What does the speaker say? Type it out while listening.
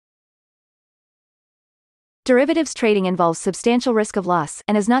Derivatives trading involves substantial risk of loss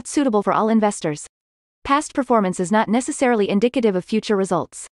and is not suitable for all investors. Past performance is not necessarily indicative of future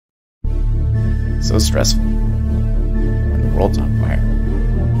results. So stressful. And the world's on fire.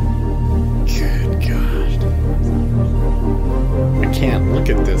 Good God. I can't look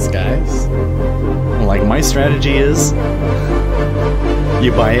at this, guys. Like, my strategy is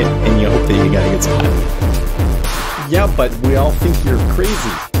you buy it and you hope that you got a good spot. Yeah, but we all think you're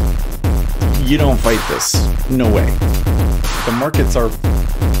crazy. You don't fight this. No way. The markets are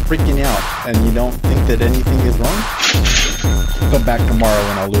freaking out and you don't think that anything is wrong? Come back tomorrow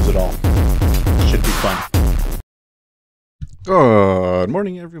and I'll lose it all. Should be fun. Good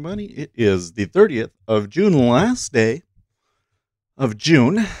morning, everybody. It is the 30th of June, last day of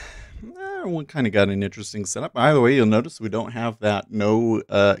June. Everyone kind of got an interesting setup. By the way, you'll notice we don't have that no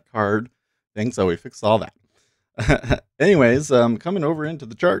card thing, so we fixed all that. Anyways, coming over into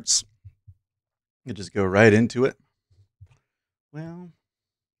the charts. You just go right into it. Well,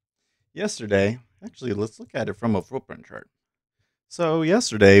 yesterday, actually, let's look at it from a footprint chart. So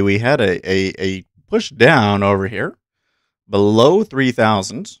yesterday we had a push down over here below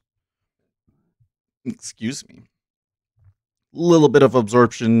 3,000. Excuse me. A little bit of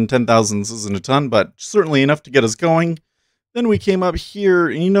absorption. 10,000 isn't a ton, but certainly enough to get us going. Then we came up here,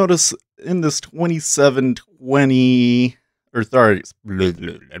 and you notice in this 2720 or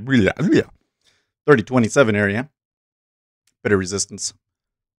 3027 area, bit of resistance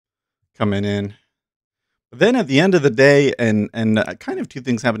coming in. But then at the end of the day, and kind of two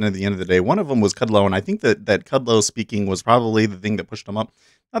things happened at the end of the day. One of them was Kudlow, and I think that Kudlow speaking was probably the thing that pushed him up.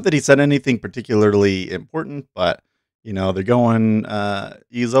 Not that he said anything particularly important, but you know, they're going,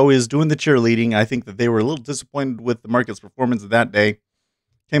 he's always doing the cheerleading. I think that they were a little disappointed with the market's performance of that day.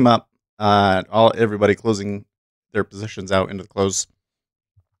 Came up, everybody closing their positions out into the close.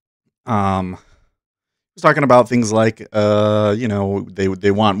 Was talking about things like, you know,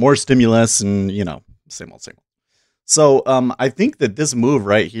 they want more stimulus and, you know, same old. So I think that this move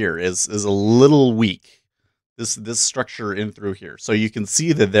right here is a little weak. This structure in through here. So you can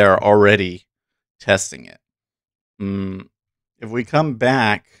see that they're already testing it. If we come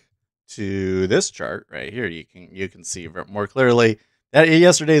back to this chart right here, you can see more clearly that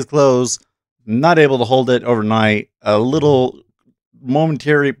yesterday's close, not able to hold it overnight, a little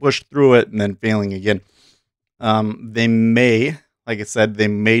momentary push through it and then failing again. They may, like I said, they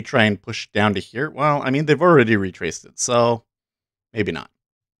may try and push down to here. Well, I mean, they've already retraced it, so maybe not.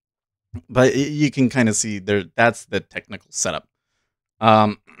 But you can kind of see there, that's the technical setup.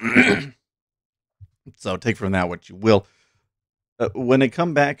 So take from that what you will. When it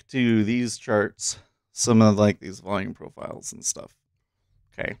come back to these charts, some of like these volume profiles and stuff,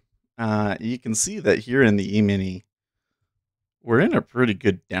 okay, you can see that here in the E-mini, we're in a pretty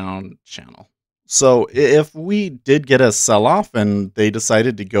good down channel. So if we did get a sell-off and they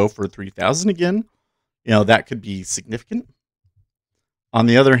decided to go for 3,000 again, you know, that could be significant. On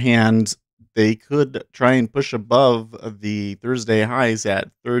the other hand, they could try and push above the Thursday highs at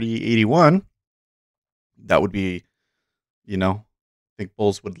 30.81. That would be, you know, I think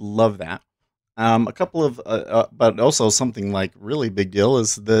bulls would love that. A couple of, but also something like really big deal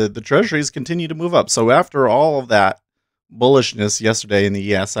is the treasuries continue to move up. So after all of that bullishness yesterday in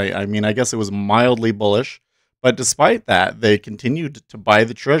the ES, I mean, I guess it was mildly bullish, but despite that, they continued to buy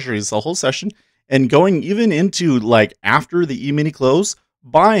the treasuries the whole session and going even into like after the E-mini close,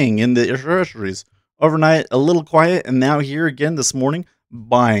 buying in the treasuries overnight, a little quiet, and now here again this morning,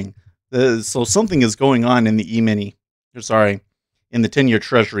 buying. So something is going on in the E-mini, or sorry, in the 10-year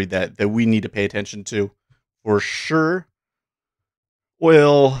treasury that we need to pay attention to for sure.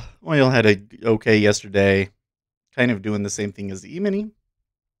 Oil had a okay yesterday, kind of doing the same thing as the E-mini.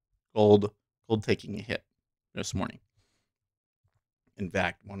 Gold taking a hit this morning. In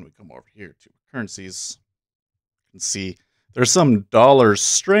fact, when we come over here to currencies, you can see there's some dollar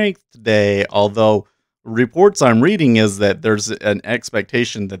strength today, although reports I'm reading is that there's an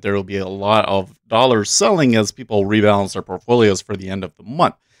expectation that there will be a lot of dollars selling as people rebalance their portfolios for the end of the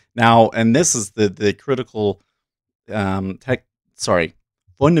month. Now, and this is the critical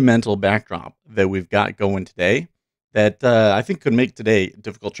fundamental backdrop that we've got going today that I think could make today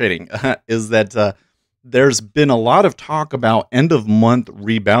difficult trading is that there's been a lot of talk about end of month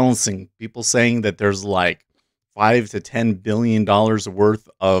rebalancing. People saying that there's like $5 to $10 billion worth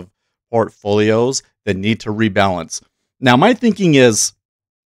of portfolios that need to rebalance. Now, my thinking is,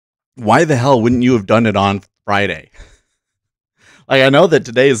 why the hell wouldn't you have done it on Friday? Like, I know that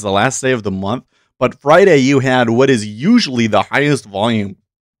today is the last day of the month, but Friday you had what is usually the highest volume,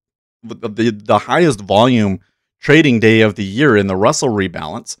 the highest volume trading day of the year in the Russell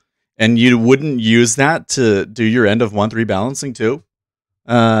rebalance. And you wouldn't use that to do your end of month rebalancing too?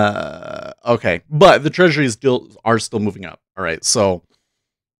 Okay, but the treasuries are still moving up. All right, so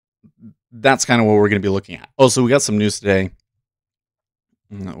that's kind of what we're going to be looking at. Oh, so we got some news today.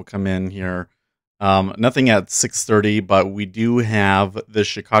 That will come in here. Nothing at 6:30, but we do have the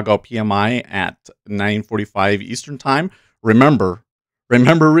Chicago PMI at 9:45 Eastern time. Remember,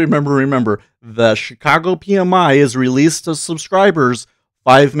 the Chicago PMI is released to subscribers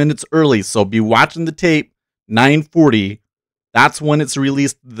 5 minutes early, so be watching the tape. 9:40, that's when it's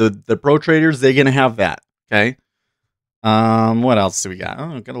released. The pro traders, they're gonna have that. Okay. What else do we got?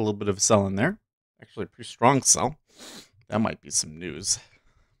 Oh, got a little bit of a sell in there. Actually, a pretty strong sell. That might be some news.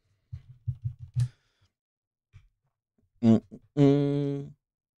 Oh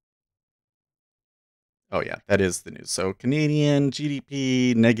yeah, that is the news. So Canadian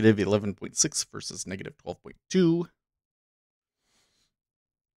GDP negative 11.6 versus negative 12.2.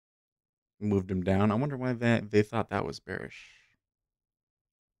 Moved him down. I wonder why they thought that was bearish.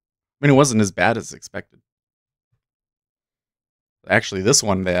 I mean, it wasn't as bad as expected. Actually, this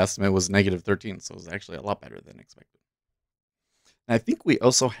one, the estimate was negative 13, so it was actually a lot better than expected. And I think we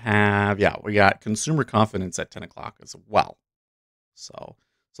also have, we got consumer confidence at 10 o'clock as well. So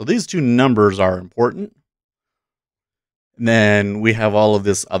these two numbers are important. And then we have all of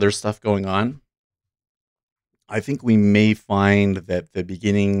this other stuff going on. I think we may find that the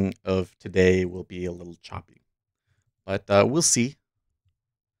beginning of today will be a little choppy, but we'll see.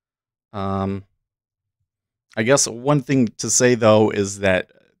 I guess one thing to say, though, is that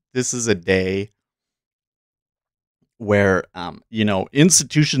this is a day where,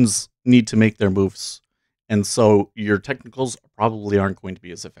 institutions need to make their moves. And so your technicals probably aren't going to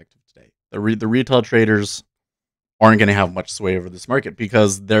be as effective today. The retail traders aren't going to have much sway over this market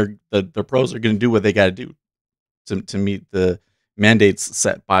because the pros are going to do what they got to do to meet the mandates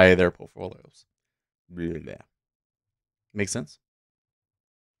set by their portfolios. Blah. Make sense?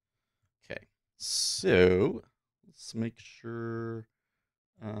 Okay, so let's make sure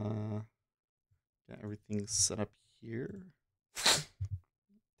got everything set up here.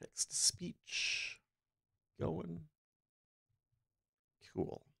 Text to speech going.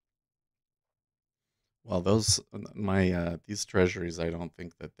 Cool. Well, these treasuries, I don't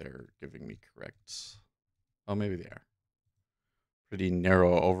think that they're giving me correct. Oh, maybe they are. Pretty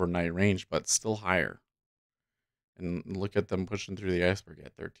narrow overnight range, but still higher. And look at them pushing through the iceberg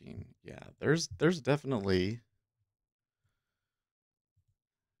at 13. Yeah, there's definitely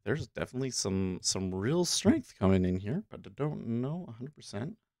some real strength coming in here, but I don't know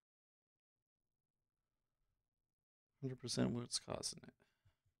 100%. 100% what's causing it.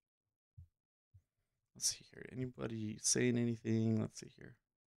 Let's see here. Anybody saying anything? Let's see here.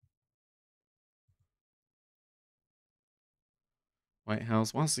 White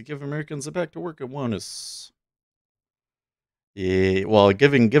House wants to give Americans a back to work bonus. Yeah, well,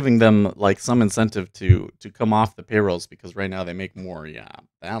 giving them like some incentive to come off the payrolls because right now they make more. Yeah,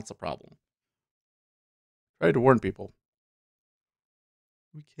 that's a problem. Try to warn people.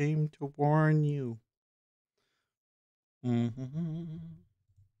 We came to warn you.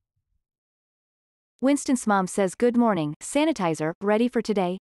 Winston's mom says good morning. Sanitizer, ready for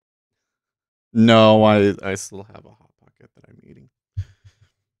today? No, I still have a hot pocket that I'm eating.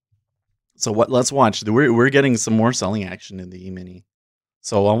 So let's watch. We're getting some more selling action in the E-mini.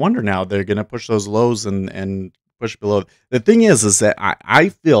 So I wonder now they're gonna push those lows and push below. The thing is that I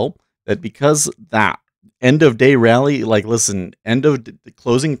feel that because that end of day rally, like listen, end of the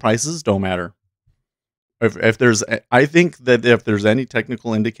closing prices don't matter. I think that if there's any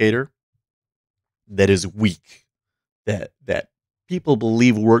technical indicator that is weak, that people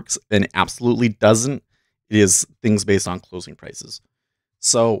believe works and absolutely doesn't, it is things based on closing prices.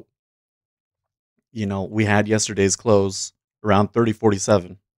 So, we had yesterday's close around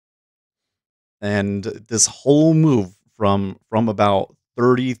 30.47, and this whole move from about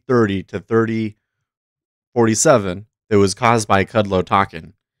 30.30 to 30.47 that was caused by Kudlow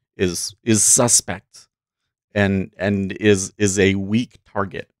talking is suspect and is a weak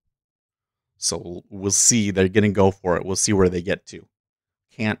target. So we'll see. They're gonna go for it. We'll see where they get to.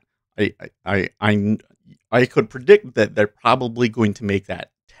 I could predict that they're probably going to make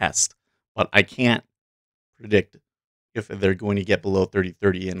that test, but I can't predict if they're going to get below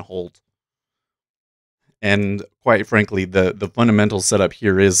 30.30 and hold. And quite frankly, the fundamental setup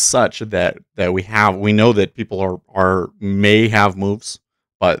here is such that we know that people may have moves,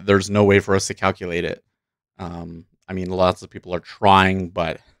 but there's no way for us to calculate it. I mean, lots of people are trying,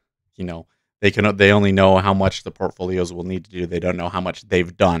 but they only know how much the portfolios will need to do. They don't know how much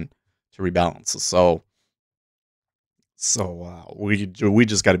they've done to rebalance. So we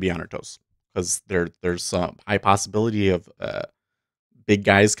just got to be on our toes because there's some high possibility of big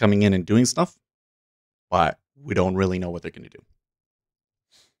guys coming in and doing stuff, but we don't really know what they're going to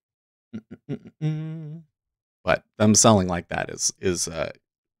do. Mm-mm-mm-mm. But them selling like that is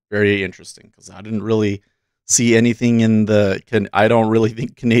very interesting because I didn't really see anything in I don't really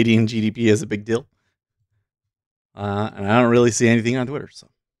think Canadian GDP is a big deal, and I don't really see anything on Twitter. So,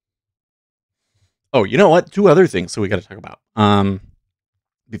 oh, you know what? Two other things. So we got to talk about.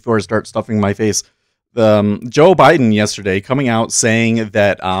 Before I start stuffing my face, Joe Biden yesterday coming out saying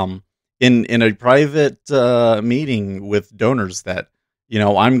that in a private meeting with donors that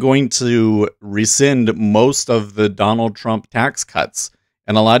I'm going to rescind most of the Donald Trump tax cuts,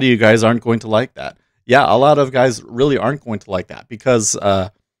 and a lot of you guys aren't going to like that. Yeah, a lot of guys really aren't going to like that because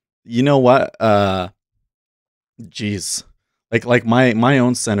you know what? Geez, like my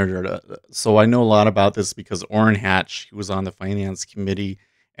own senator. So I know a lot about this because Orrin Hatch, he was on the finance committee,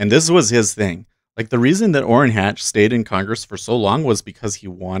 and this was his thing. Like the reason that Orrin Hatch stayed in Congress for so long was because he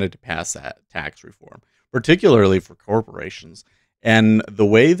wanted to pass that tax reform, particularly for corporations. And the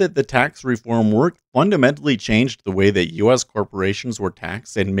way that the tax reform worked fundamentally changed the way that U.S. corporations were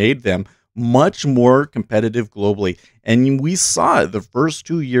taxed and made them much more competitive globally. And we saw it the first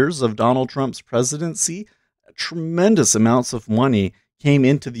 2 years of Donald Trump's presidency. Tremendous amounts of money came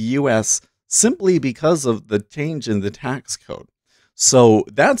into the US simply because of the change in the tax code. So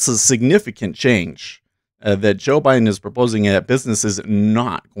that's a significant change that Joe Biden is proposing that business is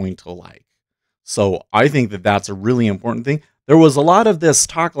not going to like. So I think that that's a really important thing. There was a lot of this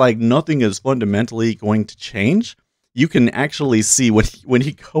talk like nothing is fundamentally going to change. You can actually see when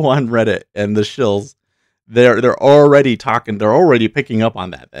you go on Reddit and the shills, they're already talking, they're already picking up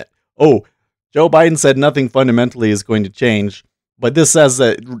on that oh, Joe Biden said nothing fundamentally is going to change, but this says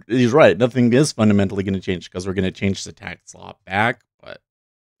that he's right. Nothing is fundamentally going to change because we're going to change the tax law back, but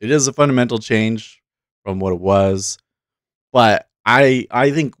it is a fundamental change from what it was. But I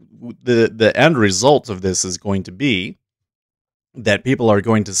think the end result of this is going to be that people are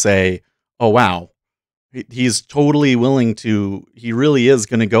going to say, "Oh wow, he's totally willing to. He really is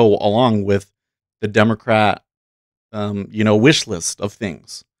going to go along with the Democrat, wish list of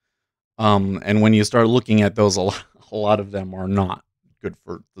things." And when you start looking at those, a lot of them are not good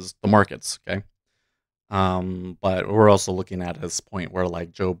for the markets. Okay. But we're also looking at this point where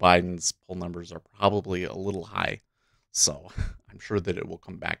like Joe Biden's poll numbers are probably a little high. So I'm sure that it will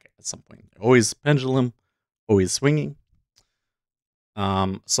come back at some point. Always pendulum, always swinging.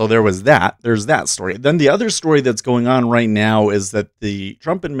 So there was that. There's that story. Then the other story that's going on right now is that the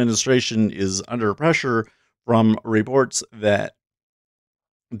Trump administration is under pressure from reports that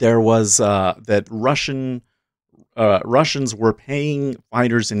there was that Russians were paying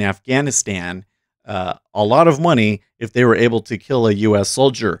fighters in Afghanistan a lot of money if they were able to kill a U.S.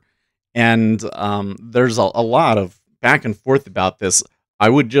 soldier. And there's a lot of back and forth about this. I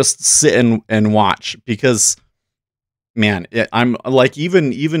would just sit and watch because, man, I'm like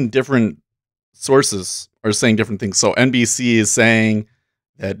even different sources are saying different things. So NBC is saying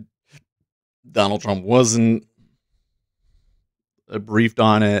that Donald Trump wasn't briefed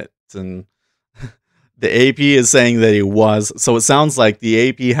on it, and the AP is saying that he was. So it sounds like the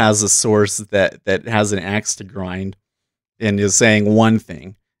AP has a source that has an axe to grind and is saying one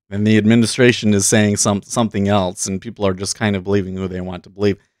thing, and the administration is saying something else, and people are just kind of believing who they want to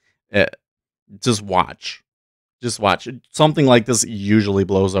believe. Uh, just watch. Just watch. Something like this usually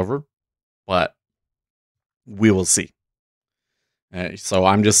blows over, but we will see. So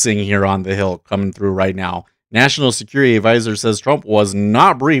I'm just sitting here on the Hill coming through right now. National Security Advisor says Trump was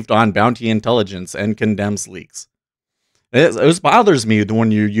not briefed on bounty intelligence and condemns leaks. It bothers me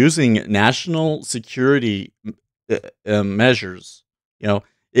when you're using national security measures,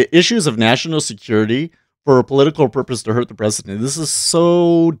 issues of national security for a political purpose to hurt the president. This is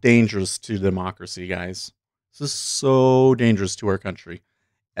so dangerous to democracy, guys. This is so dangerous to our country.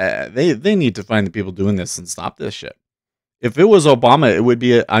 They need to find the people doing this and stop this shit. If it was Obama, it would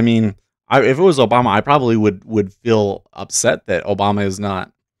be. I mean, if it was Obama, I probably would feel upset that Obama is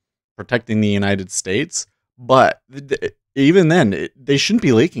not protecting the United States. But even then, they shouldn't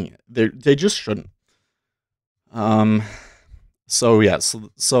be leaking it. They just shouldn't. So yes,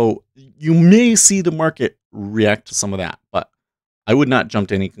 so you may see the market react to some of that, but I would not jump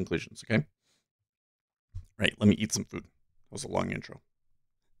to any conclusions. Okay. Right. Let me eat some food. That was a long intro.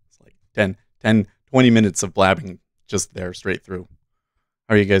 It's like 20 minutes of blabbing just there straight through.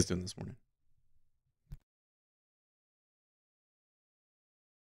 How are you guys doing this morning?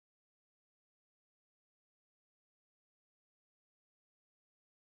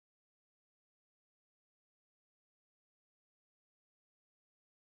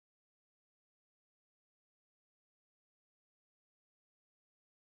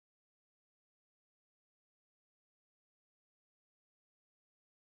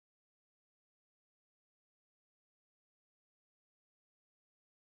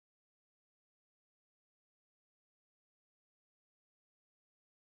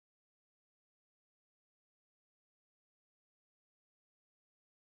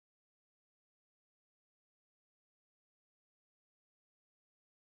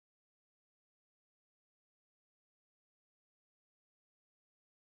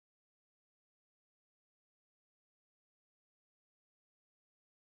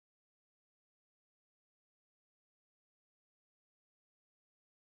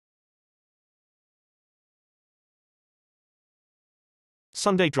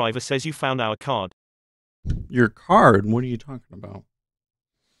 Sunday Driver says you found our card. Your card? What are you talking about?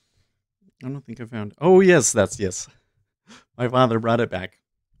 I don't think I found. Oh yes, yes. My father brought it back.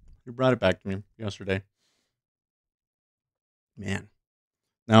 He brought it back to me yesterday. Man,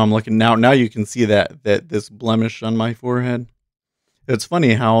 now I'm looking. Now you can see that this blemish on my forehead. It's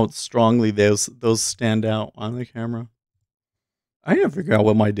funny how strongly those stand out on the camera. I need to figure out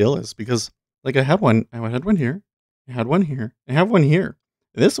what my deal is because like I had one here, I had one here, I have one here.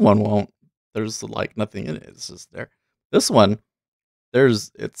 This one won't. There's like nothing in it. It's just there. This one,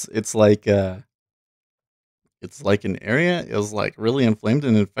 it's like an area is like really inflamed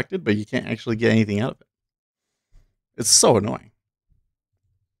and infected, but you can't actually get anything out of it. It's so annoying.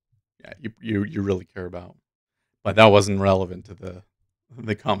 Yeah, you really care about. But that wasn't relevant to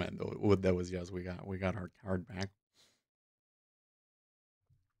the comment though. That was yes, we got our card back.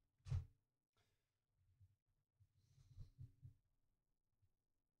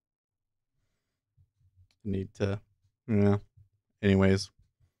 Need to, yeah. Anyways,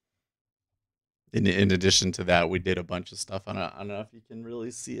 in addition to that, we did a bunch of stuff. I don't know if you can really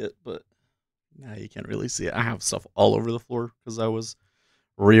see it, but nah, you can't really see it. I have stuff all over the floor because I was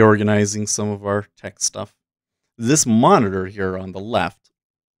reorganizing some of our tech stuff. This monitor here on the left,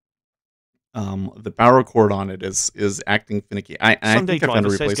 the power cord on it is acting finicky. I Sunday think I found a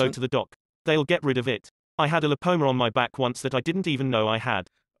Driver says go replacement. to the doc. They'll get rid of it. I had a lipoma on my back once that I didn't even know I had.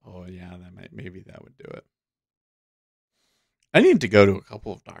 Oh yeah, maybe that would do it. I need to go to a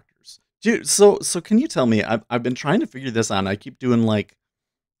couple of doctors. Dude, so can you tell me? I've been trying to figure this out. I keep doing like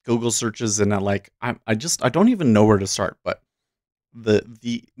Google searches, and I don't even know where to start. But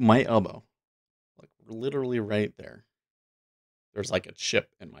my elbow, like literally right there, there's like a chip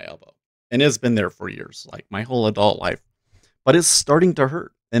in my elbow, and it's been there for years, like my whole adult life. But it's starting to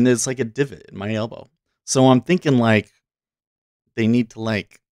hurt, and it's like a divot in my elbow. So I'm thinking like they need to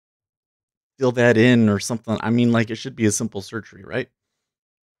like fill that in or something. I mean, like it should be a simple surgery, right?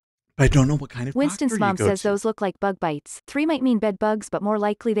 But I don't know what kind of Winston's doctor you mom go says to. those look like bug bites. 3 might mean bed bugs, but more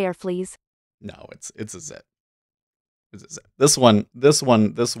likely they are fleas. No, it's a zit. It's a zit. This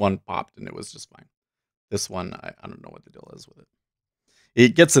one popped and it was just fine. This one, I don't know what the deal is with it.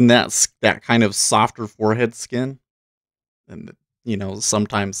 It gets in that kind of softer forehead skin, and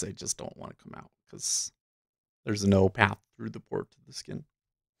sometimes they just don't want to come out because there's no path through the port to the skin.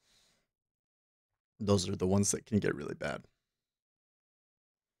 Those are the ones that can get really bad.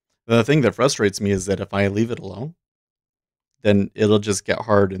 The thing that frustrates me is that if I leave it alone, then it'll just get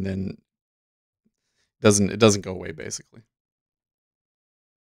hard and then it doesn't go away basically.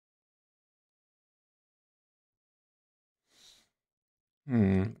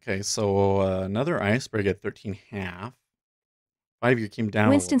 Okay, so another iceberg at 13.5. 5-year came down a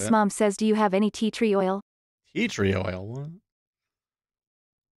little Winston's bit. mom says, do you have any tea tree oil? Tea tree oil, what?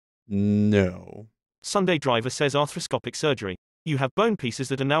 No. Sunday Driver says arthroscopic surgery. You have bone pieces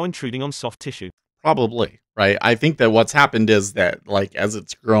that are now intruding on soft tissue. Probably, right? I think that what's happened is that, like, as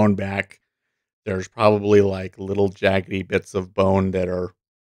it's grown back, there's probably, like, little jaggedy bits of bone that are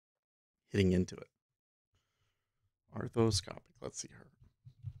hitting into it. Arthroscopic, let's see her.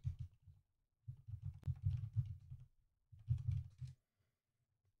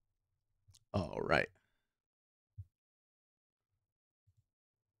 Oh, right.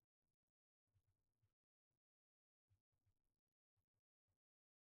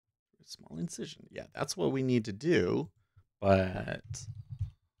 Small incision. Yeah, that's what we need to do. But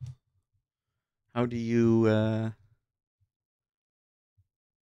how do you oh,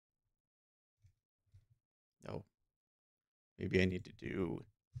 maybe I need to do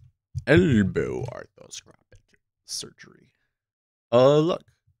elbow arthroscopic surgery. Look.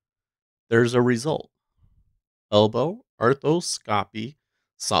 There's a result. Elbow arthroscopy,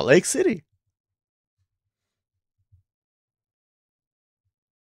 Salt Lake City.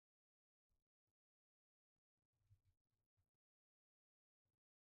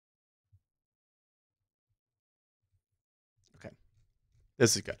 Okay.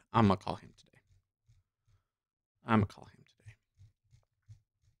 This is good. I'm going to call him today.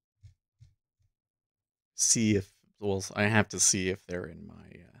 See if, well, I have to see if they're in my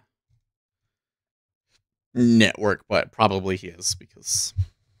network, but probably he is because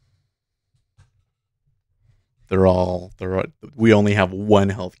we only have one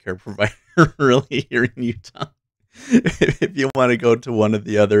healthcare provider really here in Utah. If you want to go to one of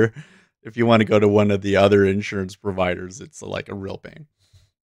the other, insurance providers, it's like a real pain.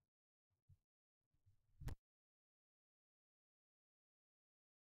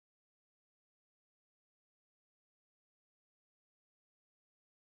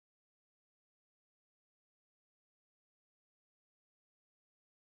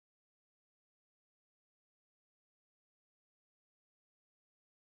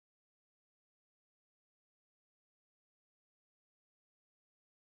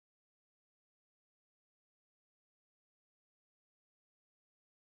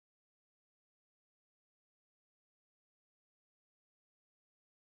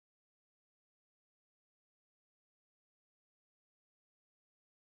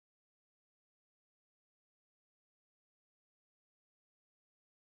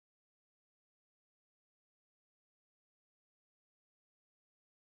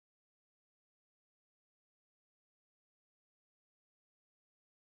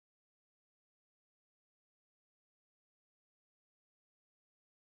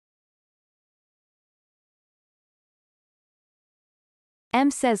 M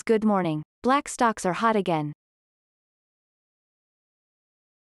says good morning. Black stocks are hot again.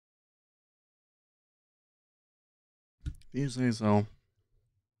 You say so.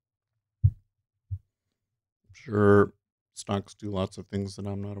 Sure, stocks do lots of things that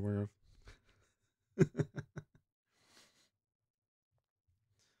I'm not aware of.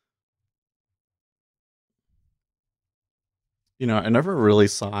 You know, I never really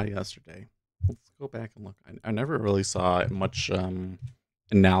saw yesterday. Let's go back and look. I never really saw much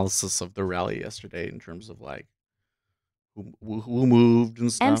analysis of the rally yesterday in terms of like who moved and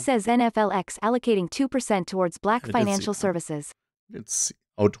M stuff. says NFLX allocating 2% towards black I did see financial that. services. It's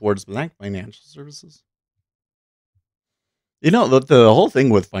towards black financial services. You know, the whole thing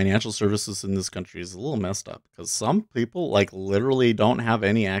with financial services in this country is a little messed up because some people like literally don't have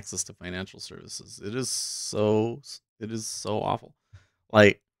any access to financial services. It is so awful.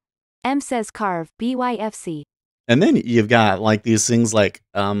 Like, M says carve BYFC. and then you've got like these things like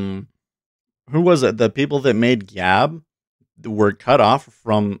who was it? The people that made Gab were cut off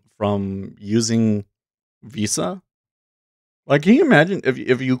from using Visa. Like, can you imagine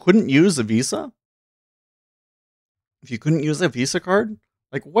if you couldn't use a Visa? If you couldn't use a Visa card?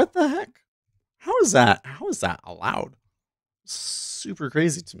 Like, what the heck? How is that allowed? Super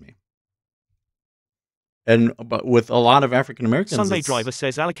crazy to me. And but with a lot of African Americans, Sunday Driver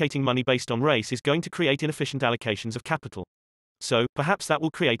says allocating money based on race is going to create inefficient allocations of capital. So, perhaps that will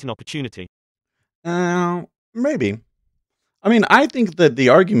create an opportunity. Maybe. I mean, I think that the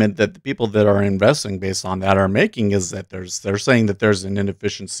argument that the people that are investing based on that are making is that they're saying that there's an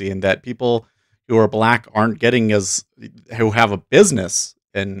inefficiency and that people who are black aren't getting who have a business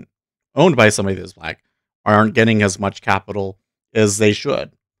and owned by somebody that's black aren't getting as much capital as they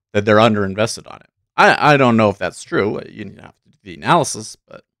should, that they're underinvested on it. I don't know if that's true. You have to do the analysis,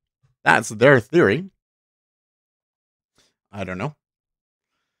 but that's their theory. I don't know.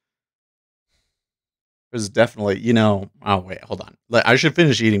 There's definitely, oh wait, hold on. I should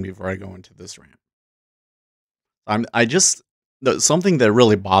finish eating before I go into this rant. Something that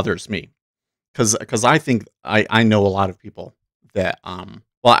really bothers me, because I think I know a lot of people that,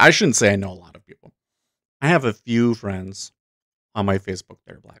 well, I shouldn't say I know a lot of people. I have a few friends on my Facebook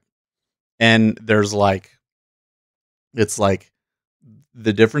that are black. And there's it's like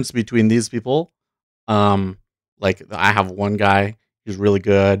the difference between these people. Like I have one guy, he's really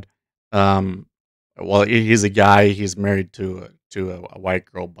good. Well, he's a guy. He's married to a white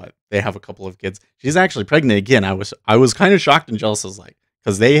girl, but they have a couple of kids. She's actually pregnant again. I was kind of shocked and jealous. I was like,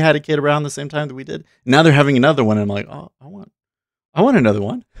 because they had a kid around the same time that we did. Now they're having another one. And I'm like, oh, I want another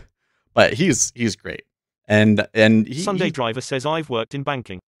one. But he's great. And Sunday Driver says I've worked in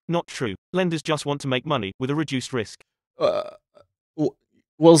banking. Not true. Lenders just want to make money with a reduced risk.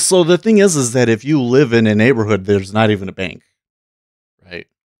 Well, so the thing is that if you live in a neighborhood, there's not even a bank, right?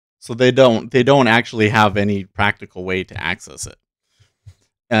 So they don't actually have any practical way to access it.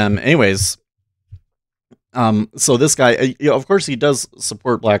 Anyways, so this guy, of course, he does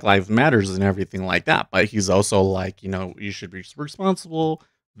support Black Lives Matters and everything like that, but he's also like, you should be responsible.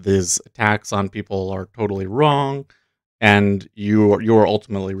 These attacks on people are totally wrong, and you are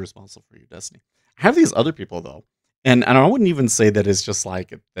ultimately responsible for your destiny. I have these other people though, and I wouldn't even say that it's just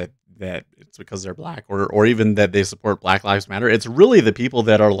like that it's because they're black or even that they support Black Lives Matter. It's really the people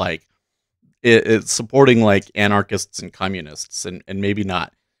that are like it's supporting like anarchists and communists and maybe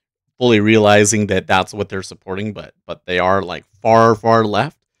not fully realizing that that's what they're supporting, but they are like far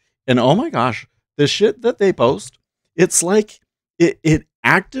left. And oh my gosh, the shit that they post, it's like it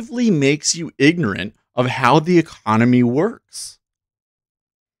actively makes you ignorant of how the economy works.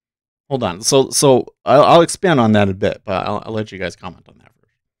 Hold on. So I'll expand on that a bit, but I'll let you guys comment on that first.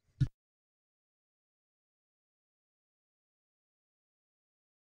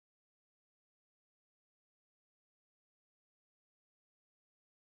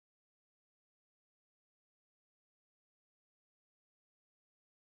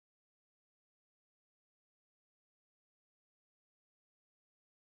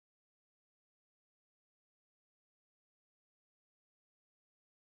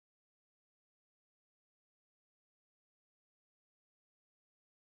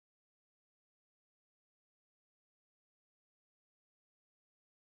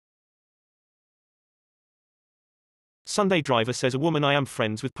 Sunday Driver says a woman I am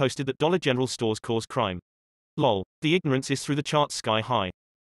friends with posted that Dollar General stores cause crime. Lol. The ignorance is through the charts sky high.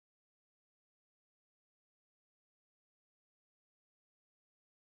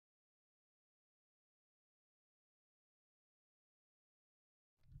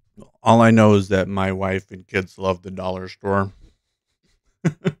 All I know is that my wife and kids love the dollar store.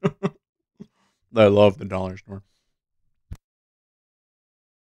 They love the dollar store.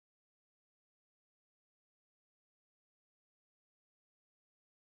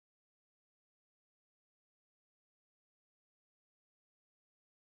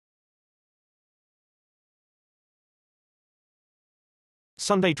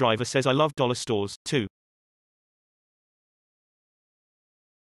 Sunday Driver says I love dollar stores, too.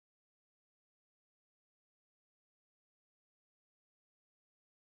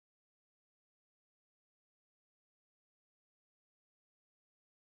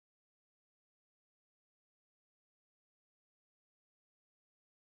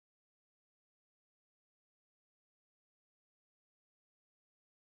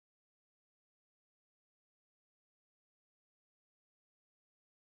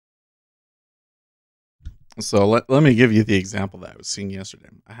 So let me give you the example that I was seeing yesterday.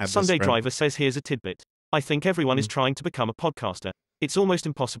 I had Sunday this friend. Driver says here's a tidbit. I think everyone is trying to become a podcaster. It's almost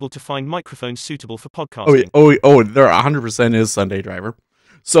impossible to find microphones suitable for podcasting. There 100% is Sunday Driver.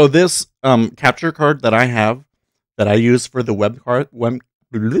 So this capture card that I have, that I use for the web card, why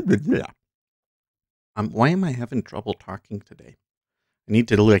am I having trouble talking today? I need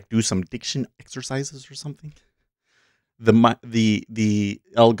to do some diction exercises or something. The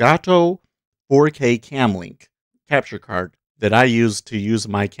Elgato 4K Camlink capture card that I use to use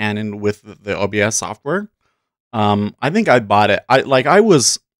my Canon with the OBS software. I think I bought it. I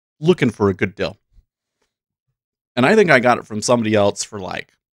was looking for a good deal, and I think I got it from somebody else for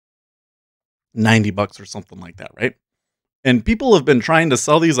like $90 or something like that, right? And people have been trying to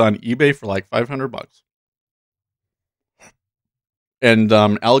sell these on eBay for like $500. And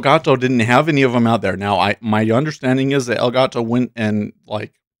Elgato didn't have any of them out there. Now, my understanding is that Elgato went and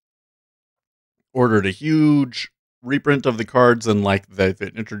like ordered a huge reprint of the cards, and like they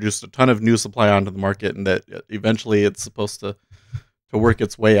introduced a ton of new supply onto the market, and that eventually it's supposed to work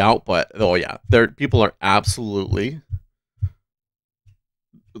its way out. But oh yeah, people are absolutely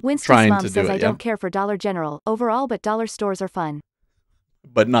Winston's trying mom to says do it. I don't care for Dollar General overall, but dollar stores are fun.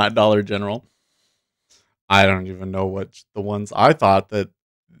 But not Dollar General. I don't even know what the ones. I thought that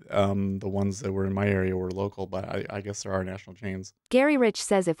the ones that were in my area were local, but I guess there are national chains. Gary Rich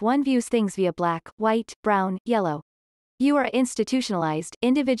says if one views things via black, white, brown, yellow, you are institutionalized,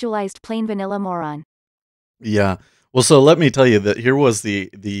 individualized plain vanilla moron. Yeah. Well, so let me tell you that here was the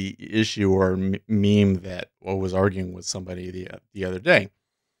issue or meme that I was arguing with somebody the other day,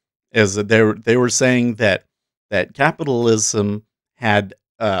 is that they were saying that capitalism had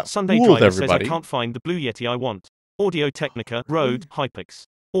Sunday fooled Driver says I everybody. can't find the Blue Yeti I want. Audio Technica, Rode, Hypix.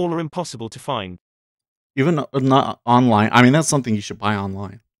 All are impossible to find. Even not online. I mean, that's something you should buy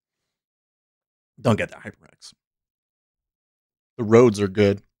online. Don't get the HyperX. The roads are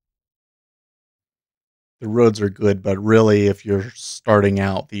good. The roads are good, but really, if you're starting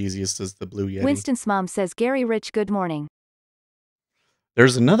out, the easiest is the Blue Yeti. Winston's mom says Gary Rich good morning.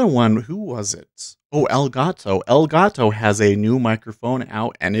 There's another one. Who was it? Oh, Elgato. Elgato has a new microphone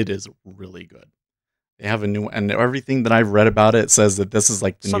out, and it is really good. They have a new, and everything that I've read about it says that this is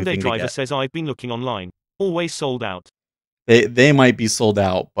like the Sunday new thing Driver to get. says I've been looking online. Always sold out. They might be sold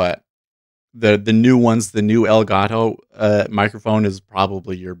out, but the new ones, the new Elgato microphone is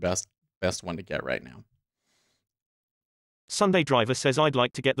probably your best one to get right now. Sunday Driver says I'd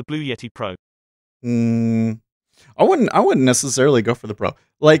like to get the Blue Yeti Pro. I wouldn't necessarily go for the Pro.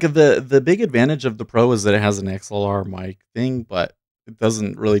 Like the big advantage of the Pro is that it has an XLR mic thing, but it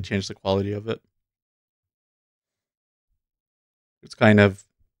doesn't really change the quality of it. It's kind of,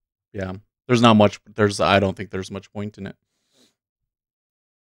 yeah. There's not much. I don't think there's much point in it.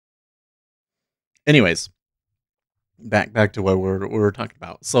 Anyways, back to what we were talking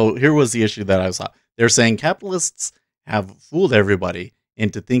about. So here was the issue that I saw. They're saying capitalists have fooled everybody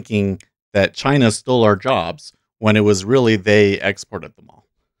into thinking that China stole our jobs when it was really they exported them all.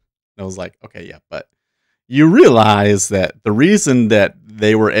 And I was like, okay, yeah, but you realize that the reason that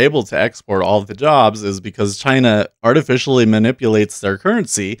they were able to export all of the jobs is because China artificially manipulates their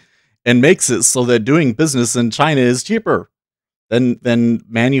currency and makes it so that doing business in China is cheaper than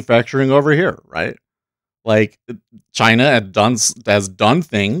manufacturing over here, right? Like China has done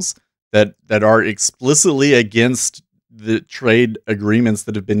things that are explicitly against the trade agreements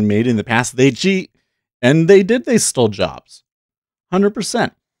that have been made in the past. They cheat, and they stole jobs,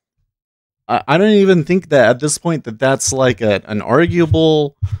 100%. I don't even think that at this point that's like an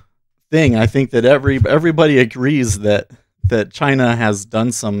arguable thing. I think that everybody agrees that China has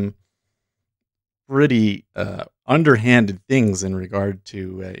done some pretty underhanded things in regard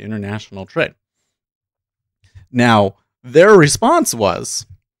to international trade. Now, their response was,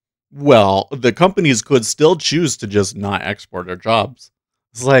 well, the companies could still choose to just not export their jobs.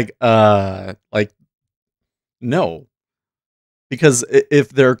 It's like no. Because if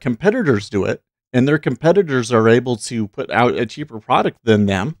their competitors do it, and their competitors are able to put out a cheaper product than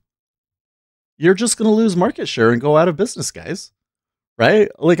them, you're just going to lose market share and go out of business, guys. Right?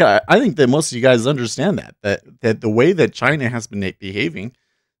 Like, I think that most of you guys understand that the way that China has been behaving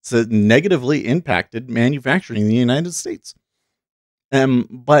So it negatively impacted manufacturing in the United States.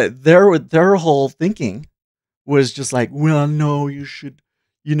 But their whole thinking was just like, well, no, you should,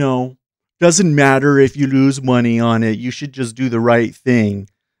 doesn't matter if you lose money on it. You should just do the right thing.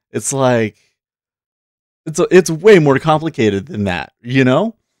 It's like, it's way more complicated than that,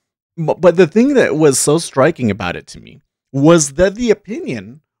 But the thing that was so striking about it to me was that the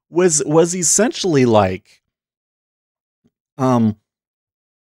opinion was essentially like,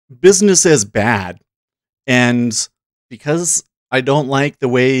 business is bad, and because I don't like the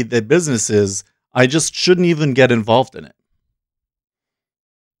way that business is, I just shouldn't even get involved in it.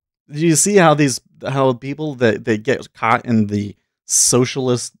 Do you see how people that they get caught in the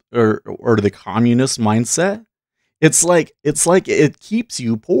socialist or the communist mindset? It's like it keeps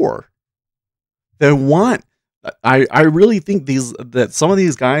you poor. They want. I really think that some of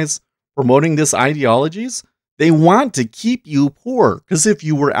these guys promoting this ideologies, they want to keep you poor, because if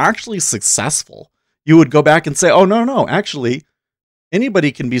you were actually successful, you would go back and say, "Oh, no, actually,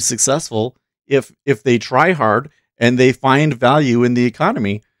 anybody can be successful if they try hard and they find value in the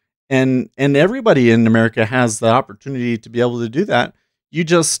economy, and everybody in America has the opportunity to be able to do that. You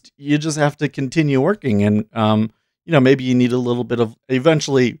just have to continue working, and maybe you need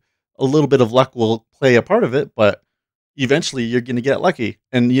eventually a little bit of luck will play a part of it, but eventually you're going to get lucky,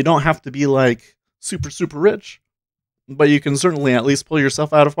 and you don't have to be like super rich, but you can certainly at least pull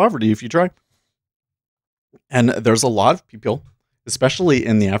yourself out of poverty if you try." And there's a lot of people, especially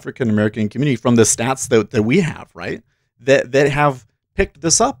in the African American community, from the stats that we have, right, that have picked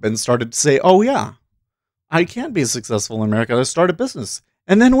this up and started to say, "Oh yeah, I can be successful in America. Let's start a business."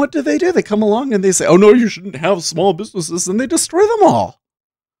 And then what do? They come along and they say, "Oh no, you shouldn't have small businesses," and they destroy them all.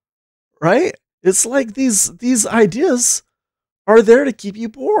 Right? It's like these ideas are there to keep you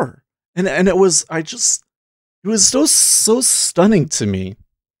poor. And it was so stunning to me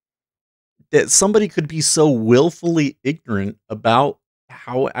that somebody could be so willfully ignorant about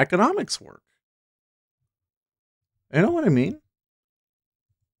how economics work. You know what I mean?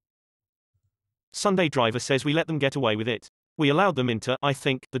 Sunday Driver says we let them get away with it. We allowed them into, I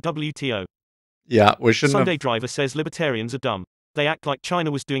think, the WTO. Yeah, we shouldn't Sunday have. Driver says libertarians are dumb. They act like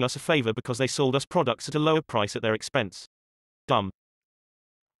China was doing us a favor because they sold us products at a lower price at their expense. Dumb.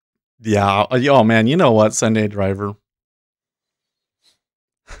 Yeah. Oh man, you know what, Sunday Driver?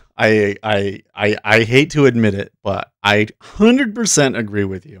 I hate to admit it, but I 100% agree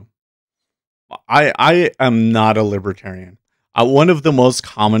with you. I am not a libertarian. One of the most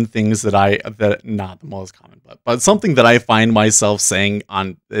common things that not the most common, but something that I find myself saying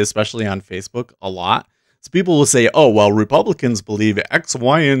especially on Facebook a lot, is people will say, "Oh, well, Republicans believe X,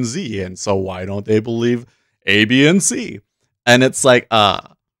 Y, and Z, and so why don't they believe A, B, and C?" And it's like,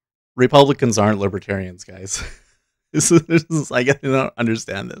 Republicans aren't libertarians, guys. This is like, I don't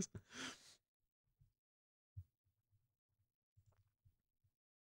understand this.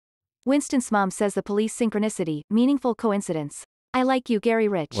 Winston's mom says the police synchronicity, meaningful coincidence. I like you, Gary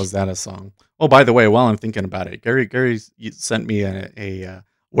Rich. Was that a song? Oh, by the way, while I'm thinking about it, Gary sent me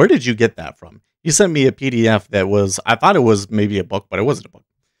where did you get that from? You sent me a PDF that was, I thought it was maybe a book, but it wasn't a book.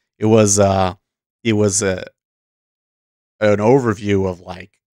 It was an overview of like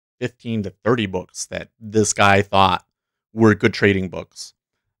 15 to 30 books that this guy thought were good trading books.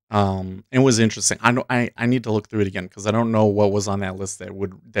 It was interesting. I need to look through it again because I don't know what was on that list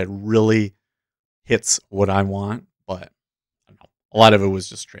that really hits what I want, but I don't know. A lot of it was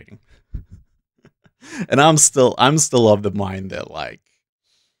just trading. And I'm still of the mind that, like,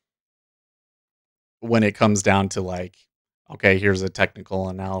 when it comes down to like, okay, here's a technical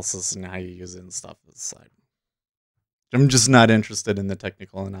analysis and how you use it and stuff, it's like, I'm just not interested in the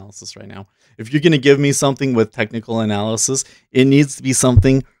technical analysis right now. If you're going to give me something with technical analysis, it needs to be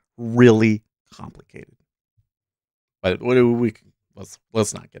something really complicated. But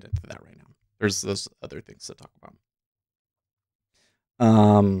let's not get into that right now. There's other things to talk about.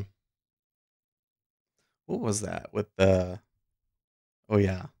 What was that with the? Oh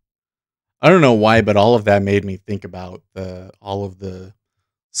yeah, I don't know why, but all of that made me think about all of the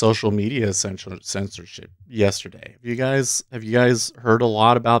social media censorship yesterday. Have you guys heard a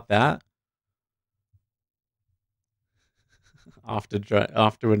lot about that? Off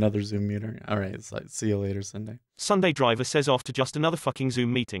to another Zoom meeting. All right, so see you later, Sunday. Sunday Driver says off to just another fucking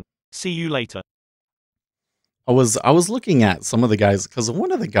Zoom meeting. See you later. I was looking at some of the guys, because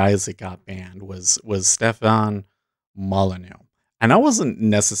one of the guys that got banned was Stefan Molyneux, and I wasn't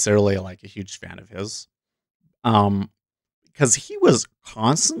necessarily like a huge fan of his, because he was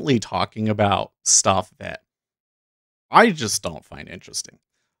constantly talking about stuff that I just don't find interesting.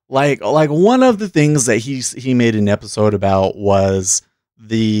 Like one of the things that he made an episode about was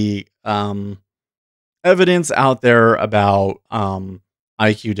the evidence out there about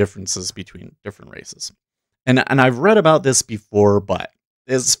IQ differences between different races. And I've read about this before, but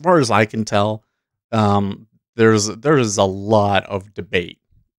as far as I can tell, there's a lot of debate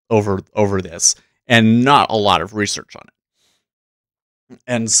over this, and not a lot of research on it.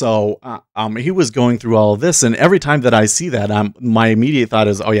 And so he was going through all of this, and every time that I see that, my immediate thought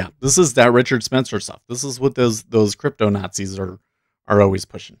is, oh yeah, this is that Richard Spencer stuff. This is what those crypto Nazis are always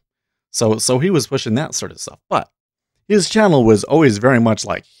pushing. So he was pushing that sort of stuff, but his channel was always very much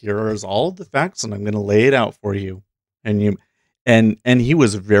like, here's all the facts, and I'm going to lay it out for you, and he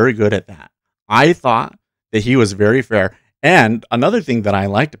was very good at that. I thought that he was very fair, and another thing that I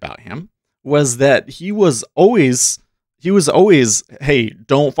liked about him was that he was always, hey,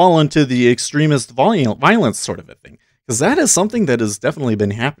 don't fall into the extremist violence sort of a thing. Because that is something that has definitely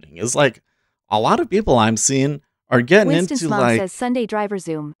been happening. Is like a lot of people I'm seeing are getting Winston's into mom like... says Sunday driver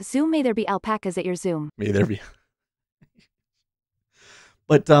Zoom. Zoom, may there be alpacas at your Zoom. May there be...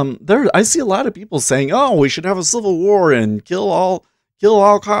 But I see a lot of people saying, oh, we should have a civil war and kill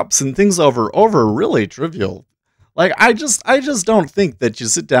all cops and things over really trivial. Like, I just don't think that you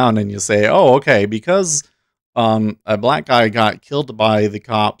sit down and you say, oh, okay, because a black guy got killed by the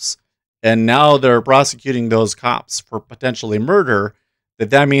cops and now they're prosecuting those cops for potentially murder,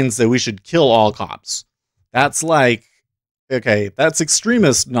 that means that we should kill all cops. That's like, okay, that's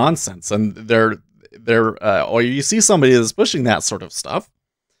extremist nonsense. And or you see somebody that's pushing that sort of stuff,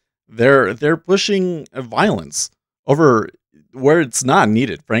 they're pushing violence over where it's not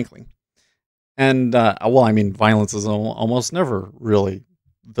needed, frankly. And, well, I mean, violence is almost never really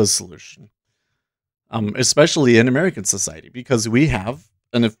the solution, especially in American society, because we have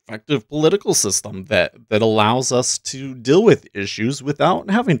an effective political system that allows us to deal with issues without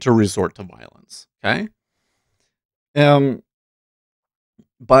having to resort to violence, okay?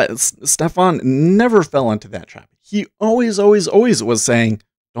 But Stefan never fell into that trap. He always was saying,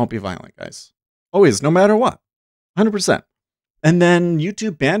 don't be violent, guys. Always, no matter what. 100%. And then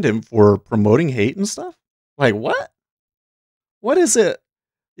YouTube banned him for promoting hate and stuff? Like, what? What is it?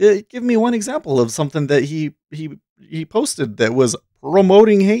 Give me one example of something that he posted that was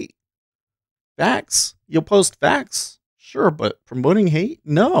promoting hate. Facts. You'll post facts. Sure, but promoting hate?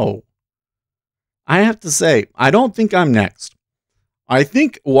 No. I have to say, I don't think I'm next. I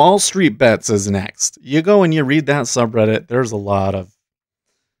think Wall Street Bets is next. You go and you read that subreddit, there's a lot of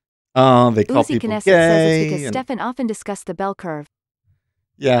they call Uzi people Knesset gay. says it's because Stefan often discussed the bell curve.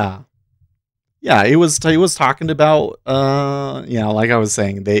 Yeah. Yeah, he was talking about like I was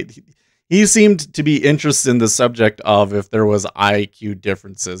saying, he seemed to be interested in the subject of if there was IQ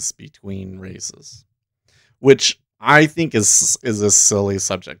differences between races, which I think is a silly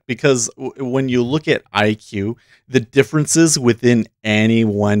subject, because when you look at IQ, the differences within any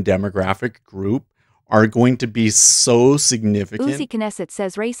one demographic group are going to be so significant. Uzi Knesset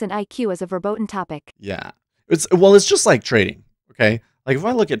says race and IQ is a verboten topic. Yeah. It's just like trading, okay? Like if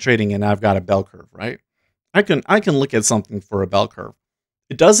I look at trading and I've got a bell curve, right? I can look at something for a bell curve.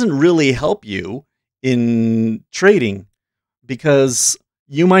 It doesn't really help you in trading because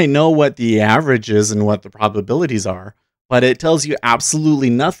you might know what the average is and what the probabilities are, but it tells you absolutely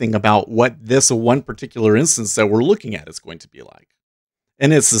nothing about what this one particular instance that we're looking at is going to be like.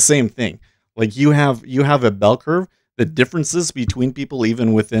 And it's the same thing. Like you have a bell curve, the differences between people,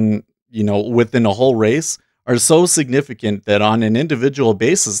 even within a whole race, are so significant that on an individual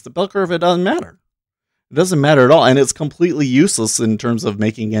basis, the bell curve, it doesn't matter. It doesn't matter at all. And it's completely useless in terms of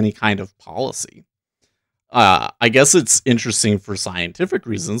making any kind of policy. I guess it's interesting for scientific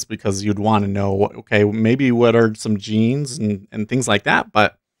reasons because you'd want to know, okay, maybe what are some genes and things like that.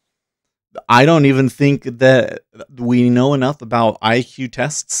 But I don't even think that we know enough about IQ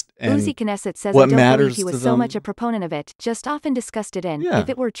tests and Uzi Knesset says what I don't matters believe he to was so them. much a proponent of it, just often discussed it in, Yeah. if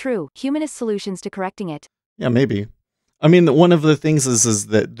it were true, humanist solutions to correcting it. Yeah, maybe. I mean, one of the things is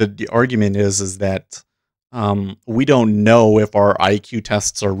that the argument is that we don't know if our IQ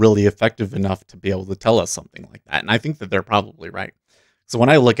tests are really effective enough to be able to tell us something like that. And I think that they're probably right. So when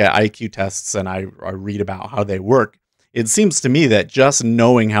I look at IQ tests and I read about how they work, it seems to me that just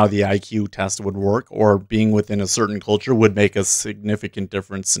knowing how the IQ test would work or being within a certain culture would make a significant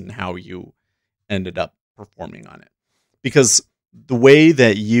difference in how you ended up performing on it. Because the way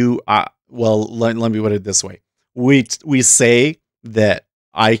that you, let me put it this way. We say that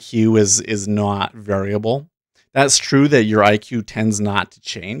IQ is not variable. That's true that your IQ tends not to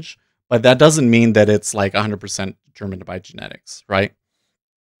change, but that doesn't mean that it's like 100% determined by genetics, right?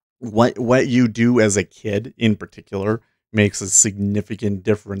 What you do as a kid in particular makes a significant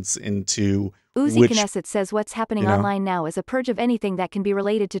difference into Uzi which, Knesset says what's happening you know, online now is a purge of anything that can be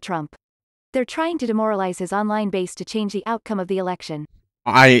related to Trump. They're trying to demoralize his online base to change the outcome of the election.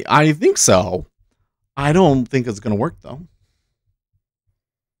 I think so. I don't think it's going to work though.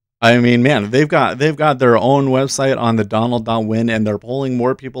 I mean, man, they've got their own website on the Donald.win, and they're pulling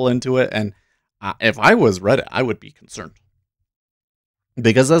more people into it. And if I was Reddit, I would be concerned,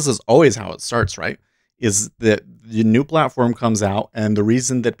 because this is always how it starts, right? Is that the new platform comes out, and the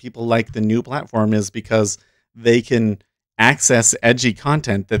reason that people like the new platform is because they can access edgy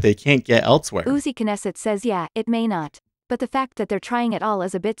content that they can't get elsewhere. Uzi Knesset says yeah, it may not. But the fact that they're trying it all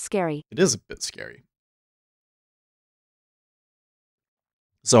is a bit scary. It is a bit scary.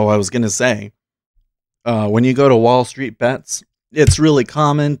 So I was going to say, when you go to Wall Street Bets, it's really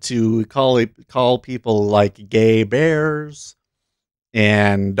common to call people like gay bears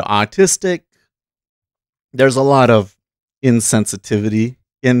and autistic. There's a lot of insensitivity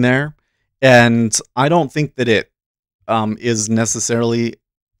in there, and I don't think that it is necessarily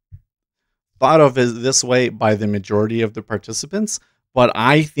thought of as this way by the majority of the participants, but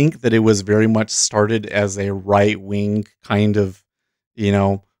I think that it was very much started as a right-wing kind of,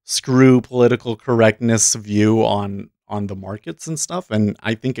 screw political correctness view on the markets and stuff, and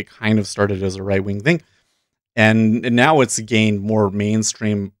I think it kind of started as a right-wing thing. And now it's gained more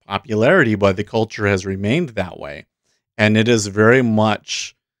mainstream popularity, but the culture has remained that way. And it is very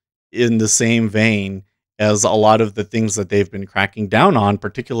much in the same vein as a lot of the things that they've been cracking down on,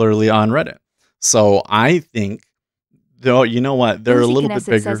 particularly on Reddit. So I think, though, you know what, they're Uzi a little Knesset bit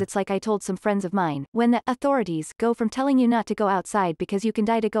bigger. says it's like I told some friends of mine, when the authorities go from telling you not to go outside because you can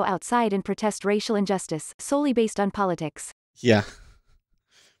die to go outside and protest racial injustice solely based on politics. Yeah.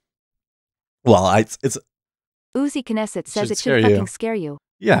 Well, it's Uzi Knesset says should it scare should you. fucking scare you.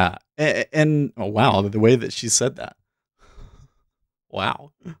 Yeah. And oh, wow, the way that she said that.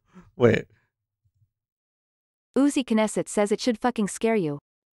 Wow. Wait. Uzi Knesset says it should fucking scare you.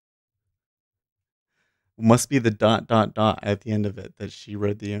 Must be the ... at the end of it that she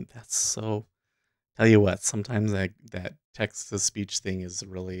read the end. That's so... Tell you what, sometimes that text-to-speech thing is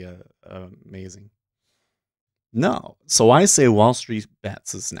really amazing. No. So I say Wall Street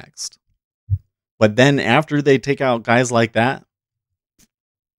Bets is next. But then after they take out guys like that,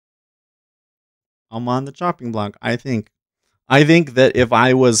 I'm on the chopping block. I think that if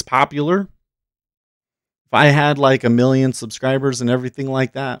I was popular, if I had like 1 million subscribers and everything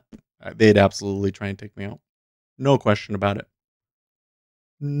like that, they'd absolutely try and take me out. No question about it.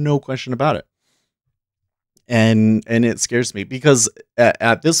 No question about it. And it scares me because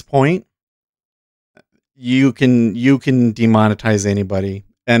at this point, you can demonetize anybody,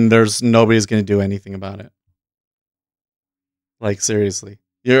 and there's nobody's going to do anything about it. Like, seriously,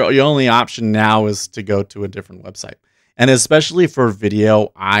 your only option now is to go to a different website. And especially for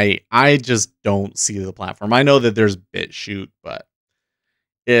video, I just don't see the platform. I know that there's BitChute, but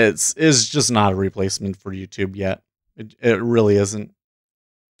it's just not a replacement for YouTube yet. It really isn't.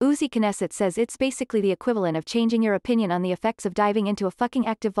 Uzi Knesset says it's basically the equivalent of changing your opinion on the effects of diving into a fucking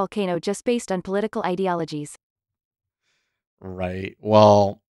active volcano just based on political ideologies. Right.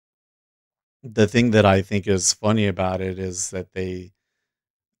 Well, the thing that I think is funny about it is that I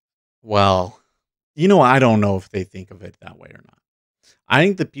don't know if they think of it that way or not. I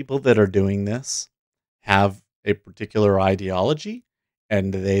think the people that are doing this have a particular ideology,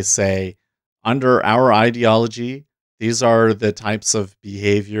 and they say, under our ideology, these are the types of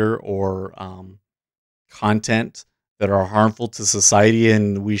behavior or content that are harmful to society,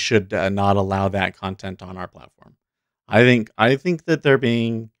 and we should not allow that content on our platform. I think that they're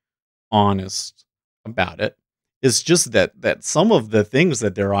being honest about it. It's just that some of the things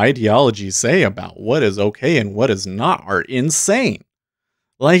that their ideologies say about what is okay and what is not are insane.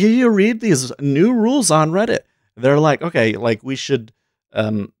 Like, if you read these new rules on Reddit, they're like, okay, like we should,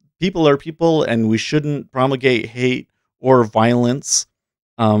 people are people, and we shouldn't promulgate hate or violence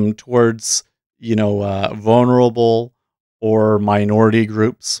towards, vulnerable or minority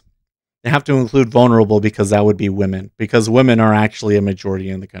groups. They have to include vulnerable because that would be women, because women are actually a majority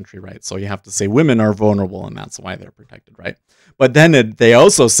in the country, right? So you have to say women are vulnerable, and that's why they're protected, right? But then they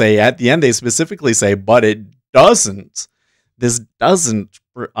also say, at the end, they specifically say, but it doesn't. This doesn't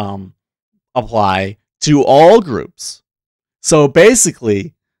apply to all groups. So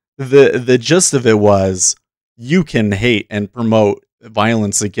basically, the gist of it was, you can hate and promote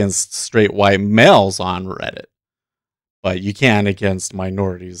violence against straight white males on Reddit, but you can against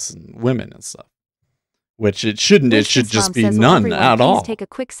minorities and women and stuff. Which it shouldn't. It should just be none at all. Please take a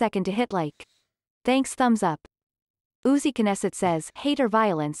quick second to hit like. Thanks, thumbs up. Uzi Knesset says hate or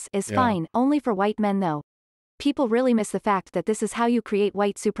violence is fine, only for white men though. people really miss the fact that this is how you create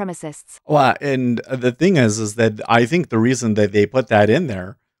white supremacists. Well, and the thing is that I think the reason that they put that in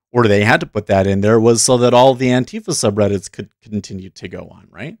there, or they had to put that in there, was so that all the Antifa subreddits could continue to go on,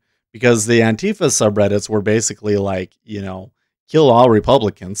 right? Because the Antifa subreddits were basically like, kill all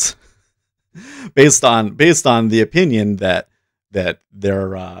Republicans, based on the opinion that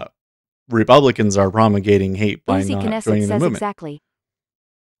their Republicans are promulgating hate by Uzi not Knesset joining the says movement. exactly.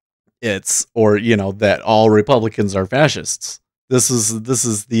 That all Republicans are fascists. This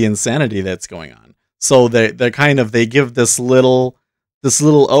is the insanity that's going on. So they give this little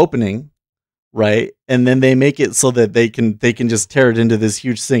opening, right? And then they make it so that they can just tear it into this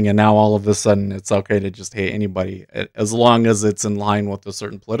huge thing, and now all of a sudden it's okay to just hate anybody as long as it's in line with a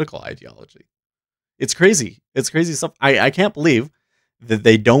certain political ideology. It's crazy. It's crazy stuff. I can't believe that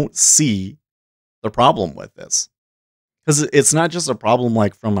they don't see the problem with this. Because it's not just a problem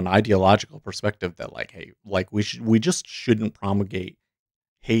like from an ideological perspective that like, hey, like we just shouldn't promulgate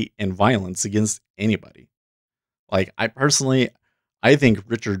hate and violence against anybody. Like I think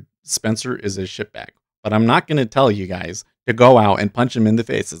Richard Spencer is a shitbag, but I'm not going to tell you guys to go out and punch him in the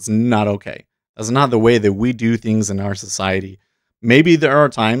face. It's not okay. That's not the way that we do things in our society. Maybe there are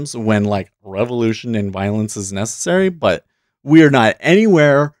times when like revolution and violence is necessary, but we are not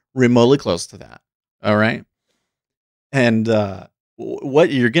anywhere remotely close to that. All right. And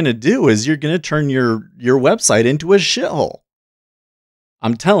what you're going to do is you're going to turn your website into a shithole.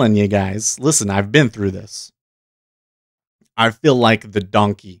 I'm telling you guys, listen, I've been through this. I feel like the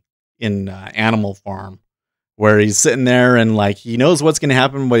donkey in Animal Farm, where he's sitting there and like he knows what's going to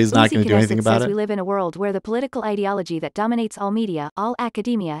happen, but he's not going to do anything about it. We live in a world where the political ideology that dominates all media, all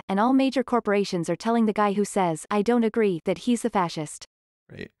academia, and all major corporations are telling the guy who says, I don't agree, that he's the fascist.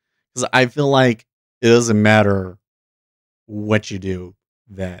 Right. Because I feel like it doesn't matter what you do,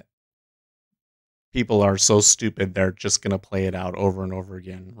 that people are so stupid they're just going to play it out over and over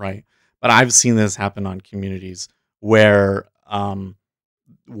again, right? But I've seen this happen on communities where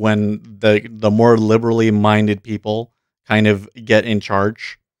when the more liberally minded people kind of get in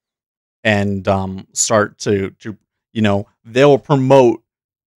charge and start to they'll promote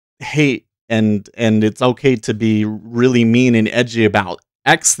hate and it's okay to be really mean and edgy about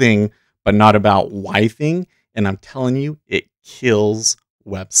X thing but not about Y thing. And I'm telling you, it kills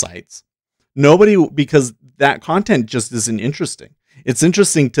websites. Because that content just isn't interesting. It's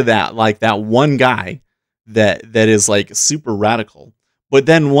interesting to that one guy that is like super radical. But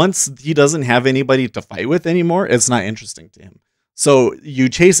then once he doesn't have anybody to fight with anymore, it's not interesting to him. So you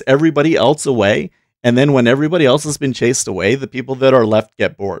chase everybody else away, and then when everybody else has been chased away, the people that are left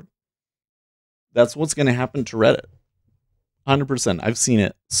get bored. That's what's going to happen to Reddit. 100%. I've seen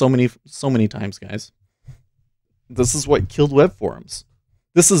it so many times, guys. This is what killed web forums.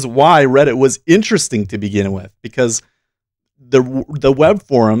 This is why Reddit was interesting to begin with, because the web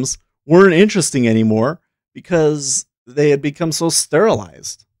forums weren't interesting anymore because they had become so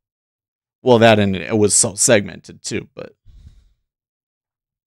sterilized. Well, that and it was so segmented too, but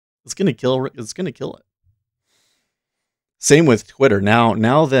it's gonna kill it. Same with Twitter.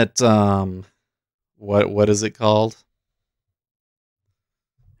 Now that what is it called?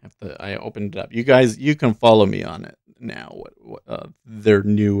 I opened it up. You guys, you can follow me on it now. Their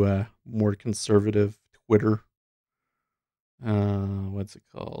new, more conservative Twitter. What's it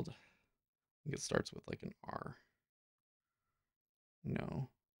called? I think it starts with like an R. No.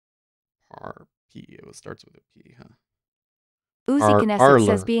 P. It starts with a P, huh? Uzi Knesset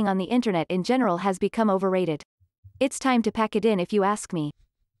says being on the internet in general has become overrated. It's time to pack it in if you ask me.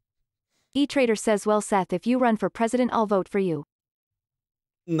 E-Trader says, well, Seth, if you run for president, I'll vote for you.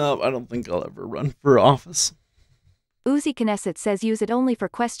 No, I don't think I'll ever run for office. Uzi Knesset says use it only for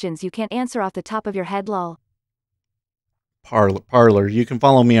questions you can't answer off the top of your head, lol. Parlor. You can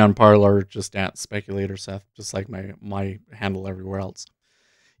follow me on Parlor, just at Speculator Seth, just like my handle everywhere else.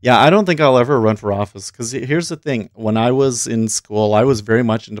 Yeah, I don't think I'll ever run for office, because here's the thing. When I was in school, I was very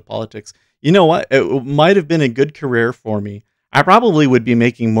much into politics. You know what? It might have been a good career for me. I probably would be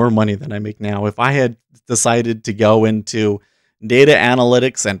making more money than I make now if I had decided to go into data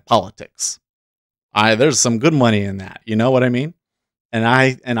analytics and politics. There's some good money in that. You know what I mean? And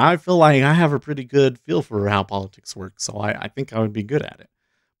I feel like I have a pretty good feel for how politics work, so I think I would be good at it.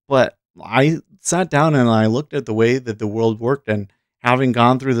 But I sat down and I looked at the way that the world worked, and having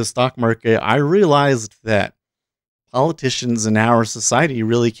gone through the stock market, I realized that politicians in our society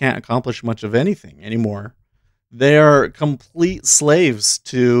really can't accomplish much of anything anymore. They are complete slaves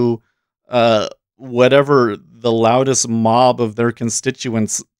to whatever the loudest mob of their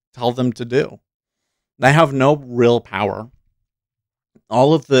constituents tell them to do. They have no real power.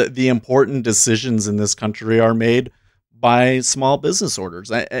 all of the important decisions in this country are made by small business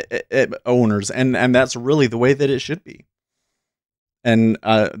owners, and that's really the way that it should be. And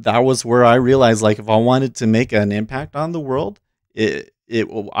that was where I realized, like, if I wanted to make an impact on the world,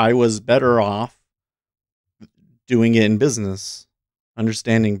 I was better off doing it in business,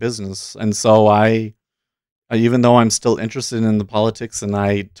 understanding business. And so even though I'm still interested in the politics, and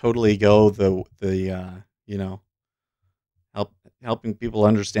I totally go you know, help helping people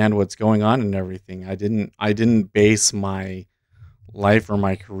understand what's going on and everything, I didn't base my life or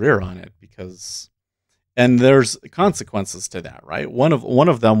my career on it, because and there's consequences to that, right? One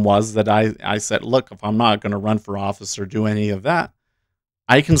of them was that I said, look, if I'm not going to run for office or do any of that,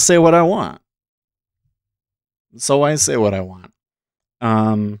 I can say what I want. So I say what I want.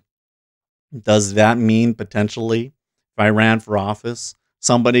 Um, does that mean potentially, if I ran for office,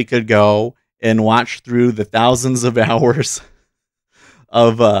 somebody could go and watch through the thousands of hours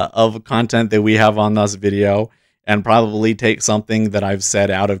of content that we have on this video, and probably take something that I've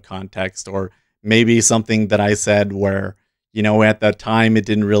said out of context, or maybe something that I said where, at that time it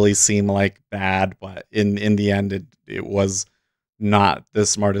didn't really seem like bad, but in the end it was not the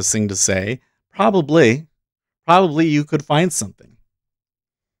smartest thing to say. Probably you could find something.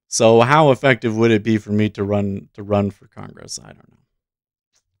 So how effective would it be for me to run for Congress? I don't know.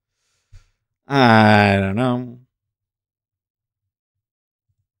 I don't know.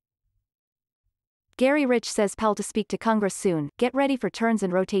 Gary Rich says Pell to speak to Congress soon. Get ready for turns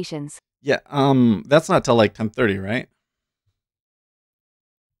and rotations. Yeah, that's not till like 10:30, right?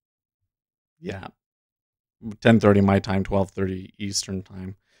 Yeah. 10:30 my time, 12:30 Eastern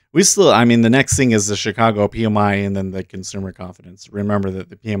time. The next thing is the Chicago PMI and then the consumer confidence. Remember that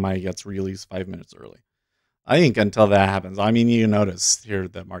the PMI gets released 5 minutes early. I think until that happens, you notice here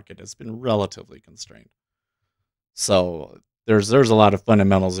the market has been relatively constrained. So there's a lot of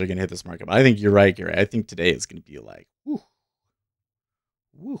fundamentals that are going to hit this market. But I think you're right, Gary. I think today is going to be like, whoo,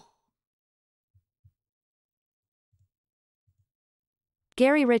 whoo.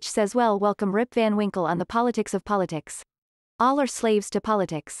 Gary Rich says, welcome Rip Van Winkle on the politics of politics. All are slaves to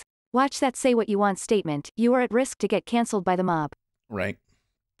politics. Watch that say what you want statement. You are at risk to get cancelled by the mob. Right.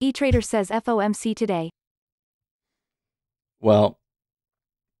 E-Trader says FOMC today. Well,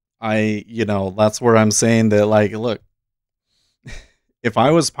 that's where I'm saying that, like, look, if I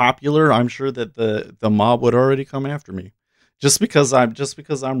was popular, I'm sure that the mob would already come after me, just because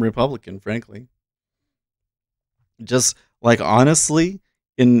I'm Republican, frankly. Just like, honestly,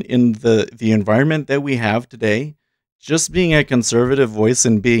 in the environment that we have today, just being a conservative voice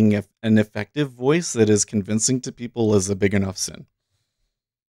and being an effective voice that is convincing to people is a big enough sin.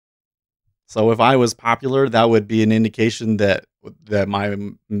 So if I was popular, that would be an indication that my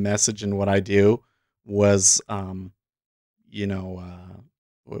message and what I do was, what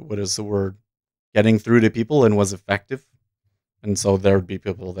is the word? Getting through to people and was effective. And so there would be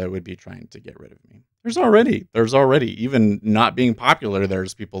people that would be trying to get rid of me. There's already, even not being popular,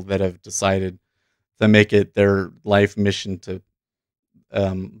 there's people that have decided to make it their life mission to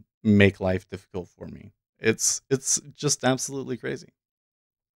make life difficult for me. It's just absolutely crazy.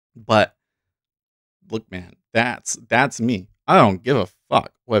 But look, man, that's me. I don't give a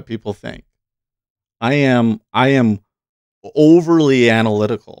fuck what people think. I am overly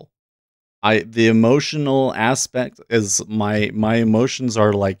analytical. The emotional aspect is my emotions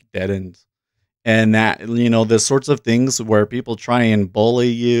are like deadened. And that, the sorts of things where people try and bully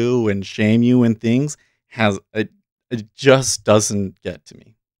you and shame you and things, it just doesn't get to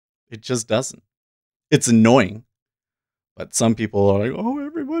me. It just doesn't. It's annoying. But some people are like, oh,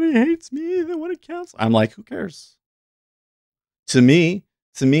 everybody hates me. They want to cancel. I'm like, who cares? To me,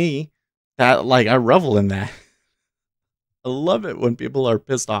 that, like, I revel in that. I love it when people are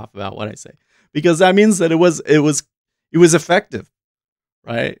pissed off about what I say, because that means that it was effective,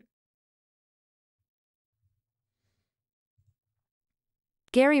 right?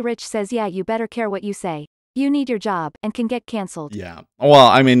 Gary Rich says, yeah, you better care what you say. You need your job and can get canceled. Yeah.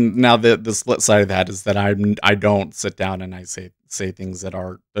 Well, now the split side of that is that I don't sit down and I say things that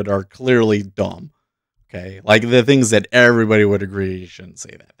are clearly dumb. Okay, like the things that everybody would agree you shouldn't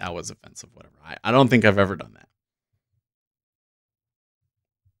say that. That was offensive. Whatever. I don't think I've ever done that.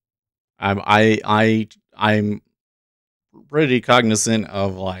 I'm pretty cognizant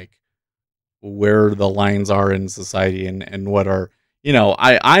of, like, where the lines are in society, and what are,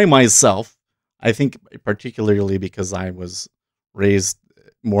 I myself, I think, particularly because I was raised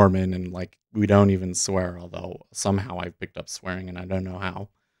Mormon, and, like, we don't even swear, although somehow I picked up swearing and I don't know how.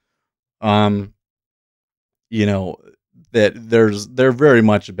 You know, that they're very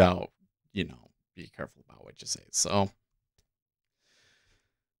much about, be careful about what you say. So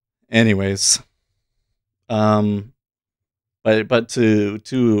Anyways, um, but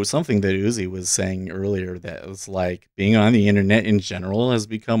to something that Uzi was saying earlier, that was like being on the internet in general has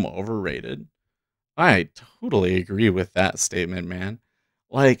become overrated. I totally agree with that statement, man.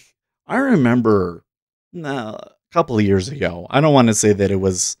 Like, I remember a couple of years ago, I don't want to say that it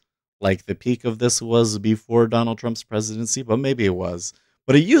was like the peak of this was before Donald Trump's presidency, but maybe it was.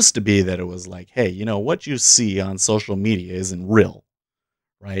 But it used to be that it was like, hey, what you see on social media isn't real,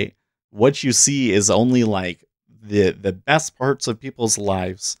 right? What you see is only like the best parts of people's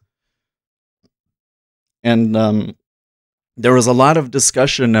lives. And there was a lot of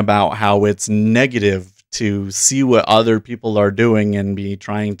discussion about how it's negative to see what other people are doing and be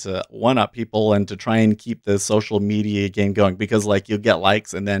trying to one up people and to try and keep the social media game going, because like you'll get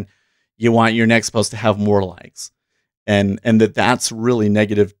likes and then you want your next post to have more likes, and that's really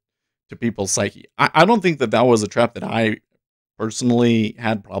negative to people's psyche. I don't think that was a trap that I personally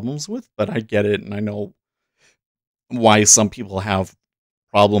had problems with, but I get it, and I know why some people have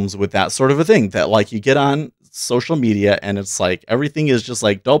problems with that sort of a thing, that like you get on social media and it's like everything is just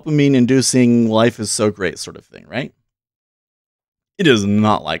like dopamine inducing, life is so great sort of thing, right? It is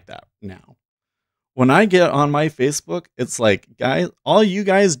not like that now. When I get on my Facebook, it's like, guys, all you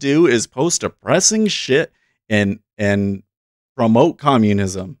guys do is post depressing shit and promote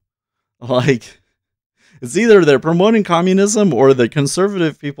communism. Like, it's either they're promoting communism or the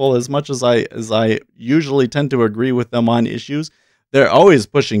conservative people, as much as I usually tend to agree with them on issues, they're always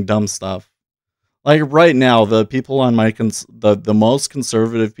pushing dumb stuff. Like right now, the people on my the most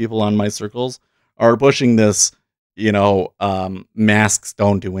conservative people on my circles are pushing this, masks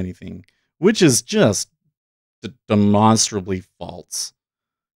don't do anything, which is just demonstrably false.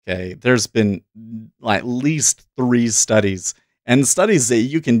 Okay, there's been at least 3 studies, and studies that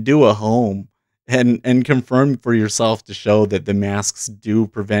you can do at home and confirm for yourself to show that the masks do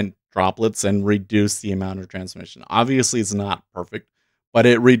prevent droplets and reduce the amount of transmission. Obviously, it's not perfect, but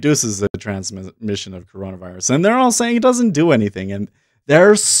it reduces the transmission of coronavirus. And they're all saying it doesn't do anything, and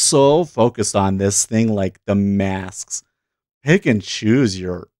they're so focused on this thing like the masks. Pick and choose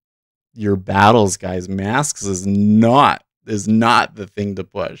your battles, guys. Masks is not the thing to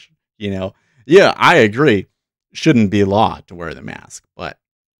push. Yeah, I agree. Shouldn't be law to wear the mask, but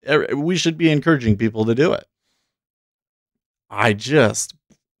we should be encouraging people to do it. I just,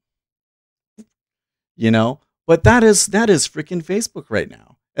 but that is freaking Facebook right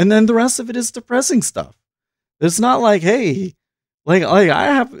now. And then the rest of it is depressing stuff. It's not like, hey, like I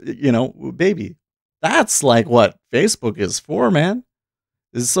have, baby. That's like what Facebook is for, man.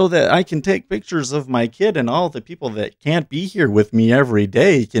 Is so that I can take pictures of my kid, and all the people that can't be here with me every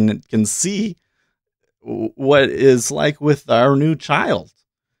day can see what is like with our new child.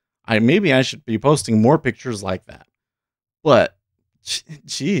 Maybe I should be posting more pictures like that. But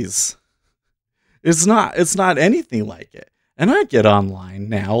jeez, it's not anything like it. And I get online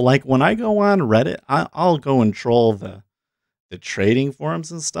now, like when I go on Reddit, I'll go and troll the trading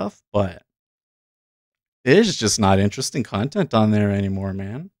forums and stuff, but it's just not interesting content on there anymore,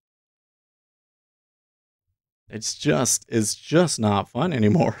 man. It's just not fun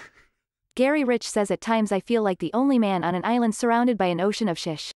anymore. Gary Rich says, at times I feel like the only man on an island surrounded by an ocean of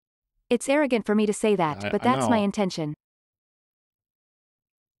shish. It's arrogant for me to say that, but that's my intention.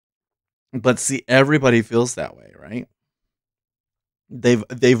 But see, everybody feels that way, right?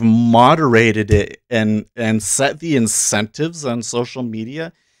 They've moderated it and set the incentives on social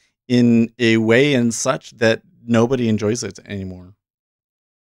media in a way and such that nobody enjoys it anymore.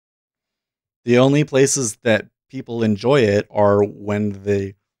 The only places that people enjoy it are when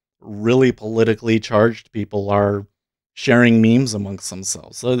the really politically charged people are sharing memes amongst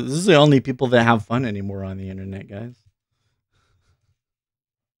themselves. So this is the only people that have fun anymore on the internet, guys.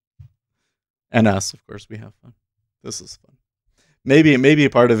 And us, of course, we have fun. This is fun. Maybe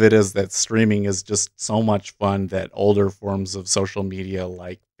part of it is that streaming is just so much fun that older forms of social media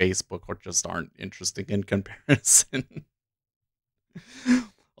like Facebook just aren't interesting in comparison.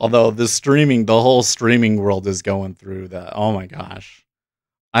 Although the whole streaming world is going through that. Oh my gosh.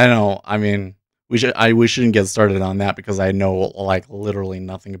 I know. I mean, we shouldn't get started on that because I know like literally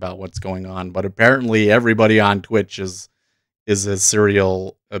nothing about what's going on. But apparently everybody on Twitch is a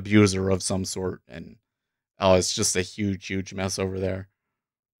serial abuser of some sort, and oh, it's just a huge mess over there.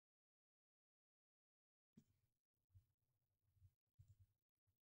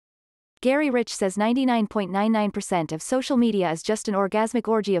 Gary Rich says 99.99% of social media is just an orgasmic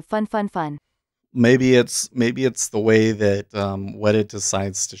orgy of fun. Maybe it's the way that what it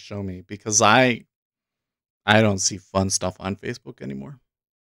decides to show me, because I don't see fun stuff on Facebook anymore.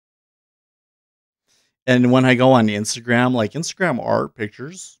 And when I go on Instagram, like Instagram art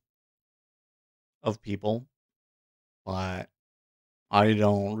pictures, of people, but I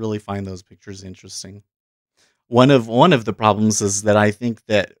don't really find those pictures interesting. One of the problems is that I think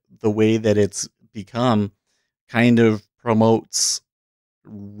that the way that it's become kind of promotes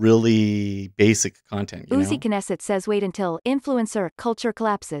really basic content, you Uzi know? Knesset says wait until influencer culture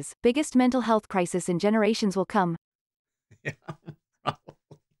collapses. Biggest mental health crisis in generations will come. Yeah.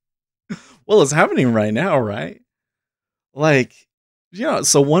 Well, it's happening right now, right? Like, yeah,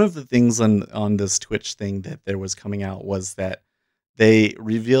 so one of the things on this Twitch thing that there was coming out was that they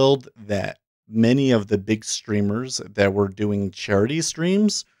revealed that many of the big streamers that were doing charity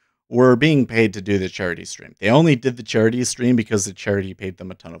streams were being paid to do the charity stream. They only did the charity stream because the charity paid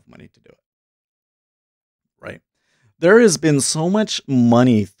them a ton of money to do it, right? There has been so much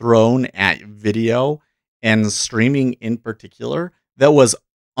money thrown at video and streaming in particular that was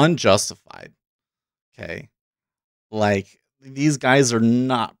unjustified, okay? Like, these guys are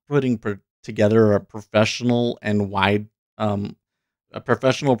not putting together um, a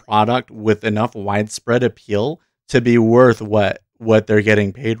professional product with enough widespread appeal to be worth what they're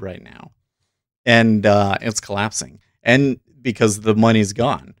getting paid right now, and it's collapsing, and because the money's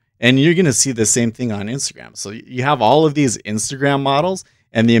gone, and you're gonna see the same thing on Instagram. So you have all of these Instagram models,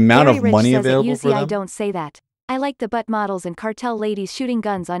 and the amount Gary of Rich money says at available for UCI them. don't say that. I like the butt models and cartel ladies shooting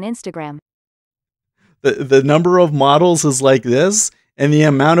guns on Instagram. The number of models is like this, and the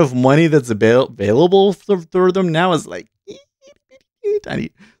amount of money that's available for them now is like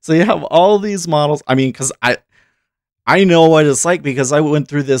tiny. So you have all these models. I mean, because I know what it's like because I went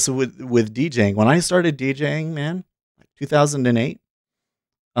through this with DJing. When I started DJing, man, like 2008,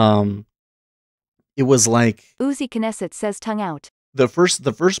 um, it was like Uzi Knesset says tongue out. the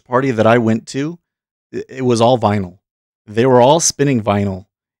first party that I went to, it was all vinyl. They were all spinning vinyl,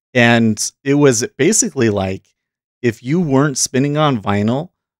 and it was basically like if you weren't spinning on vinyl,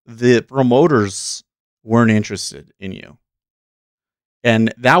 the promoters weren't interested in you.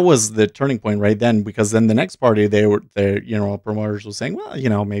 And that was the turning point right then, because then the next party promoters were saying,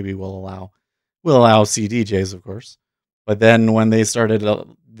 well, maybe we'll allow CDJs, of course. But then when they started,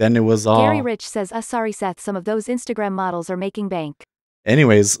 then it was all Gary Rich says sorry Seth, some of those Instagram models are making bank.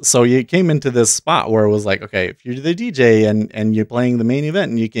 anyways. So you came into this spot where it was like, okay, if you're the DJ and you're playing the main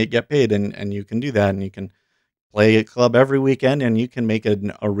event and you can get paid and you can do that and you can play a club every weekend and you can make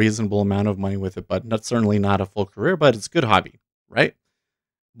a reasonable amount of money with it, but certainly not a full career, but it's a good hobby, right?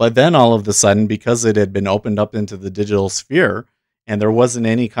 But then all of a sudden, because it had been opened up into the digital sphere and there wasn't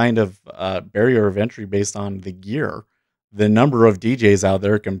any kind of barrier of entry based on the gear, the number of DJs out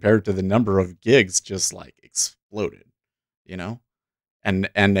there compared to the number of gigs just like exploded, you know? And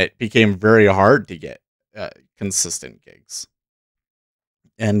it became very hard to get consistent gigs.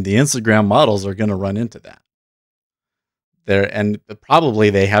 And the Instagram models are going to run into that. And probably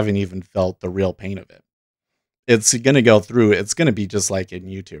they haven't even felt the real pain of it. It's going to go through. It's going to be just like in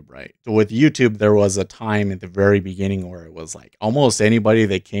YouTube, right? So with YouTube, there was a time at the very beginning where it was like almost anybody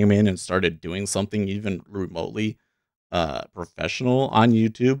that came in and started doing something even remotely professional on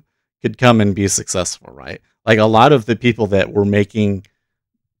YouTube could come and be successful, right? Like a lot of the people that were making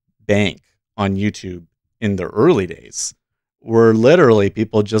bank on YouTube in the early days were literally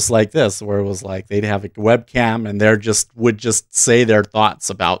people just like this, where it was like they'd have a webcam and would just say their thoughts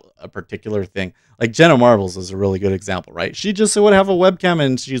about a particular thing. Like Jenna Marbles is a really good example, right? She just would have a webcam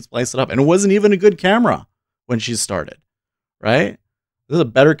and she'd splice it up, and it wasn't even a good camera when she started, right? This is a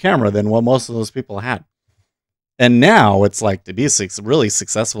better camera than what most of those people had. And now it's like to be really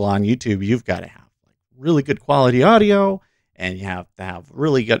successful on YouTube, you've got to have like really good quality audio, and you have to have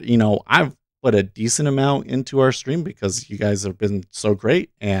really good. I've put a decent amount into our stream because you guys have been so great,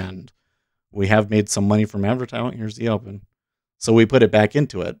 and we have made some money from advertising. Here's the open, so we put it back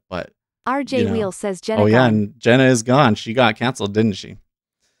into it. But RJ Wheel says Jenna. Oh yeah, gone. and Jenna is gone. She got canceled, didn't she?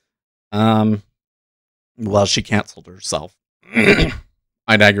 Well, she canceled herself.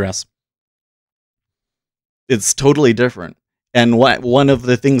 I digress. It's totally different. And one of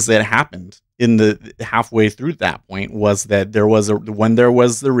the things that happened in the halfway through that point was that when there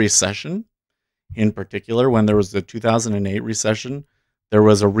was the recession, in particular, when there was the 2008 recession, there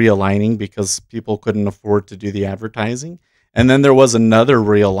was a realigning because people couldn't afford to do the advertising. And then there was another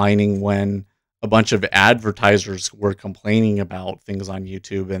realigning when a bunch of advertisers were complaining about things on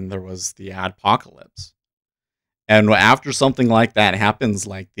YouTube, and there was the adpocalypse. And after something like that happens,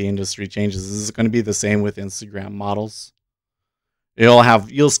 like the industry changes, this is going to be the same with Instagram models.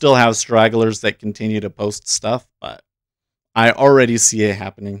 You'll still have stragglers that continue to post stuff, but I already see it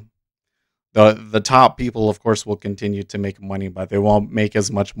happening. The top people, of course, will continue to make money, but they won't make as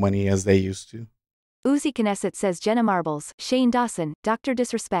much money as they used to. Uzi Knesset says Jenna Marbles, Shane Dawson, Dr.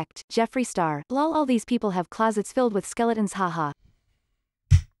 Disrespect, Jeffree Star, lol, all these people have closets filled with skeletons, haha.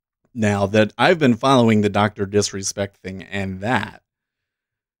 Now that I've been following the Dr. Disrespect thing, and that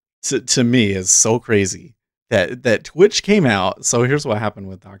to me is so crazy that Twitch came out. So here's what happened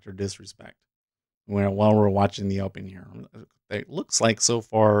with Dr. Disrespect. While we're watching the open here, it looks like so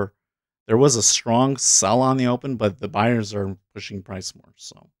far there was a strong sell on the open, but the buyers are pushing price more.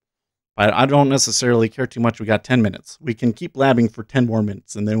 So I don't necessarily care too much. We got 10 minutes. We can keep blabbing for 10 more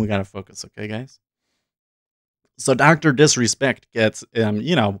minutes, and then we got to focus. Okay, guys? So Dr. Disrespect gets,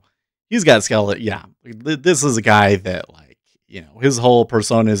 he's got skeleton. Yeah, this is a guy that, his whole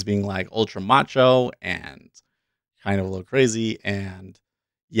persona is being like ultra macho and kind of a little crazy. And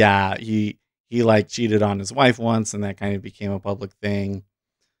yeah, he like cheated on his wife once, and that kind of became a public thing.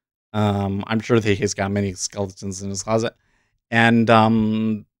 I'm sure that he's got many skeletons in his closet. And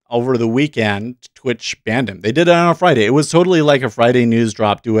over the weekend, Twitch banned him. They did it on a Friday. It was totally like a Friday news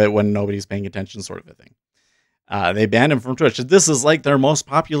drop, do it when nobody's paying attention sort of a thing. They banned him from Twitch. This is like their most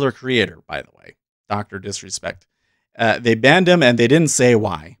popular creator, by the way, Dr. Disrespect. They banned him, and they didn't say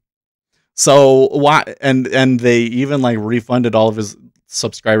why. So why? And they even like refunded all of his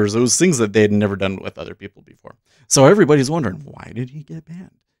subscribers. It was things that they had never done with other people before. So everybody's wondering, why did he get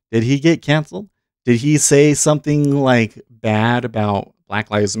banned? Did he get canceled? Did he say something like bad about Black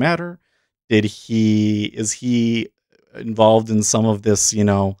Lives Matter? Is he involved in some of this,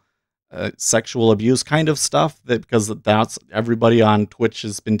 sexual abuse kind of stuff? Because that's everybody on Twitch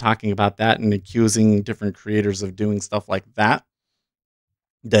has been talking about that and accusing different creators of doing stuff like that.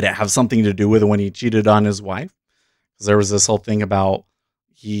 Did it have something to do with when he cheated on his wife? Because there was this whole thing about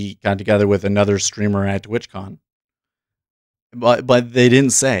he got together with another streamer at TwitchCon, but they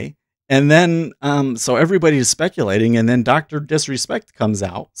didn't say. And then, so everybody's speculating, and then Dr. Disrespect comes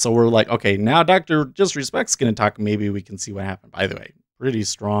out. So we're like, okay, now Dr. Disrespect's going to talk. Maybe we can see what happened. By the way, pretty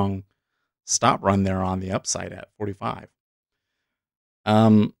strong stop run there on the upside at 45.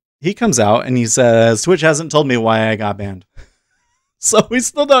 He comes out and he says, Twitch hasn't told me why I got banned. So we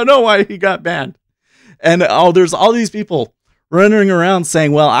still don't know why he got banned. And there's all these people running around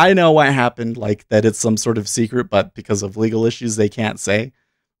saying, well, I know what happened, like that it's some sort of secret, but because of legal issues, they can't say.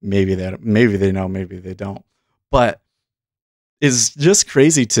 Maybe they know, maybe they don't. But it's just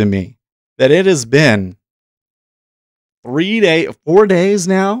crazy to me that it has been 4 days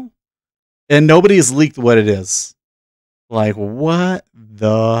now, and nobody has leaked what it is. Like, what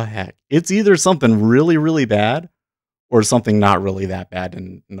the heck? It's either something really, really bad or something not really that bad,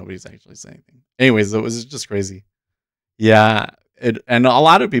 and nobody's actually saying anything. Anyways, it was just crazy. Yeah, and a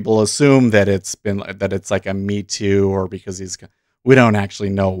lot of people assume that it's like a Me Too, or because we don't actually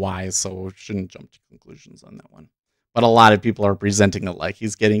know why, so we shouldn't jump to conclusions on that one. But a lot of people are presenting it like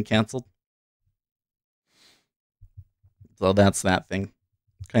he's getting canceled. So that's that thing.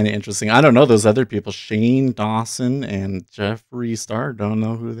 Kind of interesting. I don't know those other people, Shane Dawson and Jeffree Star. Don't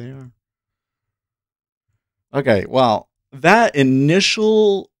know who they are. Okay, well, that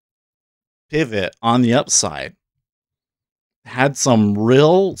initial pivot on the upside had some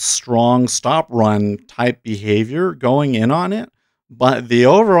real strong stop run type behavior going in on it, but the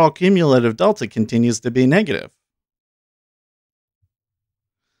overall cumulative delta continues to be negative.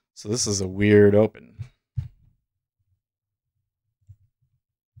 So this is a weird open.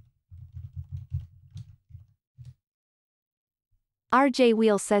 RJ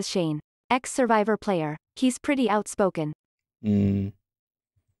Wheel says Shane, ex-Survivor player, he's pretty outspoken.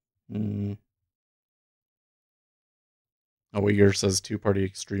 Yours says two-party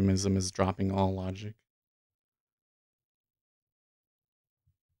extremism is dropping all logic.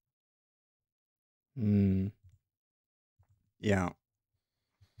 Yeah.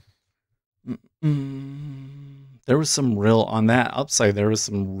 There was some real, on that upside, there was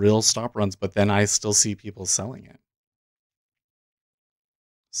some real stop runs, but then I still see people selling it.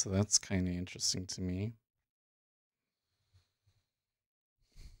 So that's kind of interesting to me.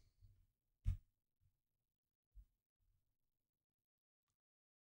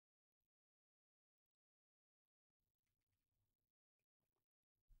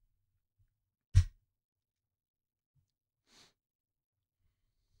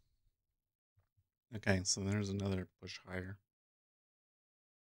 Okay, so there's another push higher.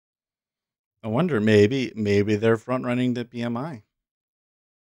 I wonder, maybe they're front running the PMI.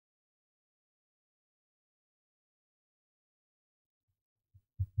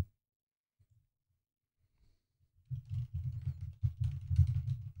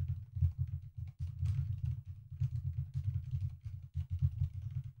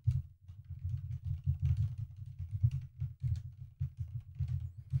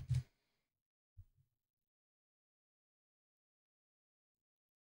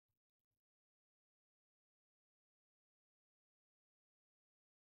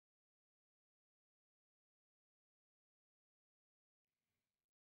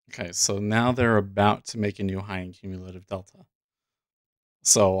 Okay, so now they're about to make a new high in cumulative delta.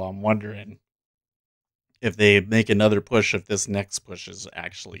 So I'm wondering if they make another push, if this next push is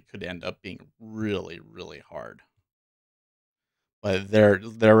actually could end up being really, really hard. But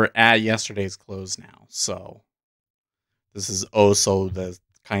they're at yesterday's close now, so this is also the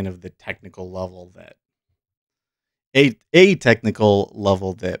kind of the technical level that a technical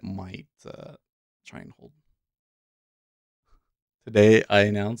level that might try and hold. Today, I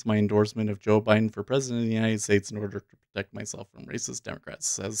announced my endorsement of Joe Biden for president of the United States in order to protect myself from racist Democrats,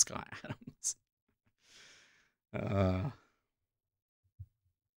 says Scott Adams.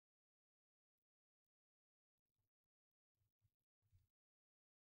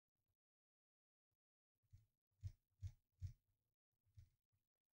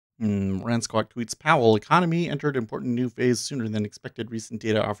 Rand Squawk tweets, Powell, economy entered important new phase sooner than expected. Recent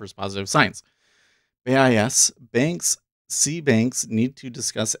data offers positive signs. BIS, banks need to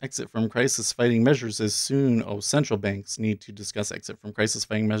discuss exit from crisis fighting measures as soon. Central banks need to discuss exit from crisis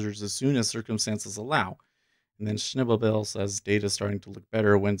fighting measures as soon as circumstances allow. And then Schnibblebill says data starting to look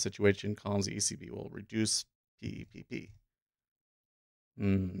better when situation calms. The ECB will reduce PPP.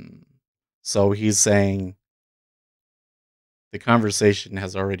 So he's saying the conversation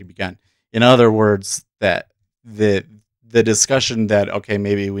has already begun. In other words, that the discussion that, okay,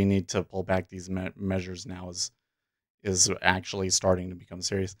 maybe we need to pull back these measures now is actually starting to become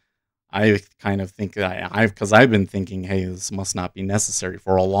serious. I kind of think that because I've been thinking, hey, this must not be necessary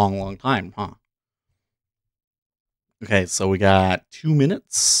for a long, long time, huh? Okay, so we got 2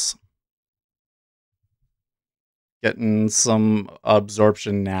 minutes. Getting some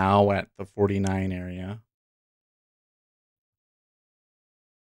absorption now at the 49 area.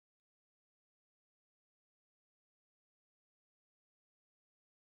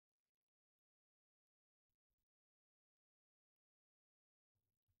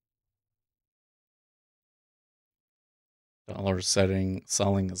 Dollar selling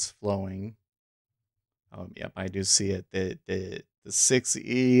is flowing. Yep, I do see it. The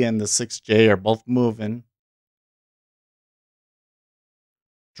 6E and the 6J are both moving,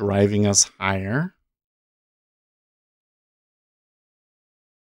 driving us higher.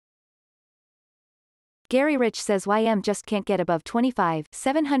 Gary Rich says YM just can't get above 25,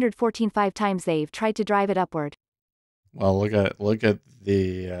 714 5 times they've tried to drive it upward. Well, look at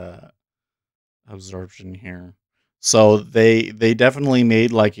the absorption here. So they definitely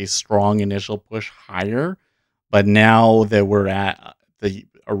made like a strong initial push higher, but now that we're at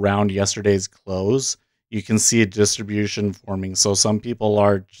around yesterday's close, you can see a distribution forming. So some people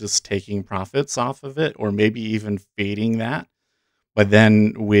are just taking profits off of it, or maybe even fading that. But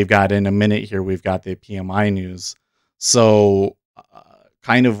then we've got in a minute here, we've got the PMI news. So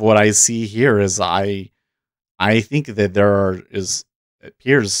kind of what I see here is I think that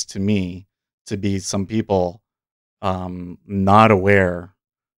appears to me to be some people not aware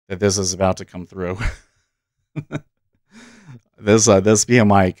that this is about to come through. This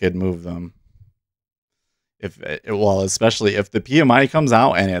PMI could move them. Especially if the PMI comes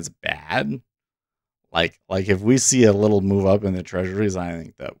out and it's bad, like if we see a little move up in the treasuries, I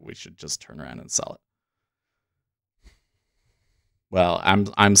think that we should just turn around and sell it. Well,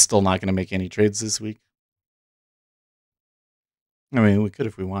 I'm still not going to make any trades this week. I mean, we could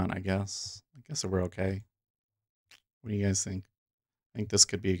if we want, I guess. I guess we're okay. What do you guys think? I think this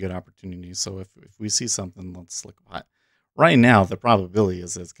could be a good opportunity. So if we see something, let's look at it. Right now, the probability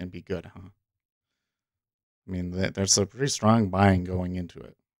is that it's going to be good, huh? I mean, there's a pretty strong buying going into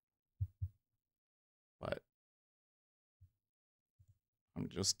it. But I'm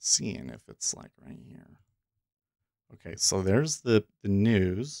just seeing if it's like right here. Okay, so there's the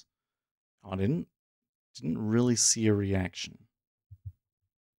news. Oh, I didn't really see a reaction.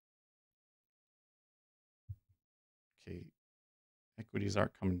 Okay, equities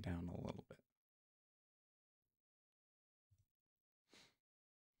are coming down a little bit.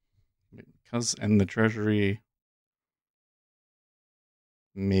 And the treasury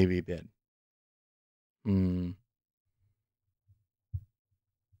maybe bid. Did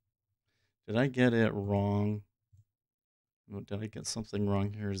I get it wrong? Did I get something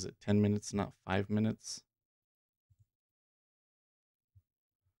wrong here? Is it 10 minutes, not 5 minutes?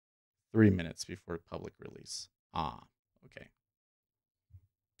 3 minutes before public release. Okay.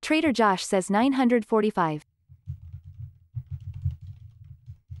 Trader Josh says 945.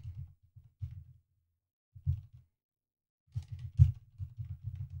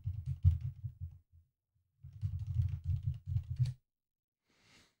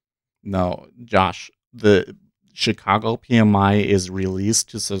 No, Josh, the Chicago PMI is released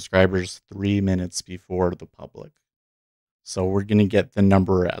to subscribers 3 minutes before the public. So we're going to get the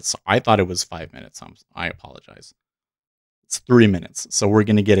number as I thought it was 5 minutes. I apologize. It's 3 minutes. So we're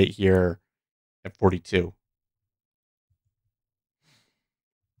going to get it here at 42.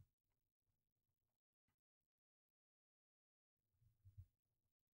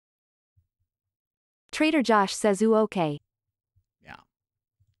 Trader Josh says, ooh, okay. Yeah.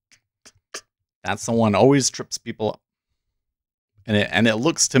 That's the one always trips people up. And it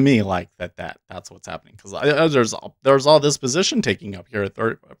looks to me like that's what's happening because there's all this position taking up here at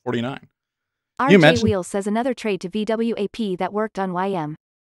 49. RJ Wheel says another trade to VWAP that worked on YM.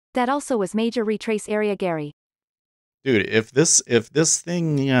 That also was major retrace area Gary. Dude, if this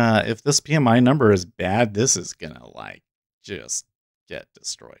PMI number is bad, this is gonna like just get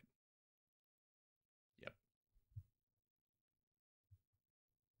destroyed. Yep.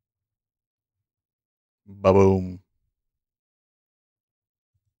 Ba-boom.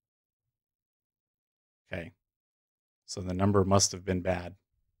 Okay. So the number must have been bad.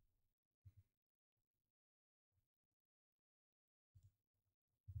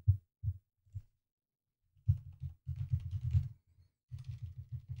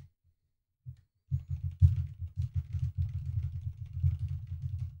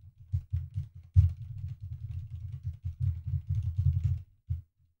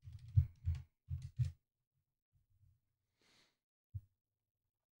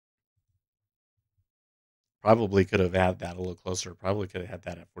 Probably could have had that a little closer. Probably could have had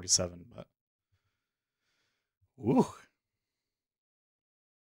that at 47, but ooh.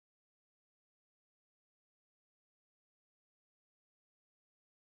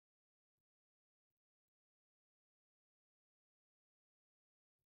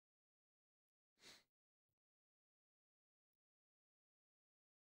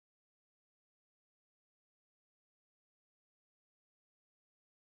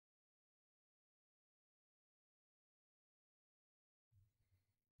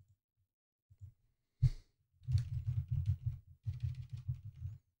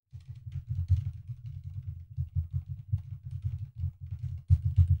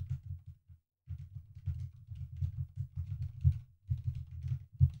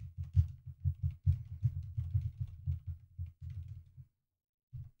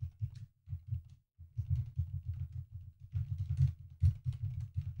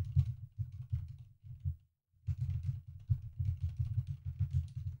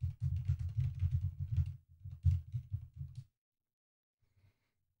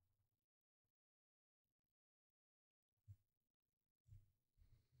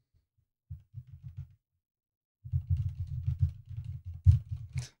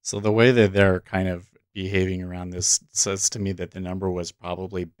 So the way that they're kind of behaving around this says to me that the number was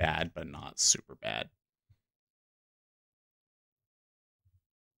probably bad, but not super bad.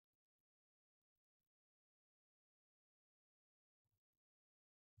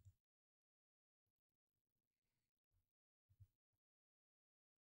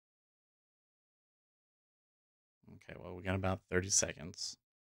 Okay, well, we got about 30 seconds.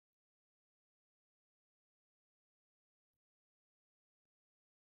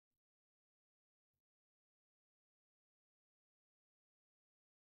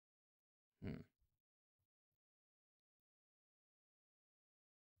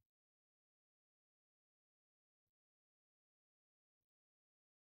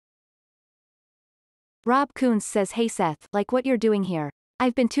 Rob Coons says, hey Seth, like what you're doing here.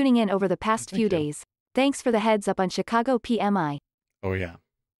 I've been tuning in over the past few days. Thanks for the heads up on Chicago PMI. Oh yeah.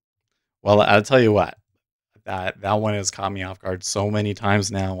 Well, I'll tell you what. That one has caught me off guard so many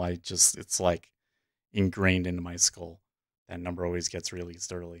times now. It's like ingrained into my skull. That number always gets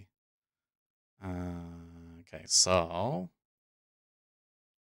released early. Okay, so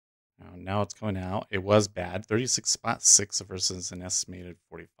now it's coming out. It was bad. 36.6 versus an estimated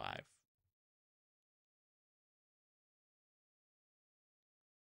 45.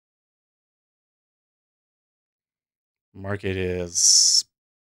 Market is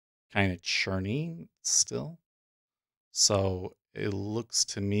kind of churning still. So it looks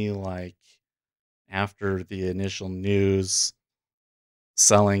to me like after the initial news,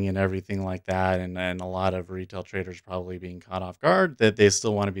 selling and everything like that, and a lot of retail traders probably being caught off guard, that they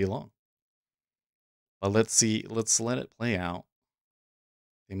still want to be long. But let's see. Let's let it play out.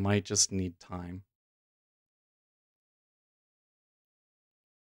 They might just need time.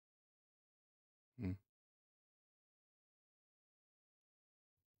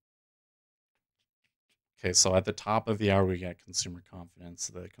 Okay, so at the top of the hour, we got consumer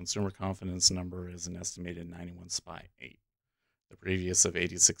confidence. The consumer confidence number is an estimated 91.8. The previous of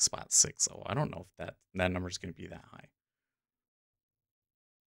 86.6. So I don't know if that number is going to be that high.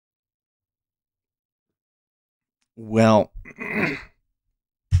 Well,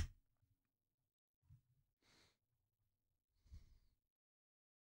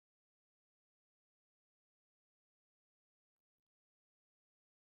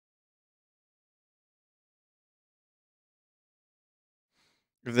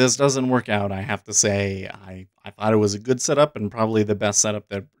 if this doesn't work out, I have to say I thought it was a good setup and probably the best setup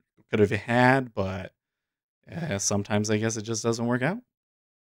that could have had, but sometimes I guess it just doesn't work out.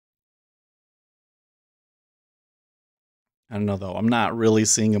 I don't know though. I'm not really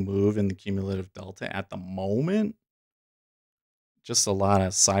seeing a move in the cumulative delta at the moment. Just a lot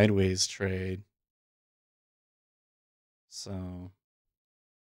of sideways trade. So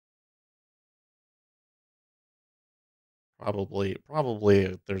probably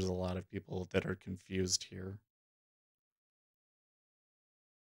there's a lot of people that are confused here.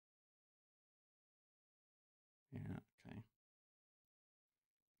 Yeah, okay.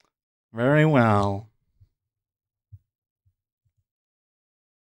 Very well.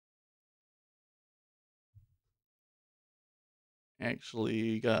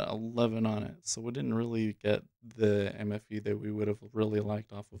 Actually got 11 on it, so we didn't really get the MFE that we would have really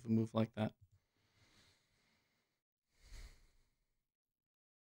liked off of a move like that.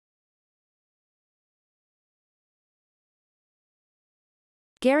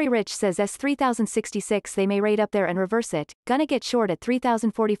 Gary Rich says S3066 they may rate up there and reverse it, gonna get short at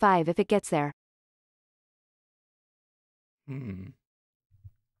 3045 if it gets there.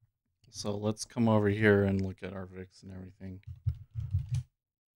 So let's come over here and look at our VIX and everything.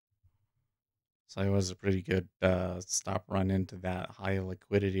 So it was a pretty good stop run into that high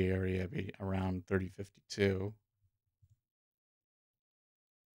liquidity area around 3052.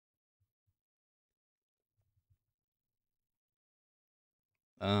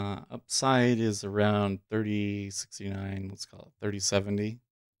 Upside is around 3069, let's call it 3070.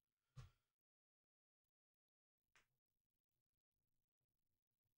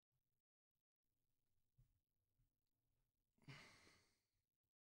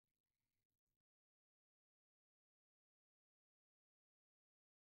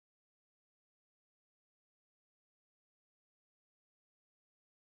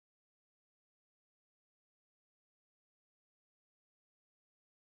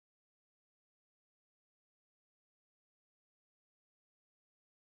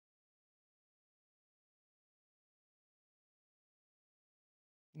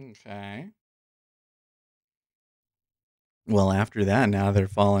 Okay. Well, after that, now they're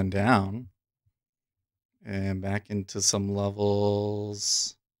falling down and back into some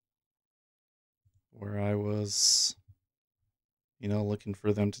levels where I was, looking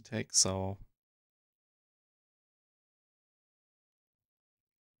for them to take. So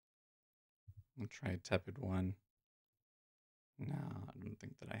I'll try a tepid one. No, I don't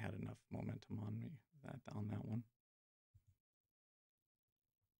think that I had enough momentum on me on that one.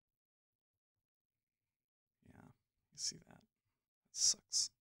 Yeah, you see that? That sucks.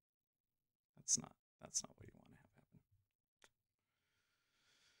 That's not what you want to have happen.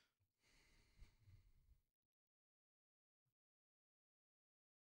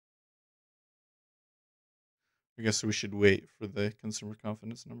 I guess we should wait for the consumer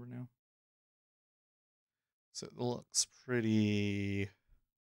confidence number now. So it looks pretty.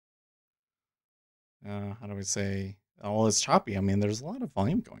 How do we say? Oh, it's choppy. I mean, there's a lot of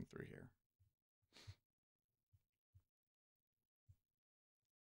volume going through here.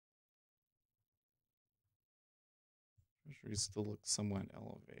 Treasuries still look somewhat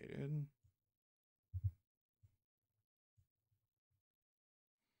elevated.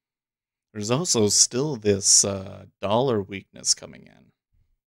 There's also still this dollar weakness coming in.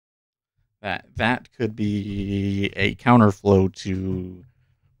 That could be a counterflow to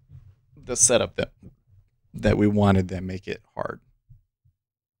the setup that we wanted that make it hard.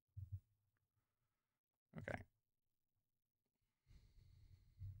 Okay.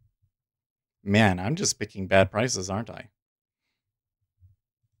 Man, I'm just picking bad prices, aren't I?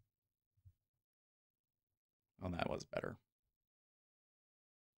 Oh, that was better.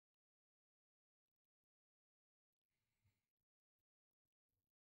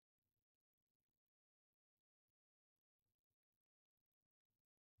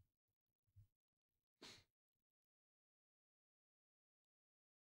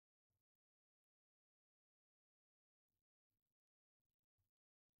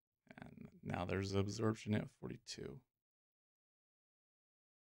 And now there's absorption at 42.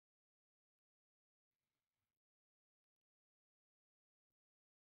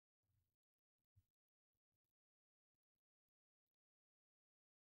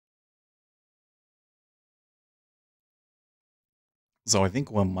 So I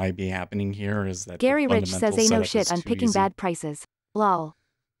think what might be happening here is that the Gary Rich says fundamental a no setup shit is on too picking easy. bad prices. Lol.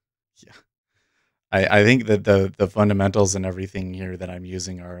 Yeah. I think that the fundamentals and everything here that I'm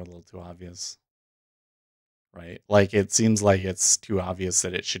using are a little too obvious. Right? Like it seems like it's too obvious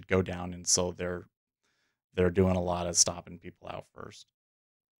that it should go down, and so they're doing a lot of stopping people out first.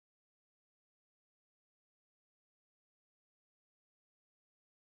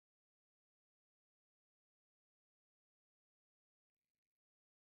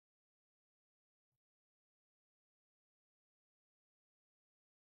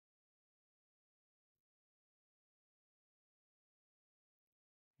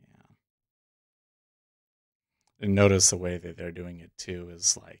 Yeah. And notice the way that they're doing it too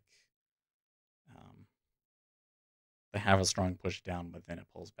is like they have a strong push down, but then it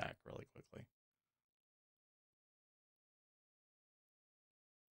pulls back really quickly.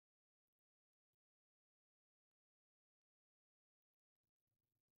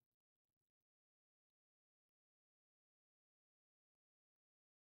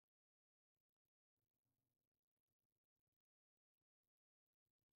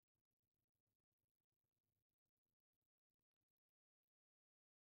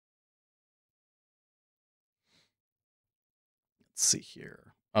 Let's see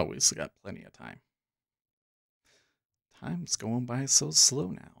here. Oh, we still got plenty of time. Time's going by so slow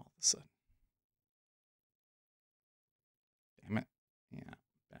now all of a sudden. Damn it. Yeah,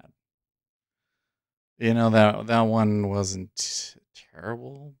 bad. You know, that one wasn't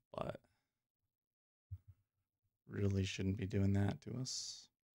terrible, but really shouldn't be doing that to us.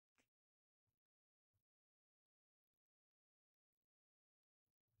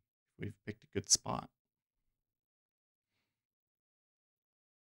 We've picked a good spot.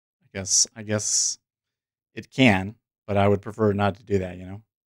 I guess it can, but I would prefer not to do that, you know?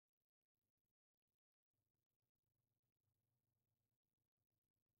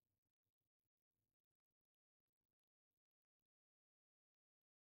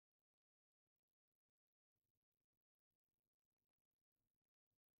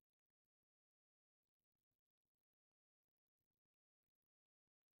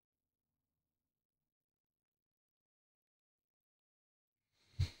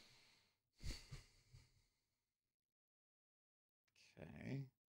 Okay.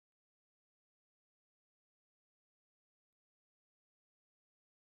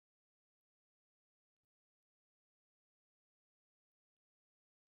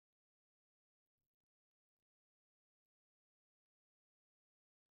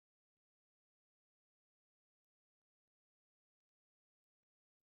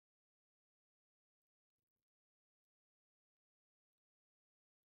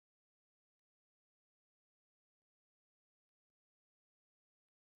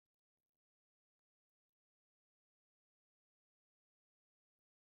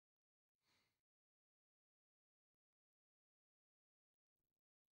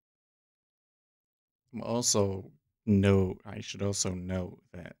 I should also note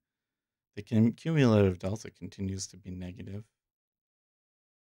that the cumulative delta continues to be negative.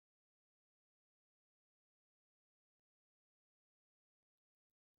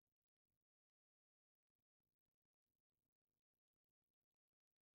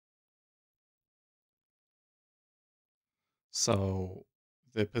 So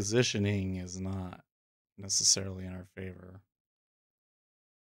the positioning is not necessarily in our favor.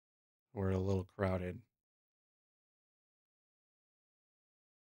 We're a little crowded.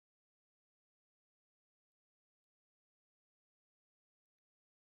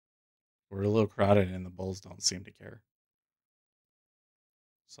 We're a little crowded and the bulls don't seem to care.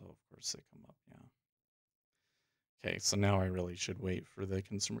 So of course they come up, yeah. Okay, so now I really should wait for the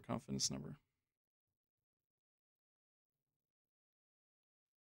consumer confidence number.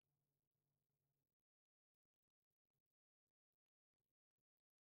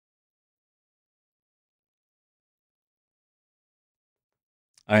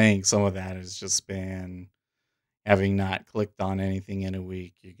 I think some of that has just been having not clicked on anything in a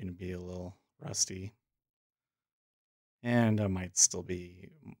week. You're going to be a little rusty, and I might still be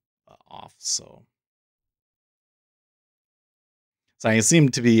off. So I seem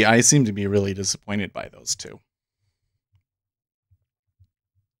to be really disappointed by those two.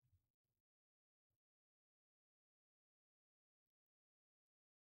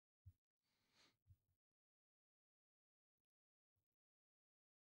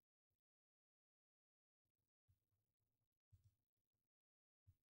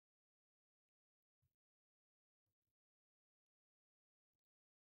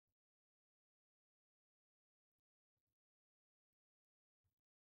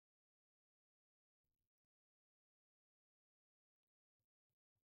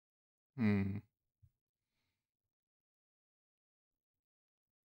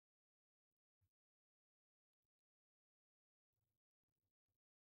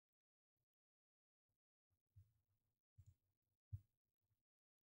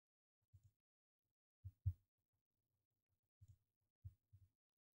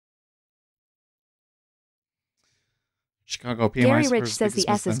 Chicago PMI Gary Rich scores says the biggest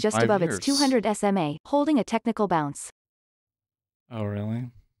S is in just 5 above years. its 200 SMA, holding a technical bounce. Oh, really?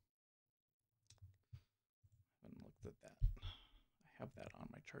 I haven't looked at that. I have that on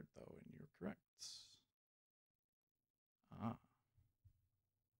my chart, though, and you're correct. Ah.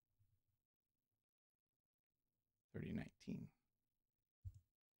 3019.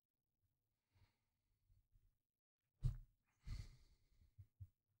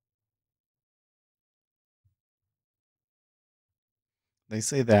 They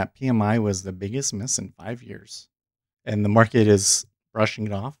say that PMI was the biggest miss in 5 years, and the market is brushing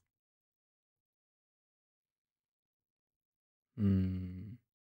it off.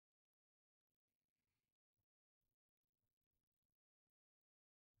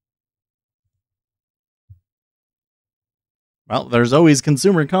 Well, there's always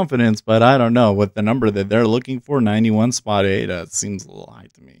consumer confidence, but I don't know. With the number that they're looking for, 91.8, it seems a little high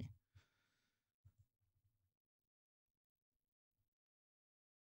to me.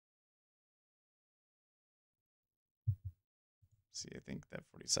 See, I think that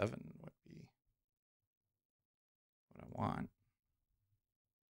 47 would be what I want.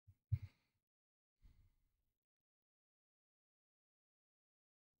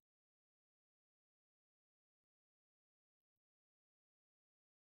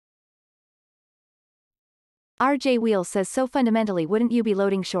 RJ Wheel says so fundamentally wouldn't you be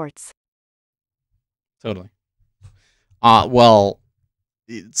loading shorts? Totally. Well,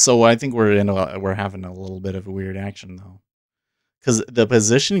 so I think we're having a little bit of a weird action though, because the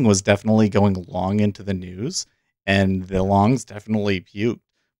positioning was definitely going long into the news, and the longs definitely puked.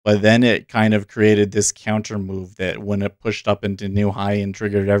 But then it kind of created this counter move that when it pushed up into new high and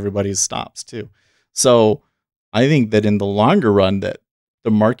triggered everybody's stops too. So I think that in the longer run that the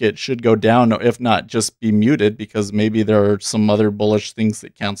market should go down, if not just be muted, because maybe there are some other bullish things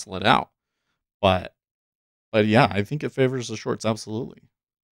that cancel it out. But yeah, I think it favors the shorts, absolutely.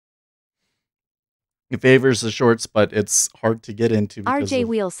 It favors the shorts, but it's hard to get into because RJ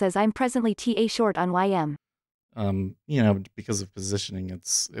Wheel says I'm presently TA short on YM. Because of positioning,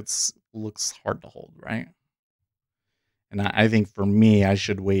 it's looks hard to hold, right? And I think for me, I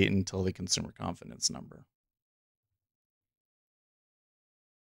should wait until the consumer confidence number.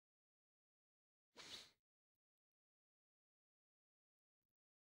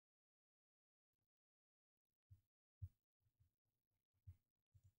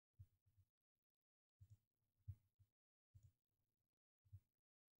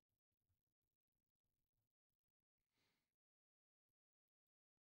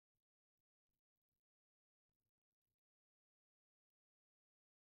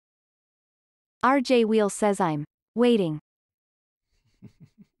 RJ Wheel says I'm waiting.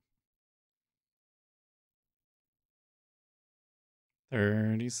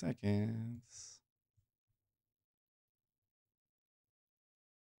 $30 seconds.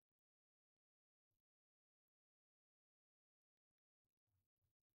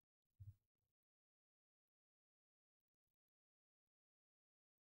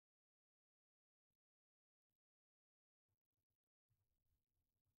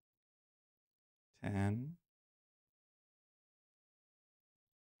 Ten.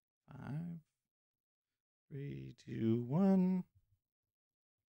 5, 3, 2, 1.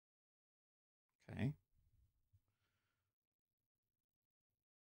 Okay.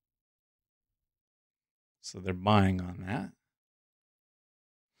 So they're buying on that.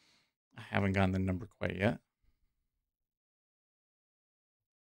 I haven't gotten the number quite yet.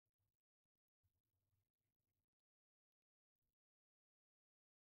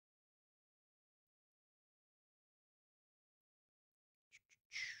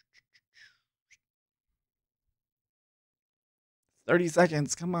 $30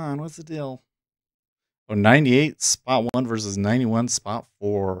 seconds. Come on. What's the deal? Oh, 98 spot 1 versus 91 spot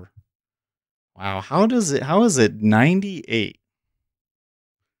 4. Wow. How is it 98?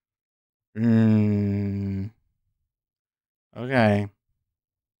 Okay.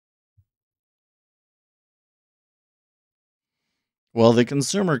 Well, the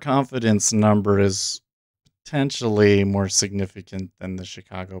consumer confidence number is potentially more significant than the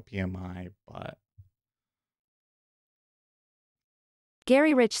Chicago PMI, but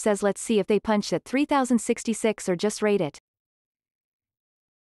Gary Rich says let's see if they punch at 3066 or just rate it.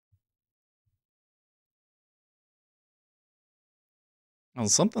 Well,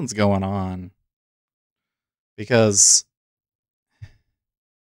 something's going on because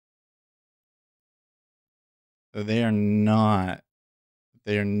they are not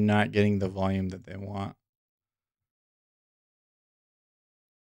getting the volume that they want.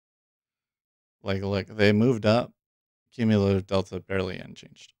 Like, look, they moved up. Cumulative delta barely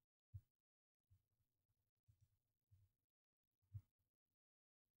unchanged.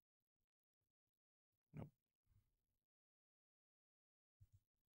 Nope.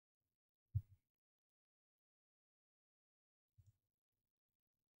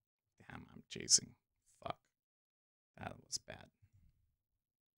 Damn, I'm chasing. Fuck. That was bad.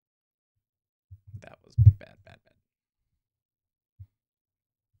 That was bad, bad, bad.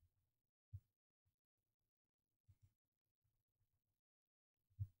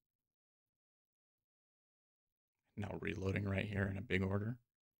 Now reloading right here in a big order.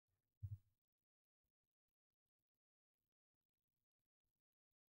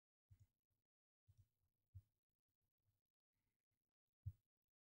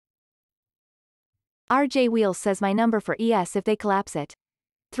 RJ Wheels says my number for ES if they collapse it.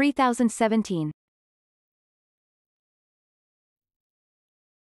 3017.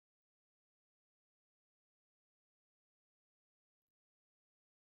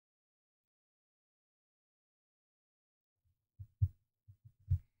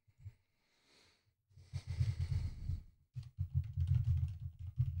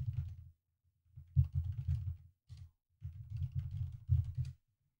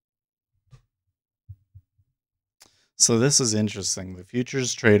 So this is interesting. The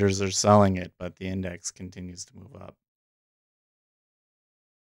futures traders are selling it, but the index continues to move up.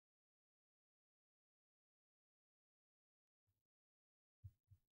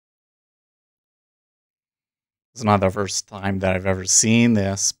 It's not the first time that I've ever seen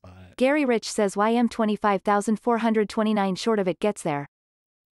this, but Gary Rich says YM 25,429 short of it gets there.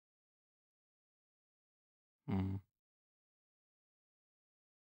 Hmm.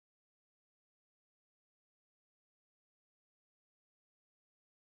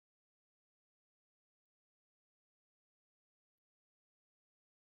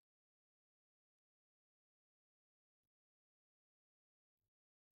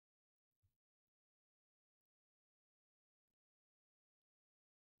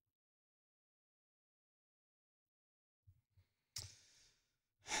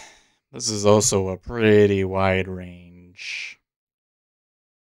 This is also a pretty wide range.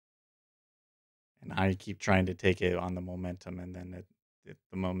 And I keep trying to take it on the momentum, and then the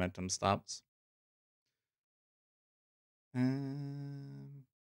momentum stops.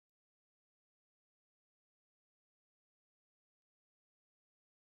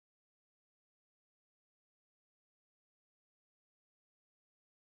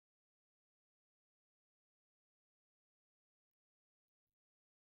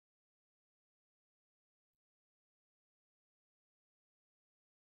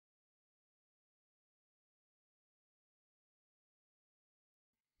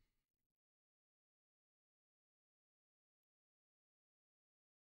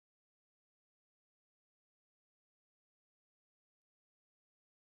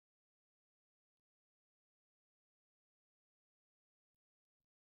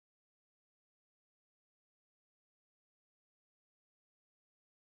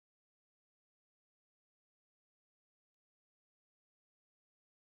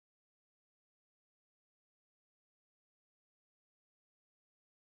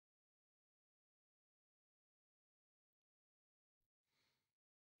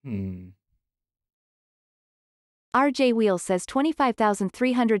 RJ Wheels says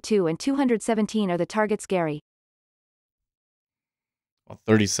 25,302 and 217 are the targets, Gary. Well,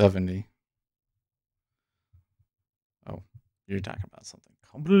 3070. Oh, you're talking about something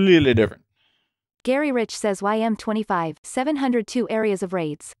completely different. Gary Rich says YM 25, 702 areas of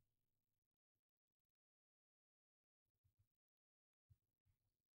raids.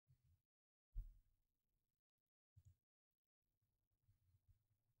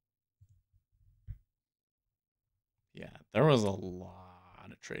 Yeah, there was a lot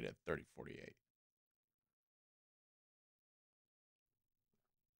of trade at 3048.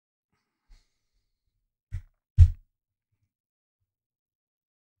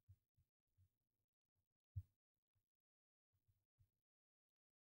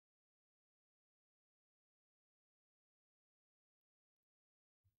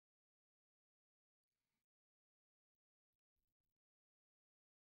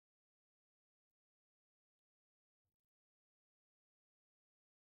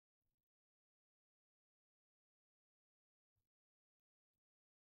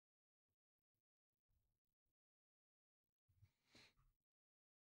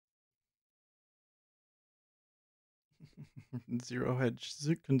 Zero hedge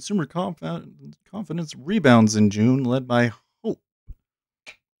consumer confidence rebounds in June, led by hope.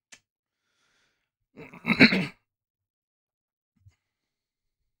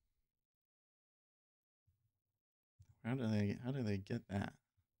 How do they get that?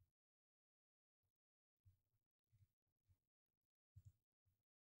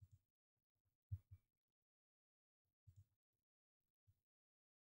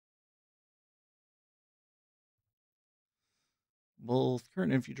 Both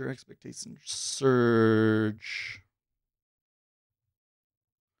current and future expectations surge.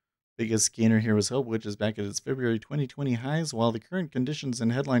 Biggest gainer here was Hope, which is back at its February 2020 highs, while the current conditions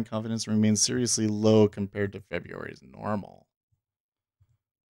and headline confidence remain seriously low compared to February's normal.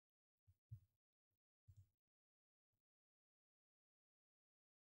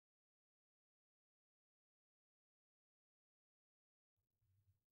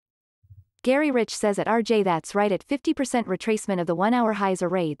 Gary Rich says at RJ that's right at 50% retracement of the 1-hour highs or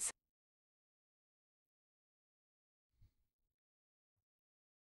raids.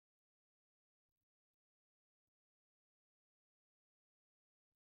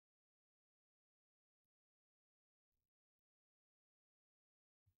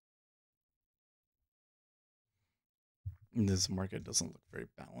 This market doesn't look very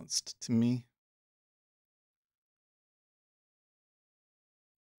balanced to me.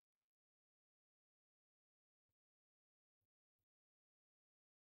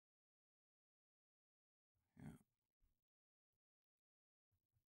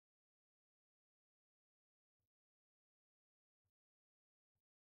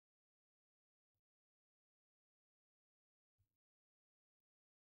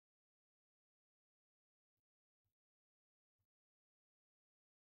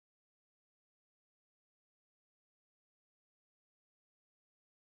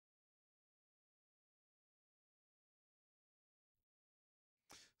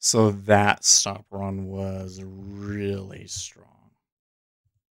 So that stop run was really strong.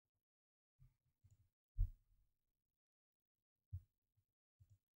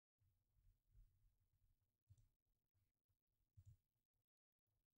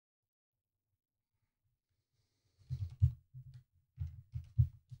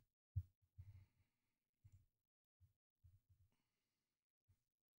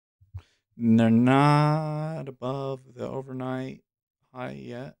 They're not above the overnight high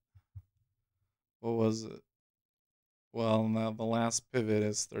yet. What was it? Well, now the last pivot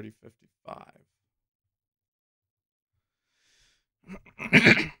is 30.55.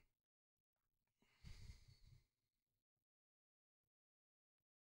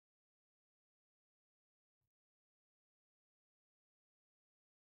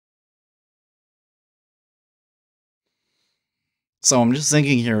 So I'm just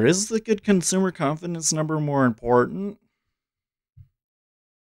thinking here, is the good consumer confidence number more important?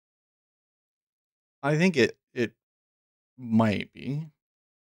 I think it might be.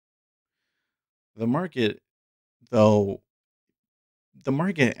 The market, though, the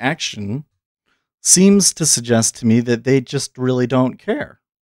market action seems to suggest to me that they just really don't care.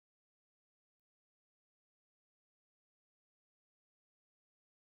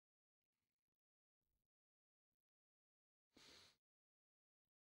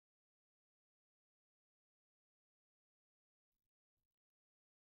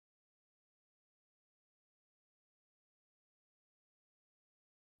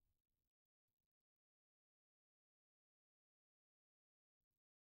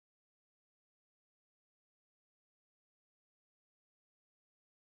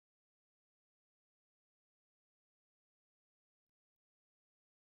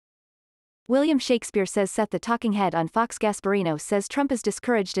 William Shakespeare says Seth the talking head on Fox Gasparino says Trump is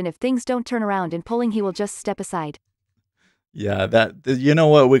discouraged and if things don't turn around in polling he will just step aside. Yeah, you know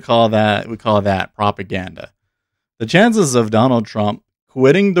what we call that? We call that propaganda. The chances of Donald Trump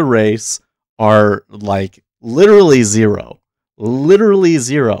quitting the race are like literally zero. Literally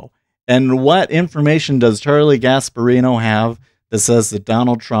zero. And what information does Charlie Gasparino have that says that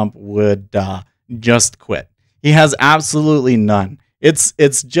Donald Trump would just quit? He has absolutely none.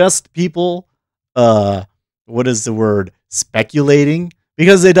 It's just people, what is the word? Speculating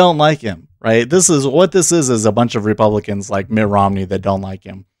because they don't like him, right? This is a bunch of Republicans like Mitt Romney that don't like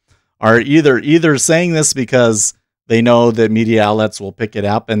him are either saying this because they know that media outlets will pick it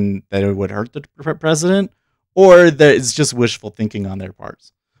up and that it would hurt the president, or that it's just wishful thinking on their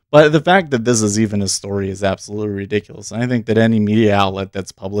parts. But the fact that this is even a story is absolutely ridiculous. And I think that any media outlet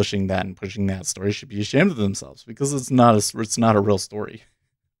that's publishing that and pushing that story should be ashamed of themselves because it's not a real story.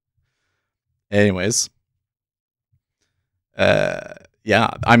 Anyways, yeah,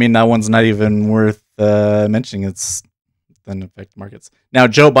 I mean that one's not even worth mentioning. It's then affect markets. Now,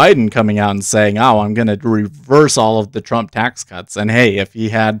 Joe Biden coming out and saying, "Oh, I'm going to reverse all of the Trump tax cuts," and hey, if he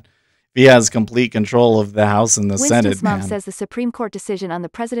has complete control of the House and the Senate, Winston's mom says the Supreme Court decision on the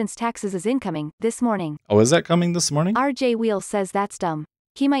president's taxes is incoming this morning. Oh, is that coming this morning? RJ Wheels says that's dumb.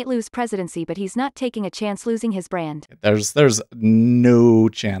 He might lose presidency, but he's not taking a chance losing his brand. There's no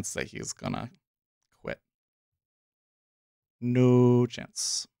chance that he's gonna quit. No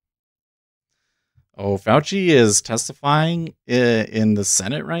chance. Oh, Fauci is testifying in the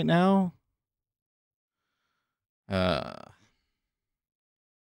Senate right now.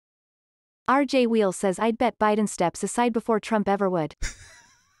 RJ Wheels says I'd bet Biden steps aside before Trump ever would.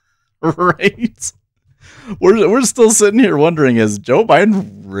 Right. We're still sitting here wondering, is Joe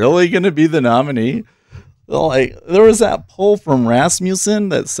Biden really going to be the nominee? Like, there was that poll from Rasmussen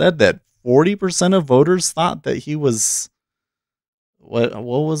that said that 40% of voters thought that he was, what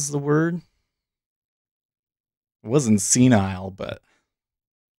was the word? It wasn't senile, but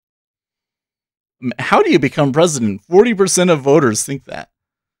how do you become president? 40% of voters think that.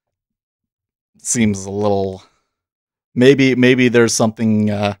 Seems a little, maybe there's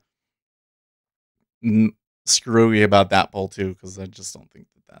something screwy about that poll too, because I just don't think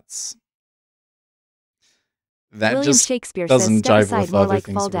that William just Shakespeare doesn't says, jive with other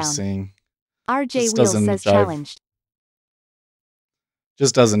things we're seeing. RJ Wheels says challenged.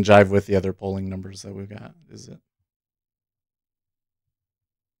 Just doesn't jive with the other polling numbers that we've got, is it?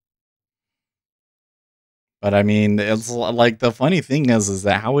 But I mean, it's like, the funny thing is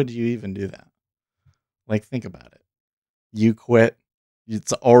that how would you even do that? Like, think about it. You quit.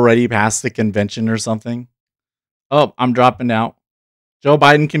 It's already past the convention or something. Oh, I'm dropping out. Joe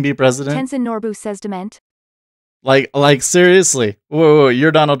Biden can be president. Tenzin Norbu says dement. Like seriously. Whoa,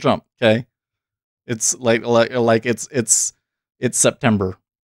 you're Donald Trump, okay? It's like it's September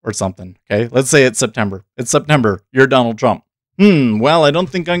or something, okay? Let's say it's September. It's September. You're Donald Trump. Well, I don't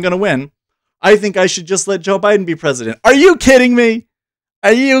think I'm going to win. I think I should just let Joe Biden be president. Are you kidding me?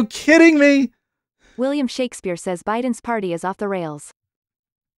 Are you kidding me? William Shakespeare says Biden's party is off the rails.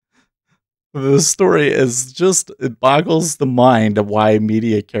 The story is just, it boggles the mind of why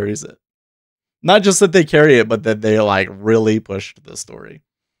media carries it. Not just that they carry it, but that they like really pushed the story.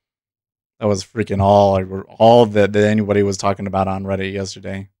 That was freaking all that anybody was talking about on Reddit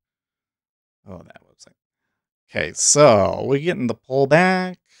yesterday. Oh, that website. Okay, so we getting the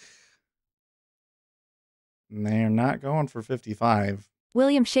pullback. They're not going for 55.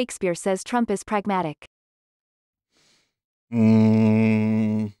 William Shakespeare says Trump is pragmatic.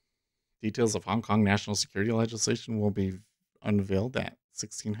 Details of Hong Kong national security legislation will be unveiled at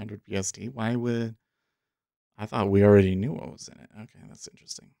 1600 BST. Why would... I thought we already knew what was in it. Okay, that's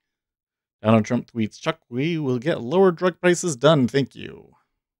interesting. Donald Trump tweets, "Chuck, we will get lower drug prices done. Thank you."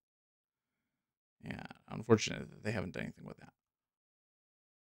 Yeah, unfortunately, they haven't done anything with that.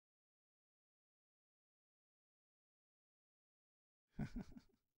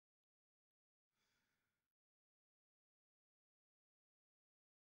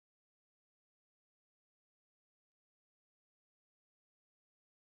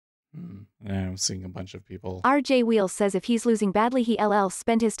 Yeah, I'm seeing a bunch of people. RJ Wheels says if he's losing badly, he'll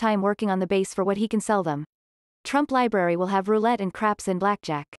spend his time working on the base for what he can sell them. Trump library will have roulette and craps and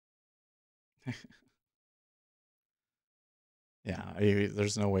blackjack. Yeah,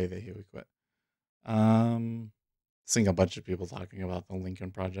 there's no way that he would quit. Seeing a bunch of people talking about the Lincoln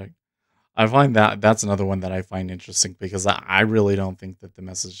Project. I find that's another one that I find interesting because I really don't think that the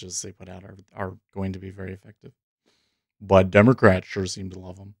messages they put out are going to be very effective. But Democrats sure seem to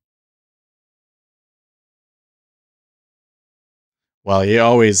love them. Well,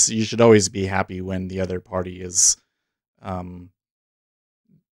 you should always be happy when the other party is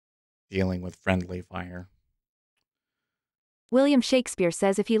dealing with friendly fire. William Shakespeare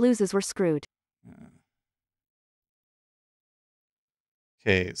says if he loses, we're screwed.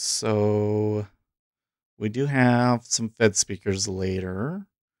 Okay, so we do have some Fed speakers later.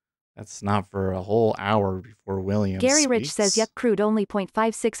 That's not for a whole hour before William Gary speaks. Rich says yuck, crude only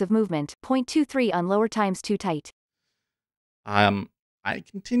 0.56 of movement, 0.23 on lower times too tight. I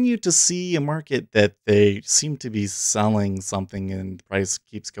continue to see a market that they seem to be selling something and the price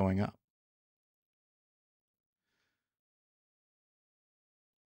keeps going up.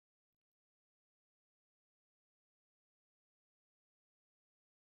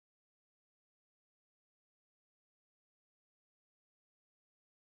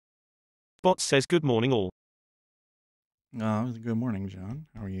 Bot says good morning all. Good morning, John.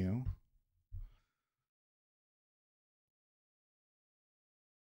 How are you?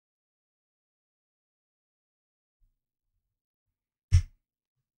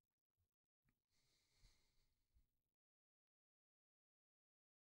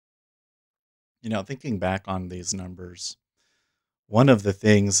 Thinking back on these numbers, one of the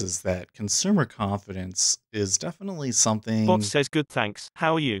things is that consumer confidence is definitely something. Bot says good, thanks.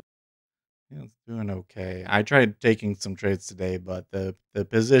 How are you? It's doing okay. I tried taking some trades today, but the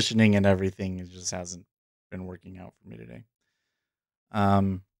positioning and everything just hasn't been working out for me today.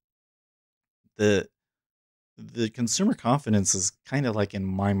 Um, the the consumer confidence is kind of like in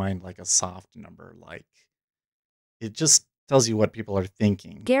my mind like a soft number, like it just tells you what people are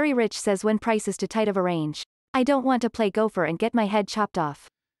thinking. Gary Rich says when price is too tight of a range. I don't want to play gopher and get my head chopped off.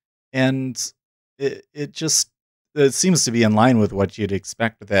 And it seems to be in line with what you'd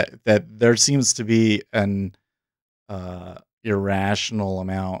expect, that there seems to be an irrational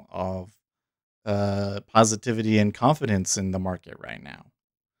amount of positivity and confidence in the market right now.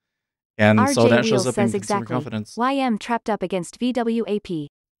 And so RJ that shows Wheels up in says consumer exactly. confidence. YM trapped up against VWAP.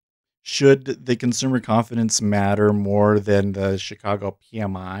 Should the consumer confidence matter more than the Chicago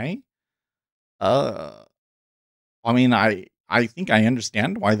PMI? Uh, I mean, I think I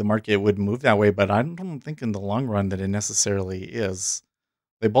understand why the market would move that way, but I don't think in the long run that it necessarily is.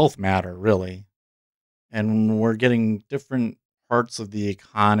 They both matter, really. And we're getting different parts of the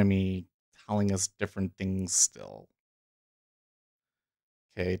economy telling us different things still.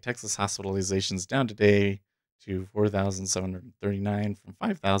 Okay, Texas hospitalizations down today to 4,739 from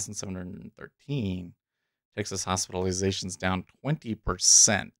 5,713. Texas hospitalizations down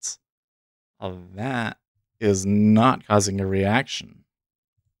 20% of that is not causing a reaction.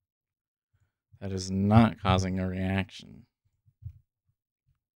 That is not causing a reaction.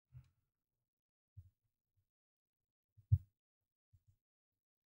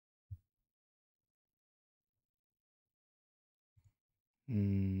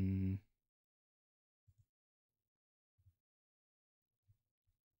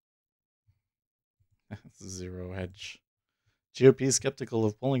 Zero hedge. GOP skeptical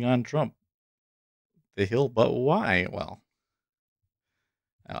of pulling on Trump. The Hill, but why? Well,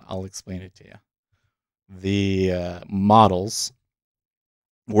 I'll explain it to you. The models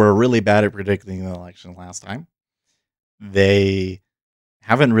were really bad at predicting the election last time. They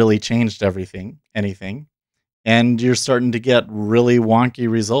haven't really changed anything. And you're starting to get really wonky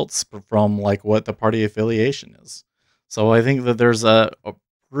results from like what the party affiliation is. So I think that there's a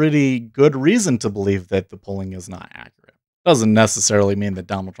pretty good reason to believe that the polling is not accurate. Doesn't necessarily mean that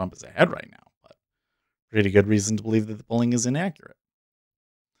Donald Trump is ahead right now, but pretty good reason to believe that the polling is inaccurate.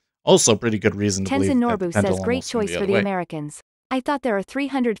 Also, pretty good reason to believe Tenzin that the Norbu says pendulum will great swing choice the for other the way. Americans. I thought there are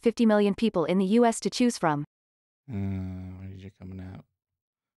 350 million people in the US to choose from. What are you coming out?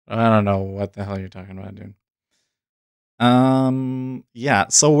 I don't know what the hell you're talking about, dude. Yeah,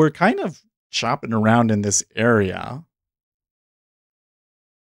 so we're kind of chopping around in this area.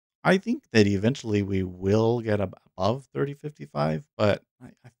 I think that eventually we will get above 3055, but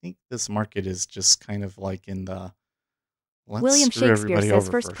I think this market is just kind of like in the let's William screw Shakespeare everybody says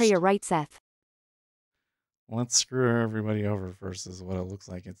over first pray your first. right, Seth. Let's screw everybody over first is what it looks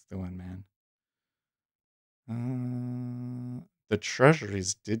like it's doing, man. The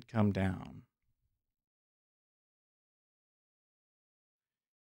treasuries did come down.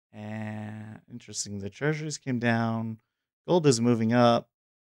 And interesting, the treasuries came down. Gold is moving up.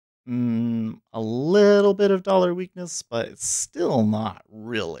 A little bit of dollar weakness, but it's still not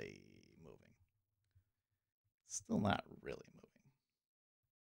really moving. Still not really moving.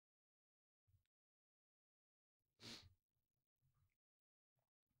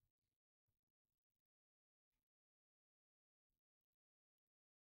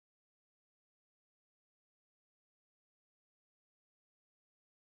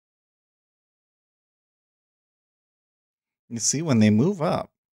 You see, when they move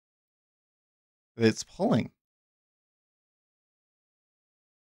up, it's pulling.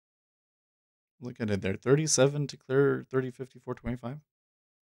 Look at it there, 37 to clear 3054.25.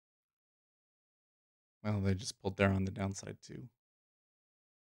 Well, they just pulled there on the downside too.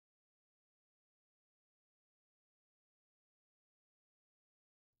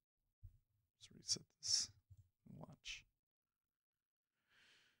 Let's reset this and watch.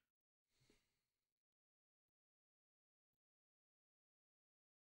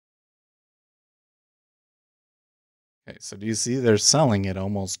 Okay, so do you see they're selling it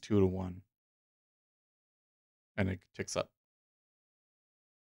almost 2 to 1, and it ticks up.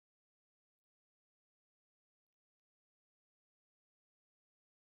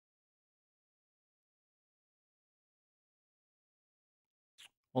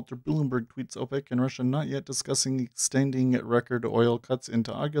 Walter Bloomberg tweets OPEC and Russia not yet discussing extending record oil cuts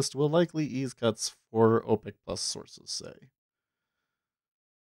into August will likely ease cuts for OPEC plus sources say.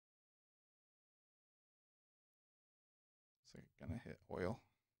 So you're gonna hit oil.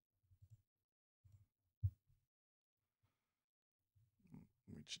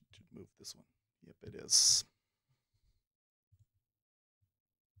 should move this one. Yep, it is.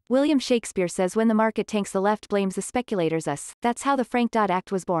 William Shakespeare says when the market tanks, the left blames the speculators us. That's how the Frank Dodd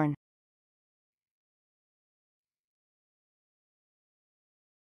Act was born.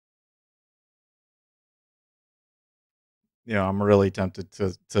 Yeah, I'm really tempted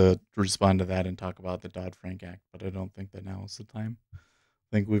to respond to that and talk about the Dodd-Frank Act, but I don't think that now is the time. I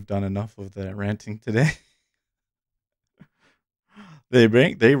think we've done enough of that ranting today.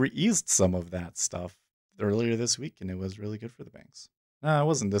 They eased some of that stuff earlier this week, and it was really good for the banks. No, it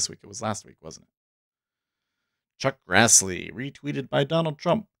wasn't this week. It was last week, wasn't it? Chuck Grassley, retweeted by Donald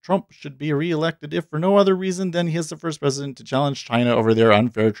Trump. Trump should be reelected if for no other reason than he is the first president to challenge China over their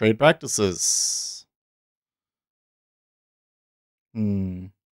unfair trade practices.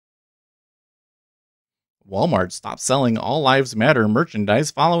 Walmart stopped selling All Lives Matter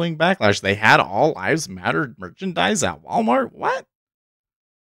merchandise following backlash. They had All Lives Matter merchandise at Walmart? What?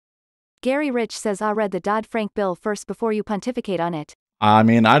 Gary Rich says I read the Dodd-Frank bill first before you pontificate on it. I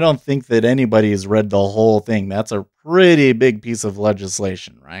mean, I don't think that anybody's read the whole thing. That's a pretty big piece of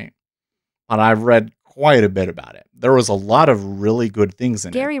legislation, right? But I've read quite a bit about it. There was a lot of really good things in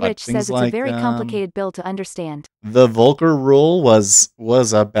it. Gary Rich says it's a very complicated bill to understand. The Volcker rule was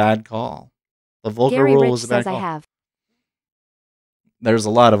a bad call. The Volcker rule was a bad call. I have. There's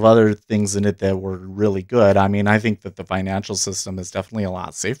a lot of other things in it that were really good. I mean, I think that the financial system is definitely a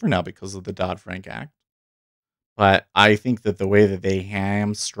lot safer now because of the Dodd-Frank Act. But I think that the way that they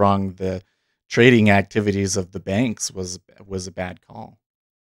hamstrung the trading activities of the banks was a bad call.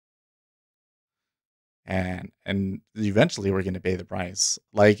 And eventually we're going to pay the price.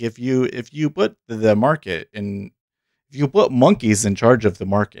 Like if you put the market in, if you put monkeys in charge of the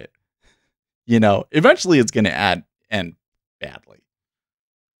market, eventually it's going to end badly.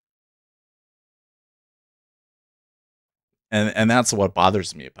 And that's what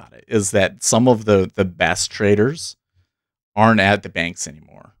bothers me about it, is that some of the best traders aren't at the banks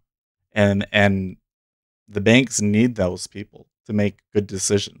anymore. And the banks need those people to make good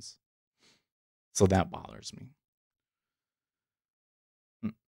decisions. So that bothers me.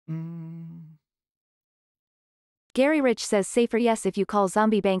 Gary Rich says safer yes if you call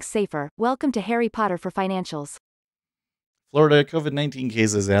zombie banks safer. Welcome to Harry Potter for financials. Florida COVID-19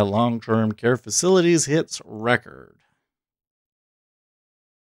 cases at long-term care facilities hits record.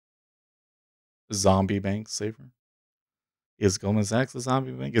 Zombie bank safer? Is Goldman Sachs a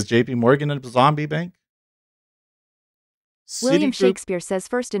zombie bank? Is JP Morgan a zombie bank? William Shakespeare says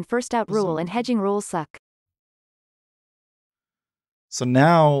first in first out rule and hedging rules suck. So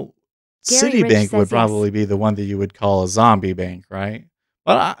now Citibank would probably be the one that you would call a zombie bank, right?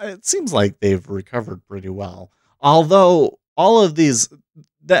 But it seems like they've recovered pretty well. Although all of these,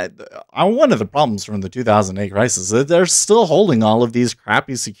 one of the problems from the 2008 crisis is that they're still holding all of these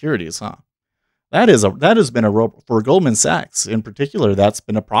crappy securities, huh? That has been for Goldman Sachs in particular. That's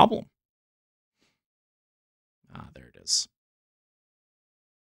been a problem. There it is.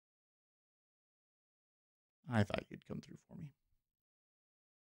 I thought you'd come through for me.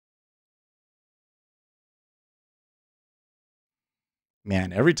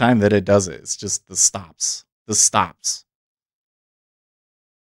 Man, every time that it does it, it's just the stops. The stops.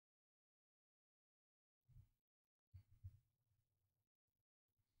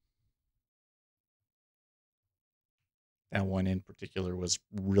 That one in particular was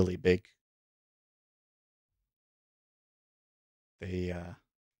really big. They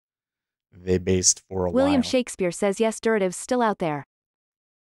based for a while. William Shakespeare says yes, derivatives still out there.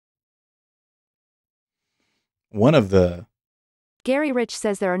 One of the Gary Rich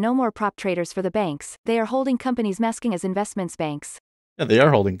says there are no more prop traders for the banks. They are holding companies masking as investments banks. Yeah, they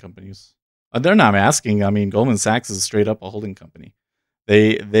are holding companies. They're not masking. I mean, Goldman Sachs is straight up a holding company.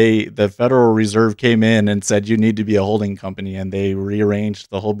 The Federal Reserve came in and said you need to be a holding company, and they rearranged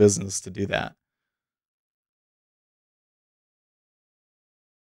the whole business to do that.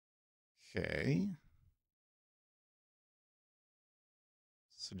 Okay.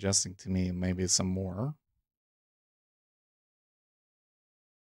 Suggesting to me maybe some more.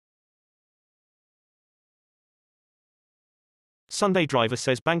 Sunday Driver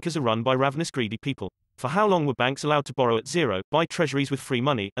says bankers are run by ravenous greedy people. For how long were banks allowed to borrow at zero, buy treasuries with free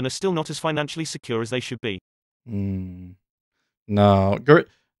money, and are still not as financially secure as they should be? No.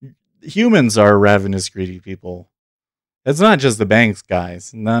 Humans are ravenous greedy people. It's not just the banks,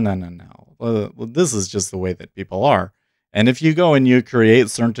 guys. No. Well, this is just the way that people are. And if you go and you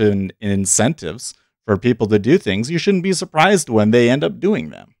create certain incentives for people to do things, you shouldn't be surprised when they end up doing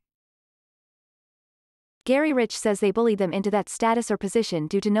them. Gary Rich says they bullied them into that status or position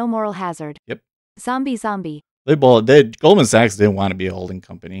due to no moral hazard. Yep. Zombie. Goldman Sachs didn't want to be a holding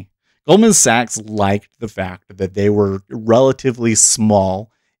company. Goldman Sachs liked the fact that they were relatively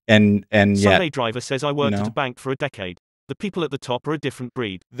small and yet Sunday Driver says I worked at a bank for a decade. The people at the top are a different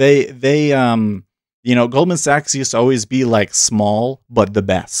breed. Goldman Sachs used to always be like small but the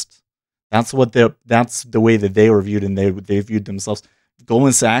best. That's the way that they were viewed, and they viewed themselves.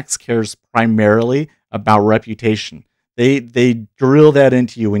 Goldman Sachs cares primarily about reputation. They drill that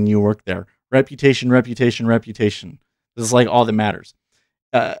into you when you work there. Reputation, reputation, reputation. This is like all that matters.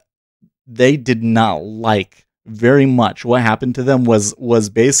 They did not like very much. What happened to them was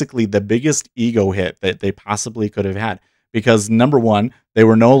basically the biggest ego hit that they possibly could have had. Because number one, they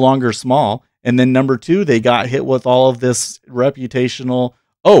were no longer small. And then number two, they got hit with all of this reputational,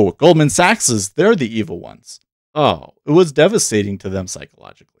 oh, Goldman Sachs, they're the evil ones. Oh, it was devastating to them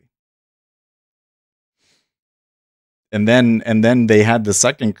psychologically. And then they had the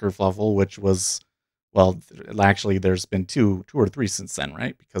second kerfuffle, which was, well, actually, there's been two or three since then,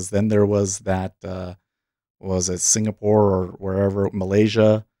 right? Because then there was that, was it Singapore or wherever,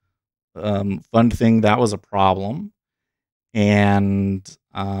 Malaysia fund thing. That was a problem. And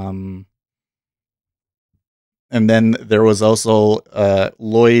then there was also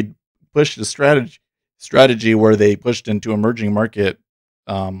Lloyd pushed a strategy where they pushed into emerging market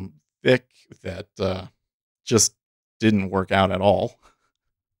FIC that just didn't work out at all.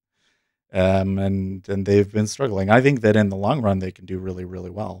 And they've been struggling. I think that in the long run they can do really, really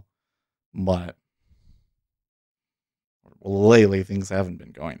well, but lately things haven't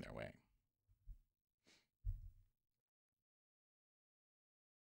been going their way.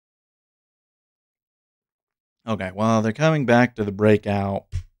 Okay, well, they're coming back to the breakout.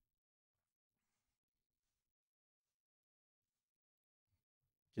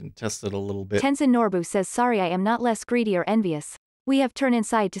 Can test it a little bit. Tenzin Norbu says, sorry, I am not less greedy or envious. We have turned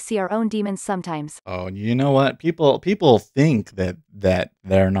inside to see our own demons sometimes. Oh, you know what? People think that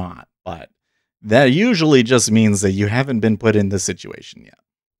they're not, but that usually just means that you haven't been put in this situation yet.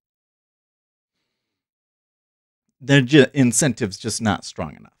 Their incentive's just not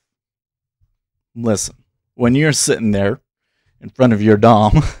strong enough. Listen, when you're sitting there in front of your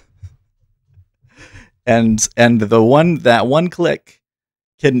dom, and that one click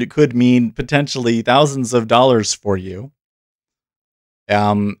could mean potentially thousands of dollars for you.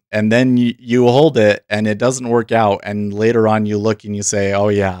 And then you hold it and it doesn't work out, and later on you look and you say, oh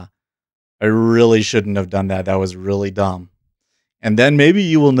yeah, I really shouldn't have done that. That was really dumb. And then maybe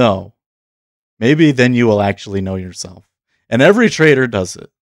you will know. Maybe then you will actually know yourself. And every trader does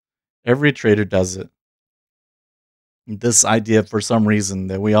it. Every trader does it. This idea, for some reason,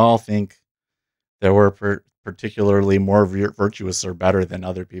 that we all think that we're particularly more virtuous or better than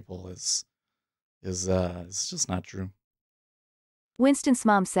other people is just not true. Winston's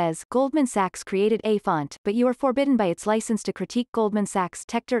mom says, Goldman Sachs created a font, but you are forbidden by its license to critique Goldman Sachs'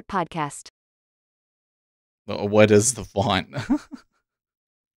 Tech Dirt podcast. What is the font?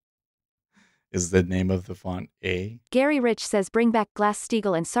 Is the name of the font A? Gary Rich says, bring back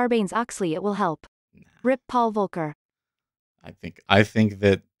Glass-Steagall and Sarbanes-Oxley, it will help. Nah. Rip Paul Volcker. I think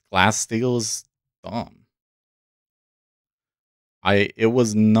that Glass-Steagall is dumb. It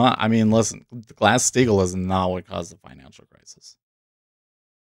was not. I mean, listen, Glass-Steagall is not what caused the financial crisis.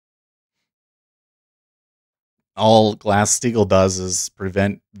 All Glass-Steagall does is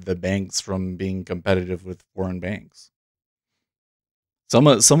prevent the banks from being competitive with foreign banks. Some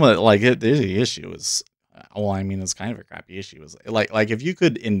of like the issue is, well, I mean, it's kind of a crappy issue. Is like if you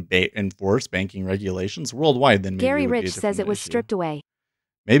could enforce banking regulations worldwide, then maybe Gary Rich says it was stripped away.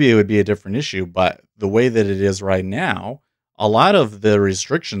 Maybe it would be a different issue, but the way that it is right now, a lot of the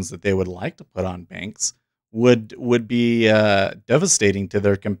restrictions that they would like to put on banks would be devastating to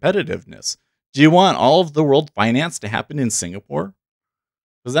their competitiveness. Do you want all of the world finance to happen in Singapore?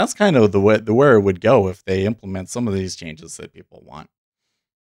 Because that's kind of where it would go if they implement some of these changes that people want.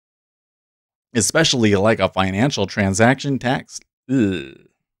 Especially like a financial transaction tax. Ugh.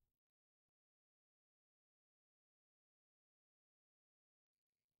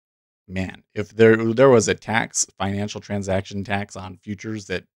 Man, if there was a financial transaction tax on futures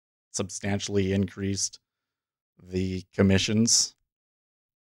that substantially increased the commissions,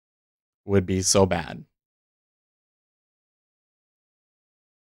 would be so bad.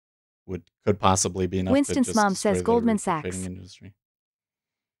 Could possibly be enough. Winston's mom says Goldman Sachs. Trading industry.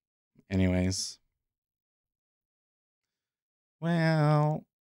 Anyways, well,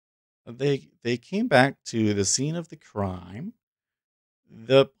 they came back to the scene of the crime.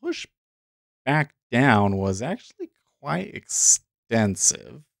 The push back down was actually quite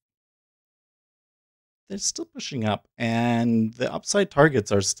extensive. They're still pushing up, and the upside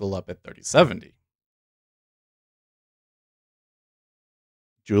targets are still up at 3070.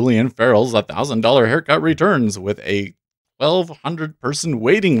 Julian Farrell's $1,000 haircut returns with a 1,200-person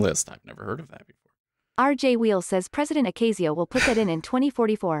waiting list. I've never heard of that before. RJ Wheel says President Ocasio will put that in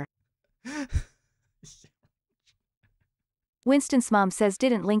 2044. Winston's mom says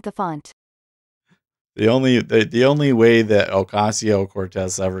didn't link the font. The only way that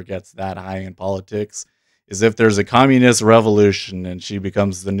Ocasio-Cortez ever gets that high in politics is if there's a communist revolution and she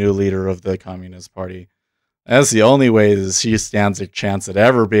becomes the new leader of the Communist Party. That's the only way that she stands a chance at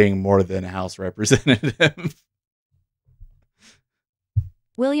ever being more than a House representative.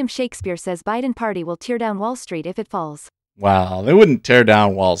 William Shakespeare says Biden party will tear down Wall Street if it falls. Wow, they wouldn't tear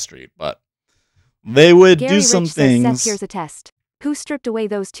down Wall Street, but they would Gary do some Rich things. Says, Seth, here's a test. Who stripped away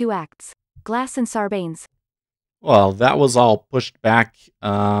those two acts? Glass and Sarbanes. Well, that was all pushed back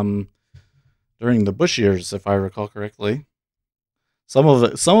during the Bush years, if I recall correctly. Some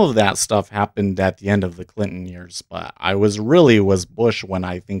of that stuff happened at the end of the Clinton years, but was Bush when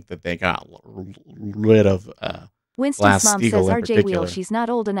I think that they got rid of Winston's mom says RJ Wheel, she's not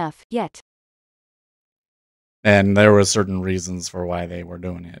old enough yet. And there were certain reasons for why they were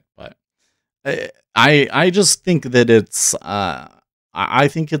doing it, but I just think that it's I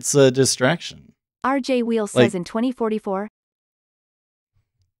think it's a distraction. RJ Wheel says in 2044.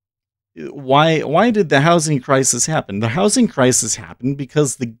 Why did the housing crisis happen? The housing crisis happened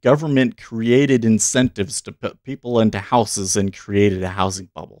because the government created incentives to put people into houses and created a housing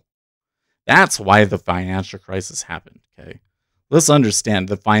bubble. That's why the financial crisis happened, okay? Let's understand,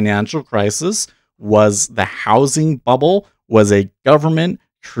 the financial crisis was the housing bubble was a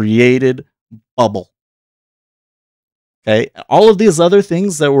government-created bubble. Okay? All of these other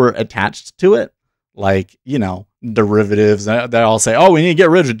things that were attached to it, like, derivatives, they all say, oh, we need to get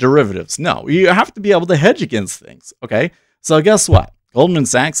rid of derivatives. No, you have to be able to hedge against things, okay? So guess what? Goldman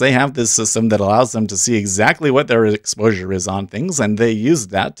Sachs, they have this system that allows them to see exactly what their exposure is on things, and they use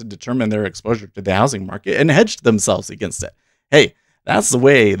that to determine their exposure to the housing market and hedge themselves against it. Hey, that's the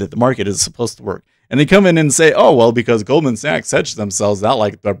way that the market is supposed to work. And they come in and say, oh, well, because Goldman Sachs hedged themselves out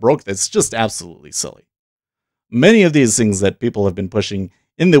like they're broke, that's just absolutely silly. Many of these things that people have been pushing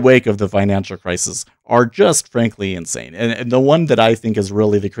in the wake of the financial crisis are just frankly insane. And the one that I think is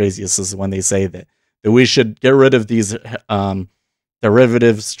really the craziest is when they say that we should get rid of these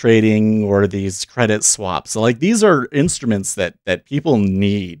derivatives trading or these credit swaps. So these are instruments that people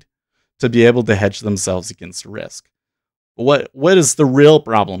need to be able to hedge themselves against risk. What is the real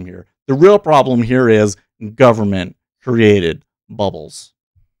problem here? The real problem here is government created bubbles.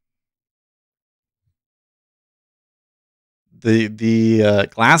 The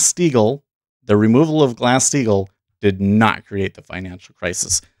Glass-Steagall, the removal of Glass-Steagall did not create the financial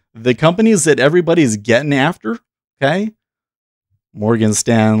crisis. The companies that everybody's getting after, okay? Morgan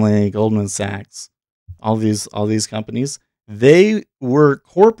Stanley, Goldman Sachs, all these companies, they were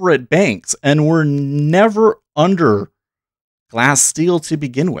corporate banks and were never under Glass-Steagall to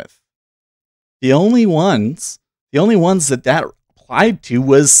begin with. The only ones that applied to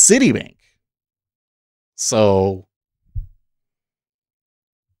was Citibank. So,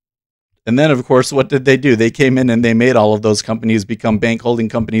 and then of course, what did they do? They came in and they made all of those companies become bank holding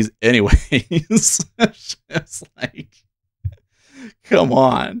companies anyways. It's just come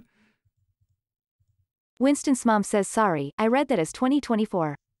on. Winston's mom says sorry, I read that as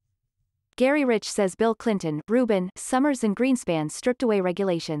 2024. Gary Rich says Bill Clinton, Rubin, Summers and Greenspan stripped away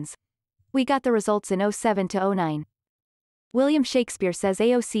regulations. We got the results in 07 to 09. William Shakespeare says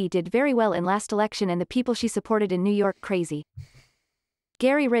AOC did very well in last election and the people she supported in New York crazy.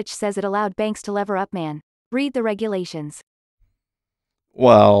 Gary Rich says it allowed banks to lever up, man. Read the regulations.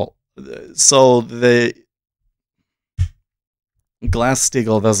 Well, so the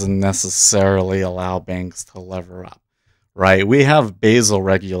Glass-Steagall doesn't necessarily allow banks to lever up, right? We have Basel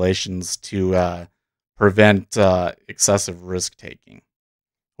regulations to prevent excessive risk taking,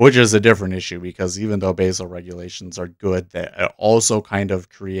 which is a different issue because even though Basel regulations are good, that also kind of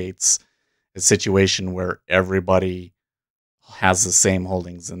creates a situation where everybody has the same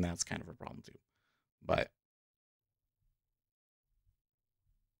holdings, and that's kind of a problem too. But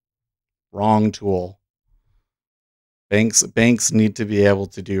wrong tool. Banks need to be able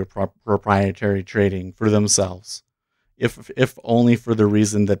to do proprietary trading for themselves, if only for the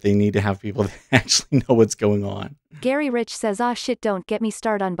reason that they need to have people that actually know what's going on. Gary Rich says, "Ah, shit, don't get me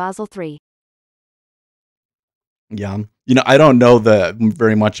started on Basel III." Yeah, I don't know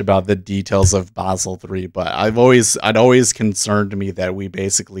very much about the details of Basel III, but I'd always concerned me that we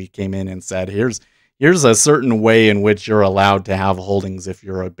basically came in and said, here's a certain way in which you're allowed to have holdings if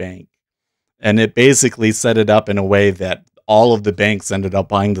you're a bank. And it basically set it up in a way that all of the banks ended up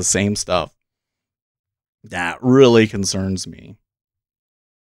buying the same stuff. That really concerns me.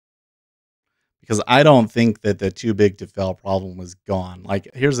 because I don't think that the too big to fail problem was gone. Like,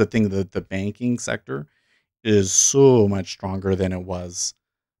 here's the thing, that the banking sector is so much stronger than it was,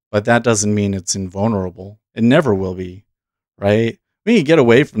 but that doesn't mean it's invulnerable. It never will be, right? We can get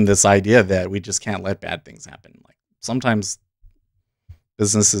away from this idea that we just can't let bad things happen. Like, sometimes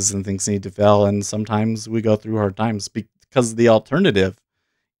businesses and things need to fail, and sometimes we go through hard times, because the alternative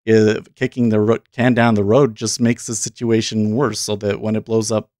is kicking the can down the road just makes the situation worse, so that when it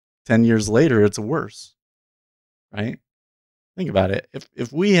blows up 10 years later, it's worse, right? Think about it.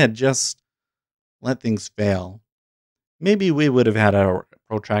 If we had just let things fail, maybe we would have had a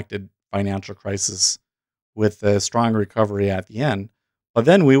protracted financial crisis with a strong recovery at the end, but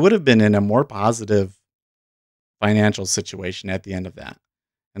then we would have been in a more positive financial situation at the end of that.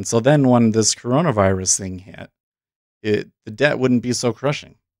 And so then when this coronavirus thing hit, the debt wouldn't be so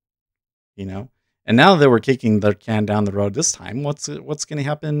crushing, you know? And now that we're kicking the can down the road this time, what's going to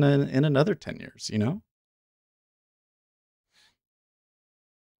happen in another 10 years, you know?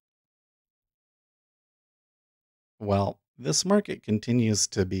 Well, this market continues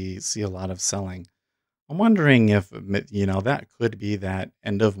to see a lot of selling. I'm wondering if, that could be that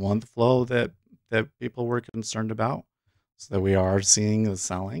end of month flow that people were concerned about, so that we are seeing the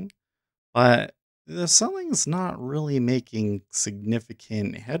selling. But the selling is not really making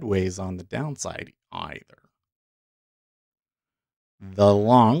significant headways on the downside either. The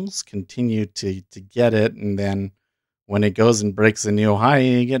longs continue to get it, and then when it goes and breaks a new high,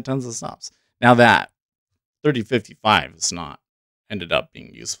 you get tons of stops. Now that 3055 is not ended up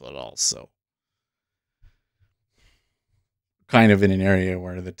being useful at all, so kind of in an area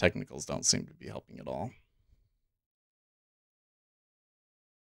where the technicals don't seem to be helping at all.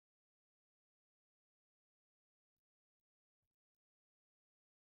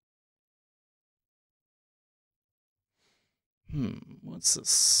 What's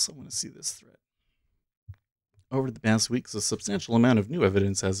this? I want to see this thread. Over the past weeks, a substantial amount of new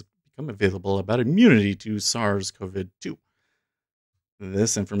evidence has become available about immunity to SARS-CoV-2.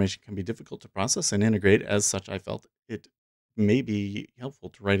 This information can be difficult to process and integrate. As such, I felt it may be helpful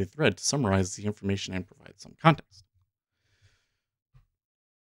to write a thread to summarize the information and provide some context.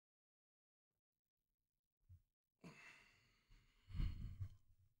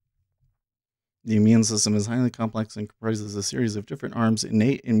 The immune system is highly complex and comprises a series of different arms.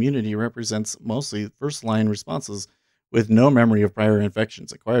 Innate immunity represents mostly first-line responses with no memory of prior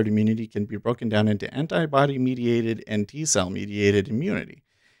infections. Acquired immunity can be broken down into antibody-mediated and T-cell-mediated immunity.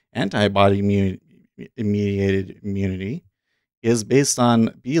 Antibody-mediated immunity is based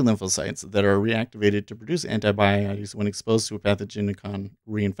on B lymphocytes that are reactivated to produce antibodies when exposed to a pathogen upon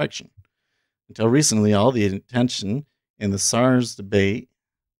reinfection. Until recently, all the attention in the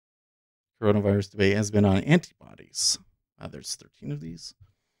coronavirus debate has been on antibodies. There's 13 of these.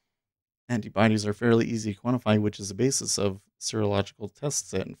 Antibodies are fairly easy to quantify, which is the basis of serological tests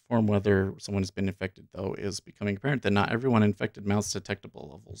that inform whether someone has been infected, though it is becoming apparent that not everyone infected mounts detectable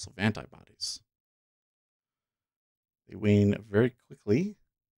levels of antibodies. They wane very quickly,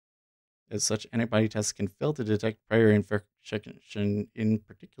 as such antibody tests can fail to detect prior infection, in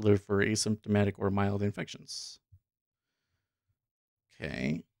particular for asymptomatic or mild infections.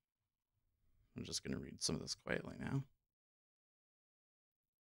 Okay. I'm just going to read some of this quietly now.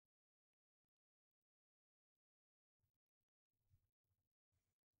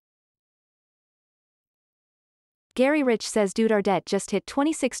 Gary Rich says, dude, our debt just hit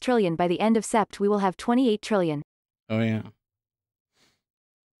 26 trillion. By the end of Sept, we will have 28 trillion. Oh, yeah.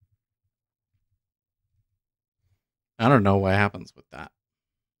 I don't know what happens with that.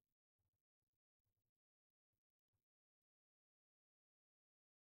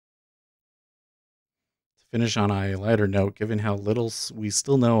 To finish on a lighter note, given how little we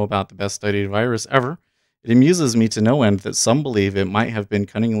still know about the best studied virus ever, it amuses me to no end that some believe it might have been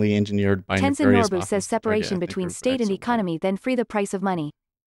cunningly engineered by Tenzin nefarious Norbu says separation between state and X economy, then free the price of money.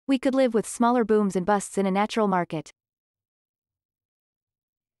 We could live with smaller booms and busts in a natural market.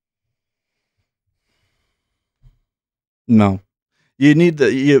 No. You need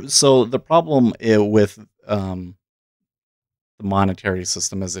so the problem with the monetary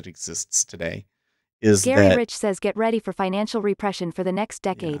system as it exists today is Gary that Rich says, get ready for financial repression for the next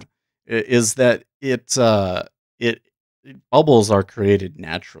decade. Is that bubbles are created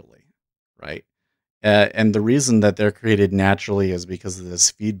naturally, right? And the reason that they're created naturally is because of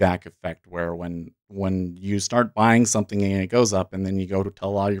this feedback effect, where when you start buying something and it goes up, and then you go to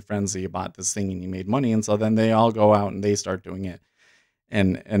tell all your friends that you bought this thing and you made money, and so then they all go out and they start doing it,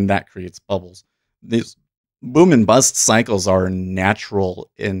 and that creates bubbles. These boom and bust cycles are a natural,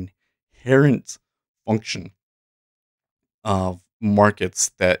 inherent function of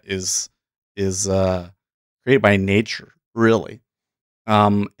markets that is created by nature, really.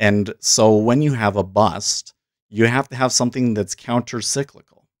 And so when you have a bust, you have to have something that's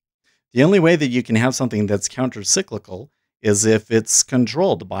counter-cyclical. The only way that you can have something that's counter-cyclical is if it's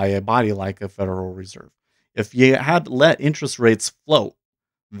controlled by a body like a Federal Reserve. If you had let interest rates float,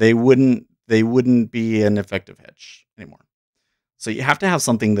 they wouldn't be an effective hedge anymore. So you have to have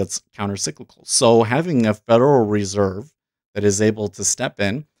something that's counter-cyclical. So having a Federal Reserve that is able to step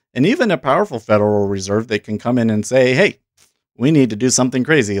in, and even a powerful Federal Reserve that can come in and say, hey, we need to do something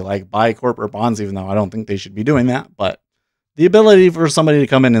crazy like buy corporate bonds, even though I don't think they should be doing that. But the ability for somebody to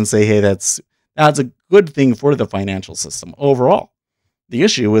come in and say, hey, that's a good thing for the financial system overall. The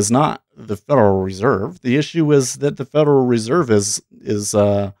issue is not the Federal Reserve. The issue is that the Federal Reserve is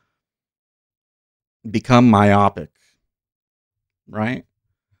become myopic, right?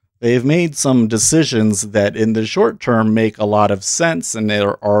 They've made some decisions that in the short term make a lot of sense, and they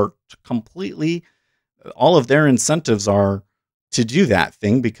are completely, all of their incentives are to do that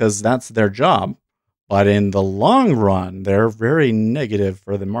thing because that's their job. But in the long run, they're very negative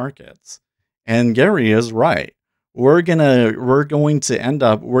for the markets. And Gary is right. We're going to end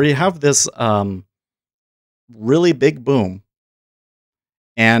up where you have this really big boom.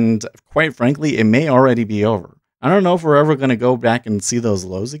 And quite frankly, it may already be over. I don't know if we're ever going to go back and see those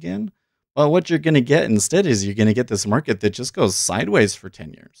lows again. But what you're going to get instead is you're going to get this market that just goes sideways for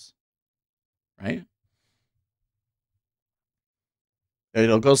 10 years. Right?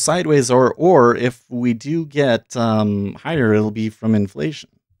 It'll go sideways, or if we do get higher, it'll be from inflation.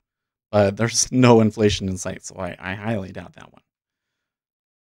 But there's no inflation in sight, so I highly doubt that one.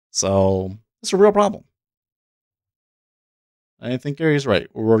 So it's a real problem. I think Gary's right.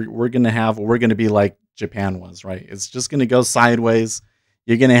 We're gonna be like Japan was, right? It's just gonna go sideways.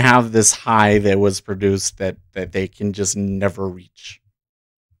 You're gonna have this high that was produced that they can just never reach.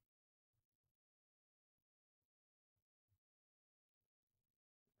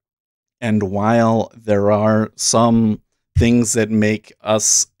 And while there are some things that make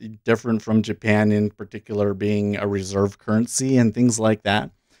us different from Japan, in particular being a reserve currency and things like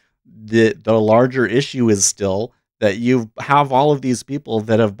that, the larger issue is still that you have all of these people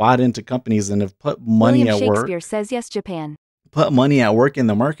that have bought into companies and have put money William at work. Shakespeare says yes, Japan. Put money at work in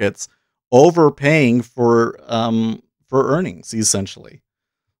the markets, overpaying for earnings, essentially.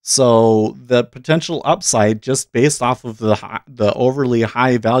 So the potential upside, just based off of the overly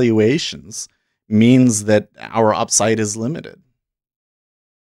high valuations, means that our upside is limited.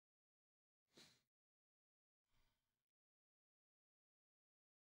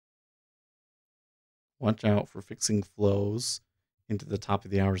 Watch out for fixing flows into the top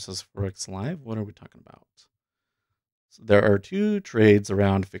of the hour, says Forex Live. What are we talking about? So there are two trades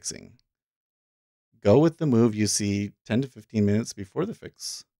around fixing. Go with the move you see 10 to 15 minutes before the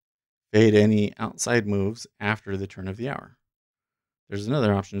fix. Fade any outside moves after the turn of the hour. There's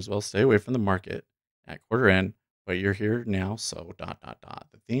another option as well. Stay away from the market at quarter end, but you're here now, so ...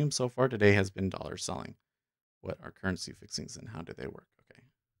 The theme so far today has been dollar selling. What are currency fixings and how do they work? Okay.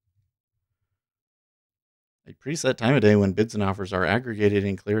 A preset time of day when bids and offers are aggregated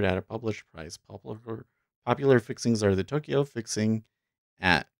and cleared at a published price. Popular fixings are the Tokyo fixing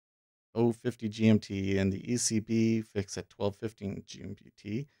at 050 GMT and the ECB fix at 1215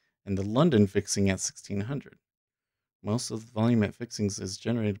 GMT and the London fixing at 1600. Most of the volume at fixings is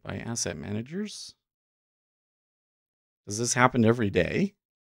generated by asset managers. Does this happen every day?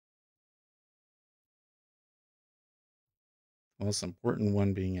 Most important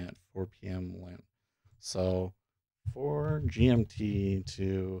one being at 4 p.m. Lent. So 4 GMT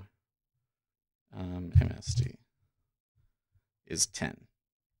to MST is 10.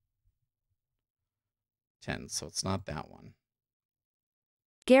 10, so it's not that one.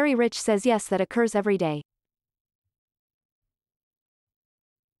 Gary Rich says yes, that occurs every day.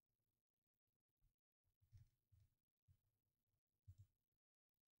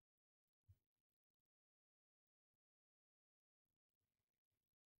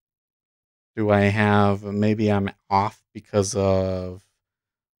 Do I have, maybe I'm off because of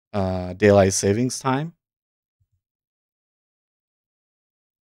daylight savings time?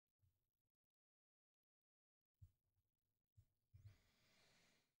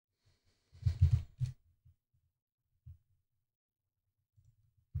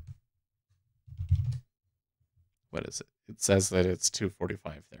 What is it? It says that it's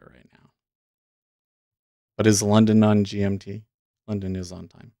 2:45 there right now. But is London on GMT? London is on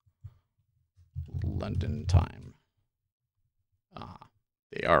time. London time.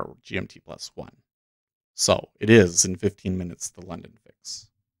 They are GMT +1. So it is in 15 minutes. The London fix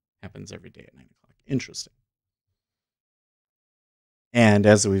happens every day at 9 o'clock. Interesting. And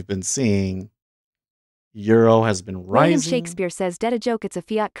as we've been seeing, euro has been rising. William Shakespeare says debt a joke, it's a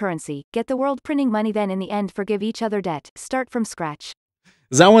fiat currency. Get the world printing money, then in the end forgive each other debt. Start from scratch.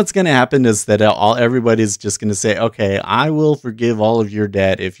 Is that what's going to happen? Is that everybody's just going to say, okay, I will forgive all of your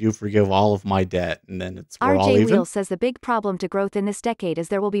debt if you forgive all of my debt, and then we're all even? RJ Wheel says the big problem to growth in this decade is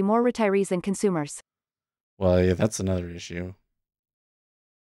there will be more retirees than consumers. Well, yeah, that's another issue.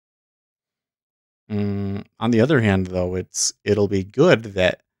 On the other hand, though, it'll be good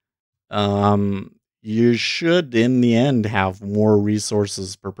that you should, in the end, have more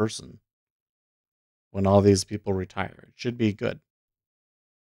resources per person when all these people retire. It should be good.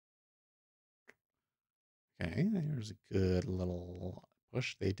 Okay, there's a good little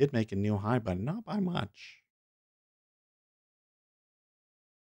push. They did make a new high, but not by much.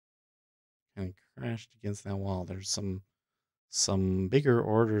 And crashed against that wall. There's some bigger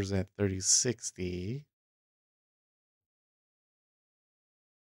orders at 3060.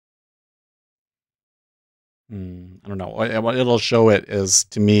 I don't know. It'll show it as,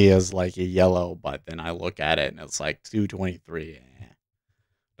 to me, as like a yellow, but then I look at it and it's like 223.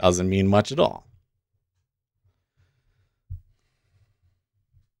 Doesn't mean much at all.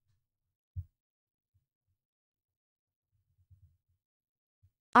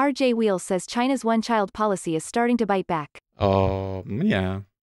 RJ Wheel says China's one-child policy is starting to bite back. Yeah.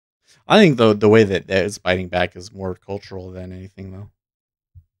 I think the way that it's biting back is more cultural than anything, though.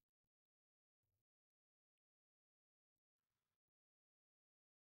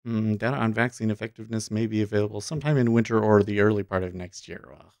 Data on vaccine effectiveness may be available sometime in winter or the early part of next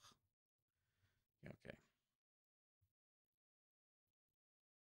year. Ugh. Okay.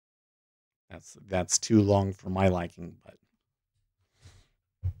 That's too long for my liking, but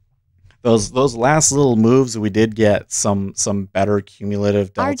those last little moves, we did get some better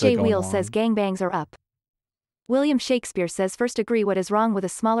cumulative delta RJ going Wheel along. says gangbangs are up. William Shakespeare says first agree what is wrong with a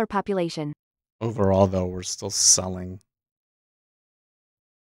smaller population. Overall, though, we're still selling.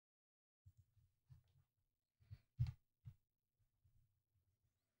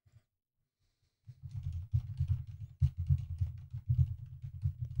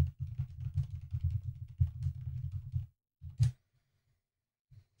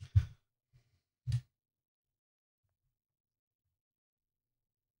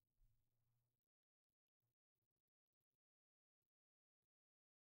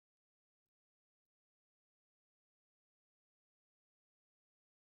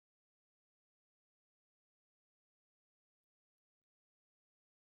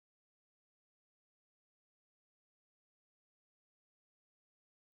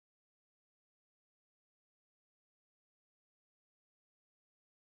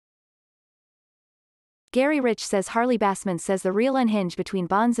 Gary Rich says Harley Bassman says the real unhinge between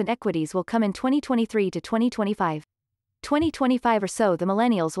bonds and equities will come in 2023 to 2025. 2025 or so, the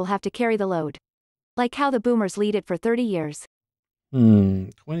millennials will have to carry the load. Like how the boomers lead it for 30 years.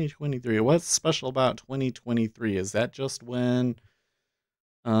 2023. What's special about 2023? Is that just when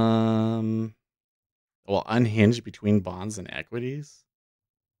unhinged between bonds and equities?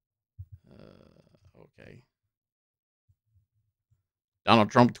 Okay.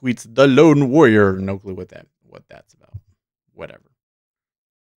 Donald Trump tweets the lone warrior. No clue what that's about. Whatever.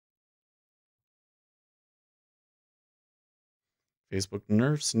 Facebook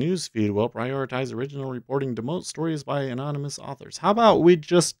Nerf's newsfeed will prioritize original reporting, demote stories by anonymous authors. How about we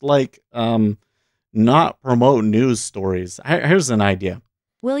just not promote news stories? Here's an idea.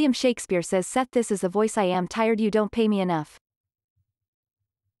 William Shakespeare says Seth, this is the voice I am tired, you don't pay me enough.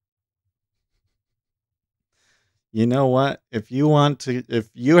 You know what? If you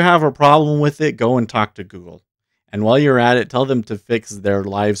have a problem with it, go and talk to Google. And while you're at it, tell them to fix their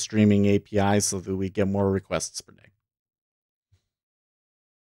live streaming API so that we get more requests per day.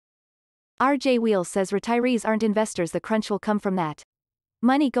 RJ Wheel says retirees aren't investors, the crunch will come from that.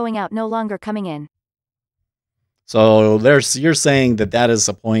 Money going out, no longer coming in. So you're saying that is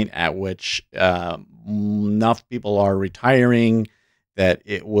a point at which enough people are retiring that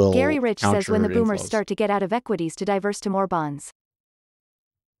it will. Gary Rich says when the boomers inflows. start to get out of equities to diverse to more bonds.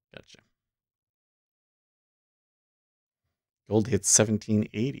 Gotcha. Gold hits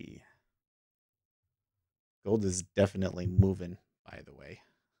 1780. Gold is definitely moving, by the way.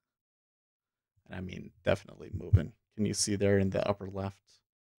 And I mean, definitely moving. Can you see there in the upper left?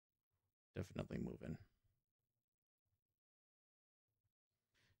 Definitely moving.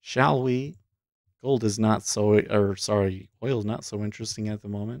 Shall we? Gold is not so, oil is not so interesting at the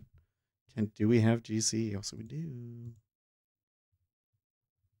moment. Do we have GC? Yes, we do.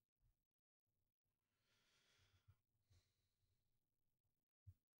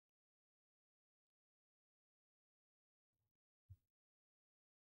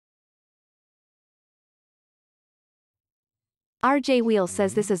 RJ Wheels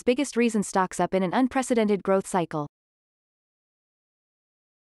says this is biggest reason stocks up in an unprecedented growth cycle.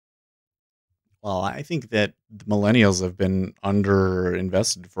 Well, I think that the millennials have been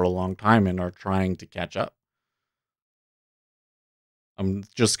underinvested for a long time and are trying to catch up. I'm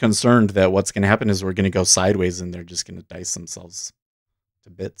just concerned that what's going to happen is we're going to go sideways and they're just going to dice themselves to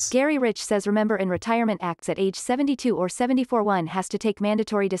bits. Gary Rich says remember in retirement acts at age 72 or 74 one has to take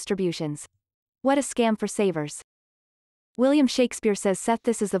mandatory distributions. What a scam for savers. William Shakespeare says Seth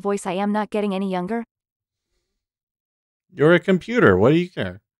this is the voice I am not getting any younger. You're a computer. What do you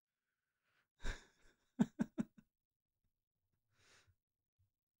care?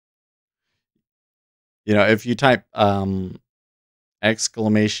 If you type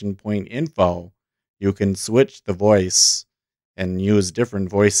exclamation point info, you can switch the voice and use different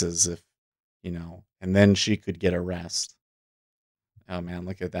voices if, and then she could get a rest. Oh man,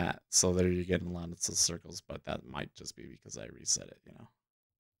 look at that. So there you're getting lots of circles, but that might just be because I reset it,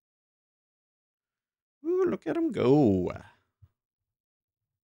 Ooh, look at him go.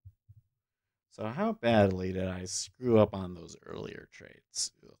 So how badly did I screw up on those earlier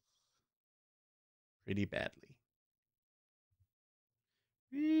trades? Ugh. Pretty badly.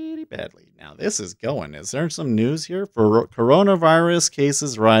 Pretty badly. Now this is going. Is there some news here? For coronavirus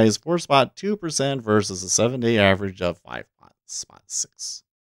cases rise 4.2% versus a 7-day average of 5.6.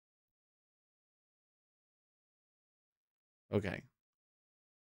 Okay.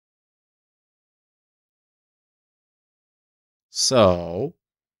 So,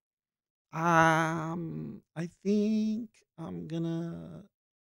 I think I'm gonna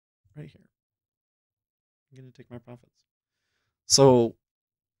right here. I'm gonna take my profits. So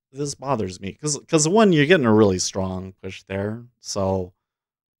this bothers me because one, you're getting a really strong push there. So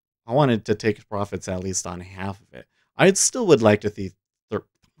I wanted to take profits at least on half of it. I still would like to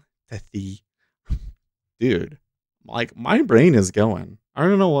dude, like my brain is going. I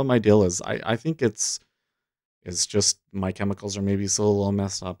don't know what my deal is. I think it's just my chemicals are maybe still a little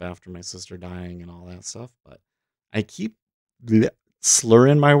messed up after my sister dying and all that stuff, but I keep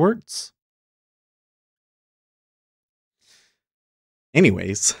slurring my words.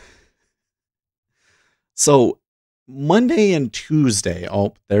 Anyways, so Monday and Tuesday,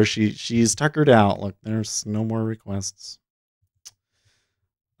 oh, there she's tuckered out. Look, there's no more requests.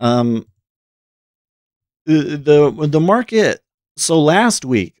 The market. So last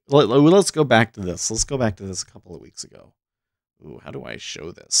week, let's go back to this. Let's go back to this a couple of weeks ago. Ooh, how do I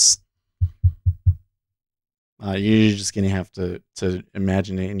show this? You're just gonna have to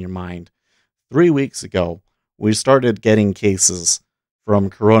imagine it in your mind. 3 weeks ago, we started getting cases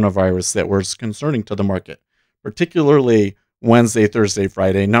from coronavirus that were concerning to the market, particularly Wednesday, Thursday,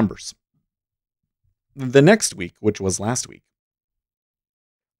 Friday numbers. The next week, which was last week,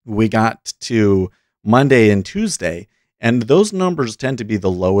 we got to Monday and Tuesday, and those numbers tend to be the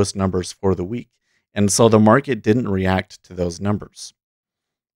lowest numbers for the week. And so the market didn't react to those numbers.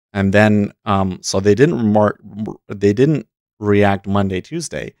 And then, so they didn't react Monday,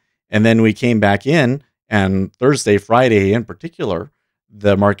 Tuesday. And then we came back in, and Thursday, Friday in particular,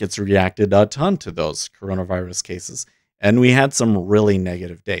 the markets reacted a ton to those coronavirus cases. And we had some really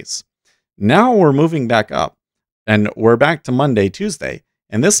negative days. Now we're moving back up, and we're back to Monday, Tuesday.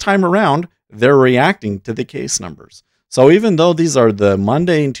 And this time around, they're reacting to the case numbers. So even though these are the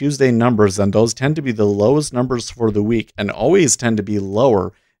Monday and Tuesday numbers, and those tend to be the lowest numbers for the week and always tend to be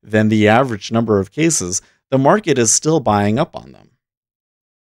lower than the average number of cases, the market is still buying up on them.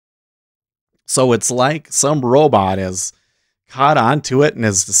 So it's like some robot has caught onto it and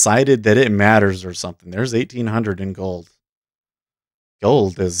has decided that it matters or something. There's 1800 in gold.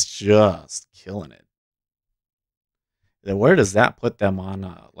 Gold is just killing it. Then where does that put them on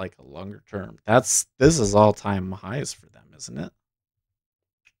a longer term? This is all-time highs for them, isn't it?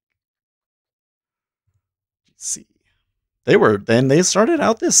 Let's see. They started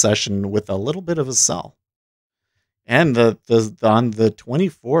out this session with a little bit of a sell. And on the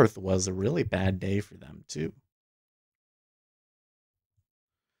 24th was a really bad day for them too.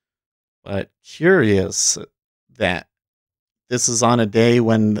 But curious that this is on a day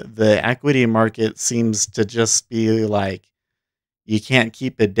when the equity market seems to just be like, you can't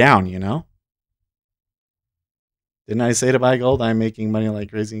keep it down, Didn't I say to buy gold? I'm making money like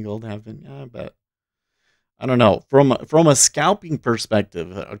crazy in gold. Haven't? Yeah, but I don't know. From a scalping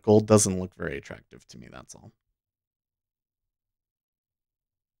perspective, gold doesn't look very attractive to me. That's all.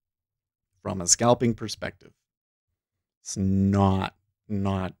 From a scalping perspective, it's not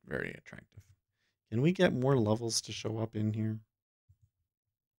very attractive. Can we get more levels to show up in here?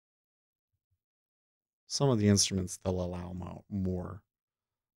 Some of the instruments, they'll allow more.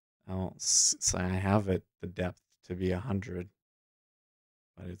 So I have it the depth to be 100.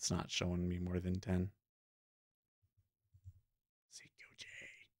 but it's not showing me more than 10.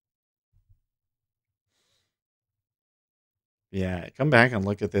 Yeah, come back and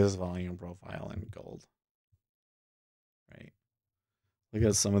look at this volume profile in gold. Right. Look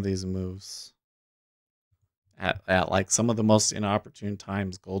at some of these moves. At like some of the most inopportune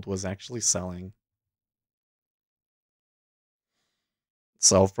times, gold was actually selling.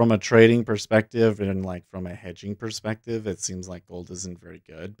 So from a trading perspective and like from a hedging perspective, it seems like gold isn't very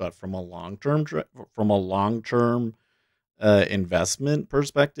good. But from a long-term investment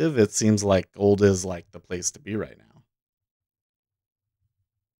perspective, it seems like gold is like the place to be right now.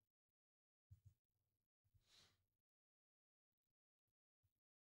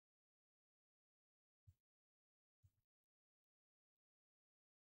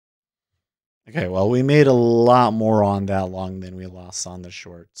 Okay, well, we made a lot more on that long than we lost on the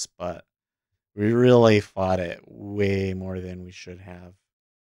shorts, but we really fought it way more than we should have.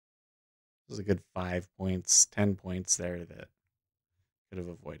 It was a good 5 points, 10 points there that could have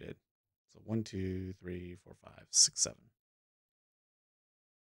avoided. So 1, 2, 3, 4, 5, 6, 7.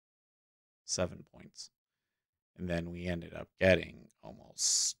 7 points. And then we ended up getting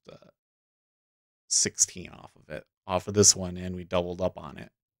almost 16 off of it, off of this one, and we doubled up on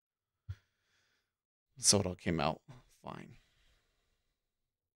it. So it all came out fine.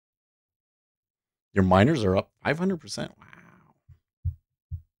 Your miners are up 500%. Wow.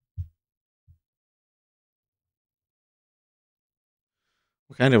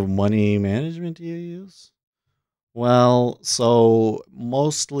 What kind of money management do you use? Well, so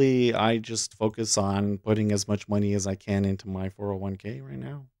mostly I just focus on putting as much money as I can into my 401k right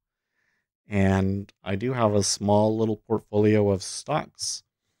now. And I do have a small little portfolio of stocks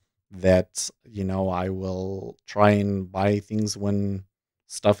that, I will try and buy things when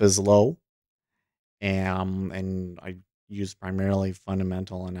stuff is low. And I use primarily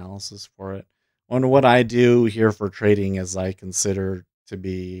fundamental analysis for it. And what I do here for trading is I consider to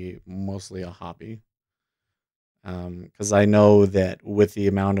be mostly a hobby. Because I know that with the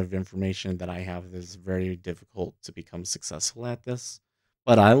amount of information that I have, it's very difficult to become successful at this.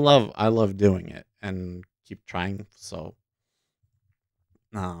 But I love doing it and keep trying. So,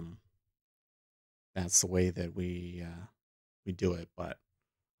 that's the way that we do it. But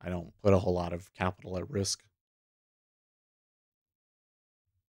I don't put a whole lot of capital at risk.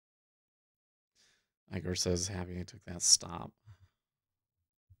 Igor says, happy I took that stop.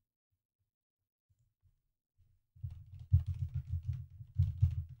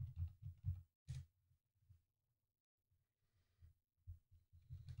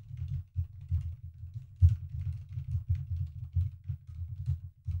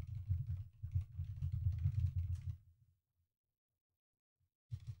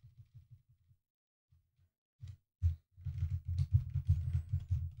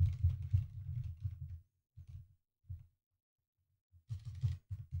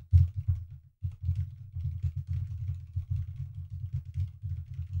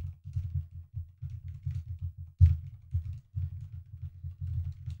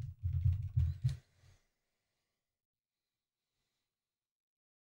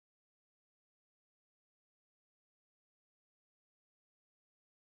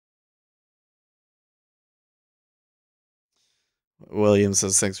 William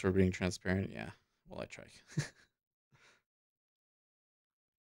says, thanks for being transparent. Yeah, well, I try.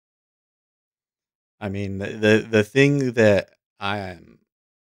 I mean, the thing that I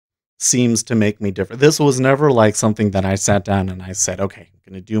seems to make me different. This was never like something that I sat down and I said, okay, I'm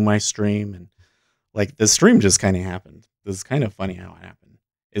going to do my stream. And like the stream just kind of happened. This is kind of funny how it happened.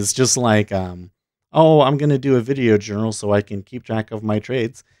 It's just like, oh, I'm going to do a video journal so I can keep track of my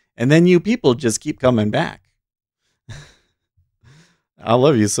trades. And then you people just keep coming back. I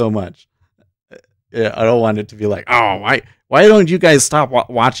love you so much. Yeah, I don't want it to be like, oh, why don't you guys stop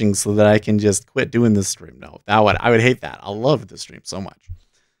watching so that I can just quit doing this stream? No, I would hate that. I love the stream so much.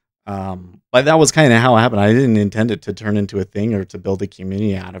 But that was kind of how it happened. I didn't intend it to turn into a thing or to build a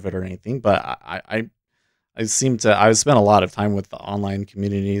community out of it or anything. But I've spent a lot of time with the online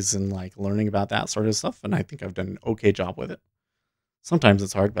communities and like learning about that sort of stuff, and I think I've done an okay job with it. Sometimes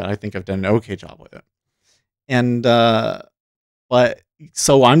it's hard, but I think I've done an okay job with it. And but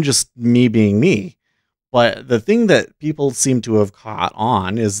so I'm just me being me. But the thing that people seem to have caught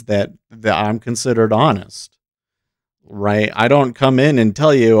on is that I'm considered honest, right? I don't come in and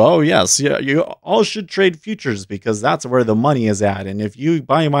tell you, oh, yes, yeah, you all should trade futures because that's where the money is at. And if you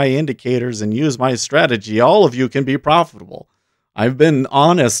buy my indicators and use my strategy, all of you can be profitable. I've been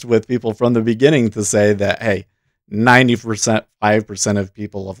honest with people from the beginning to say that, hey, 90%, 5% of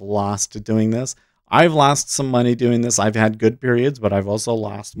people have lost to doing this. I've lost some money doing this. I've had good periods, but I've also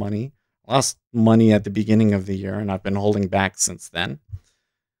lost money. Lost money at the beginning of the year, and I've been holding back since then.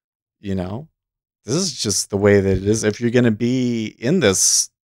 This is just the way that it is. If you're going to be in this,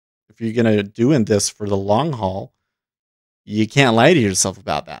 if you're going to do in this for the long haul, you can't lie to yourself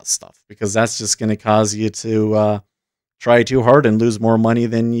about that stuff, because that's just going to cause you to try too hard and lose more money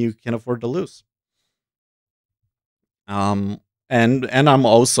than you can afford to lose. And I'm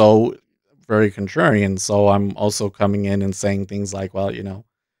also very contrarian, so I'm also coming in and saying things like, well,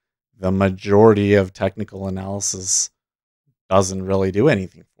 the majority of technical analysis doesn't really do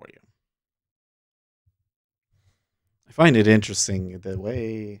anything for you. I find it interesting the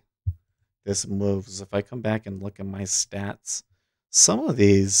way this moves. If I come back and look at my stats, some of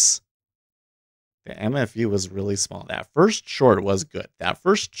these, the MFU was really small. That first short was good. That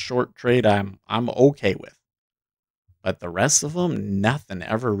first short trade I'm okay with. But the rest of them, nothing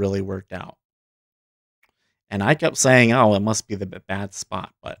ever really worked out. And I kept saying, oh, it must be the bad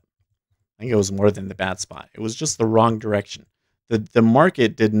spot. But I think it was more than the bad spot. It was just the wrong direction. The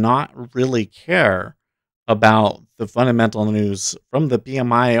market did not really care about the fundamental news from the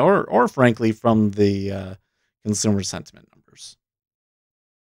PMI or frankly, from the consumer sentiment numbers.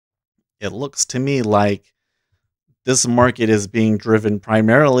 It looks to me like this market is being driven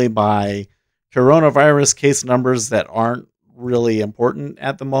primarily by coronavirus case numbers that aren't really important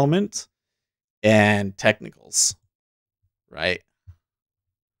at the moment and technicals, right?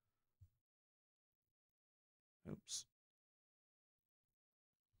 Oops.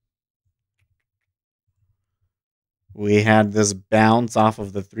 We had this bounce off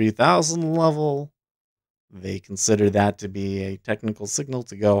of the 3,000 level. They consider that to be a technical signal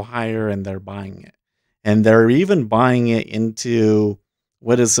to go higher, and they're buying it. And they're even buying it into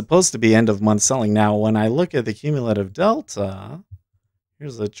what is supposed to be end of month selling. Now, when I look at the cumulative delta,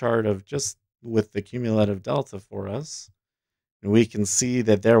 here's a chart of just with the cumulative delta for us. And we can see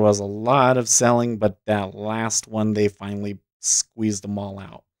that there was a lot of selling, but that last one, they finally squeezed them all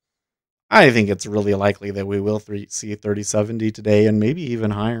out. I think it's really likely that we will see 3070 today and maybe even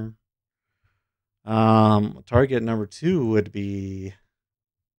higher. Target number 2 would be...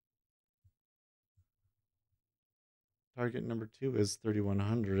 Target number 2 is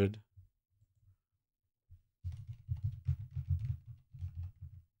 3100.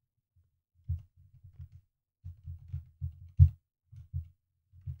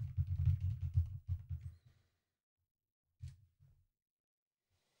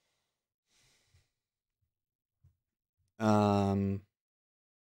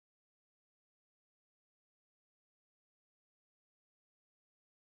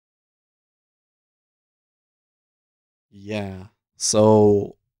 Yeah.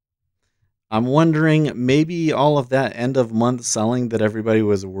 So I'm wondering, maybe all of that end of month selling that everybody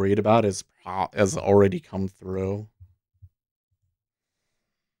was worried about has already come through.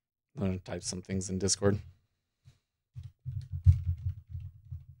 I'm going to type some things in Discord.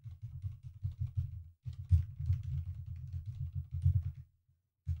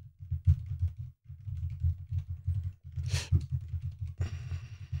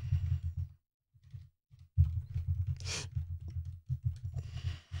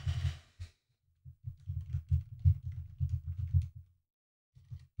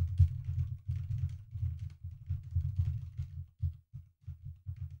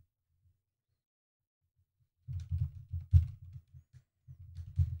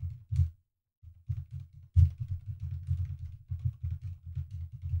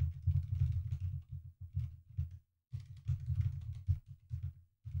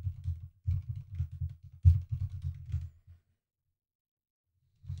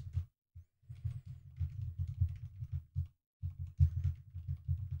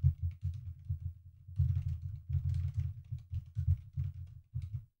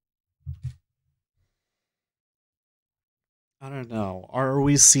 I don't know. Are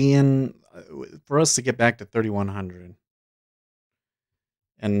we seeing, for us to get back to 3100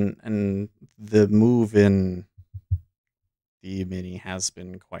 and the move in the mini has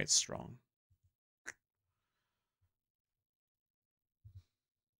been quite strong.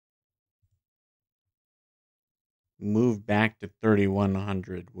 Move back to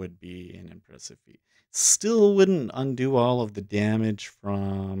 3100 would be an impressive feat. Still wouldn't undo all of the damage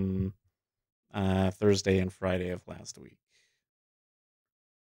from Thursday and Friday of last week.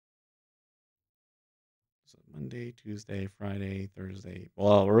 So Monday, Tuesday, Friday, Thursday.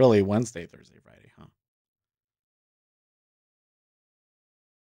 Well, really Wednesday, Thursday, Friday, huh?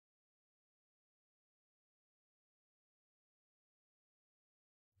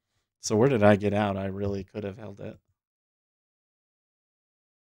 So where did I get out? I really could have held it.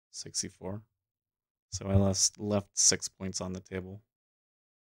 64. So I left 6 points on the table.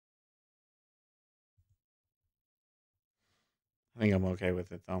 I think I'm okay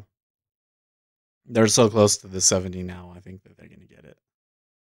with it, though. They're so close to the 70 now, I think that they're going to get it.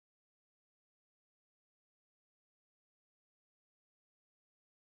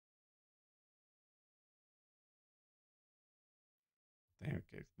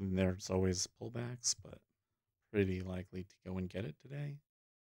 Okay. There's always pullbacks, but pretty likely to go and get it today.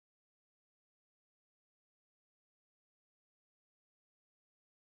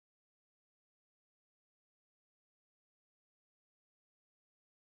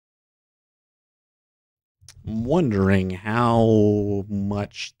 I'm wondering how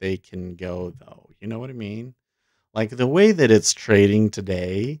much they can go, though. You know what I mean? Like, the way that it's trading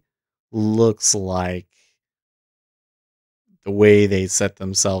today looks like the way they set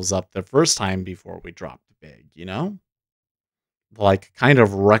themselves up the first time before we dropped big, you know? Like, kind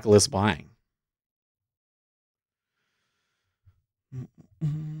of reckless buying.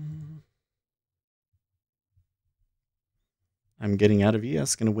 I'm getting out of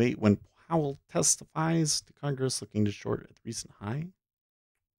ES. Going to wait when Powell testifies to Congress, looking to short at the recent high.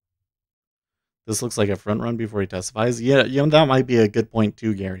 This looks like a front run before he testifies. Yeah, that might be a good point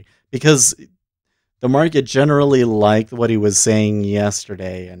too, Gary, because the market generally liked what he was saying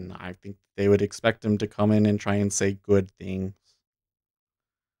yesterday, and I think they would expect him to come in and try and say good things.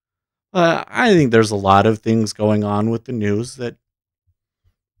 I think there's a lot of things going on with the news that,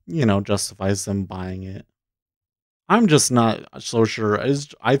 justifies them buying it. I'm just not so sure.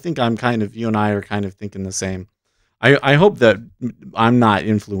 I think you and I are kind of thinking the same. I hope that I'm not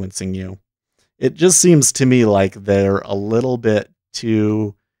influencing you. It just seems to me like they're a little bit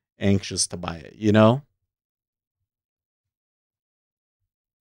too anxious to buy it, you know?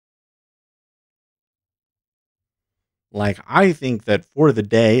 Like, I think that for the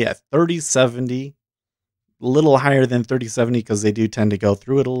day at 3070, a little higher than 3070 because they do tend to go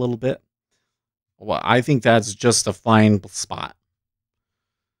through it a little bit. Well, I think that's just a fine spot.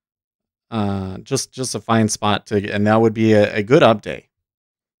 Just a fine spot and that would be a good update.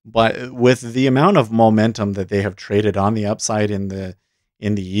 But with the amount of momentum that they have traded on the upside in the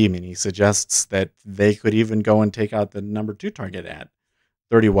E-mini suggests that they could even go and take out the number 2 target at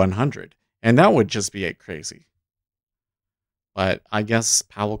 3100, and that would just be crazy. But I guess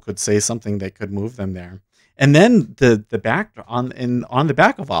Powell could say something that could move them there. And then the back on the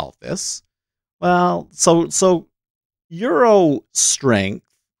back of all of this, well, so euro strength,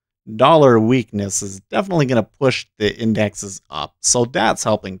 dollar weakness is definitely going to push the indexes up. So that's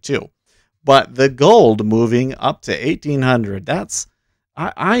helping too. But the gold moving up to 1800,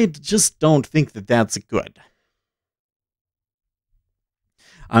 I just don't think that that's good.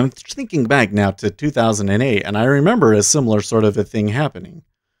 I'm thinking back now to 2008, and I remember a similar sort of a thing happening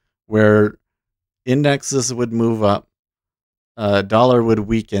where indexes would move up, dollar would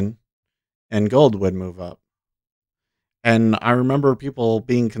weaken, and gold would move up. And I remember people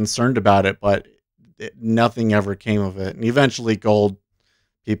being concerned about it, but nothing ever came of it. And eventually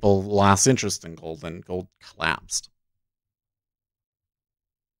people lost interest in gold and gold collapsed.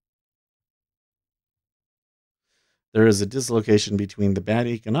 There is a dislocation between the bad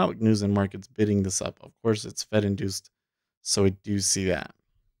economic news and markets bidding this up. Of course, it's Fed induced, so we do see that.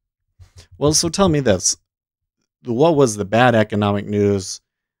 Well, so tell me this. What was the bad economic news?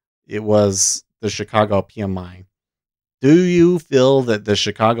 It was the Chicago PMI. Do you feel that the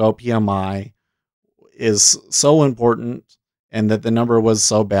Chicago PMI is so important and that the number was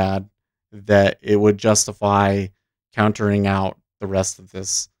so bad that it would justify countering out the rest of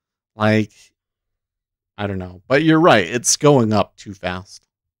this? Like, I don't know. But you're right. It's going up too fast.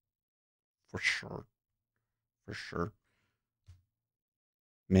 For sure. For sure.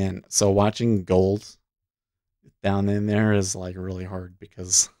 Man, so watching gold down in there is like really hard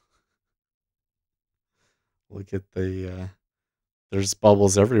because look at there's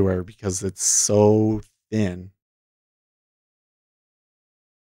bubbles everywhere because it's so thin.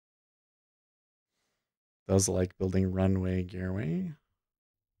 Does like building runway gearway.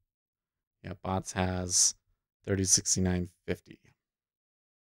 Yeah, bots has 3069.50.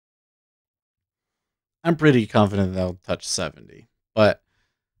 I'm pretty confident they'll touch 70. But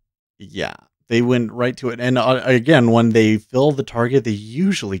yeah, they went right to it. And again, when they fill the target, they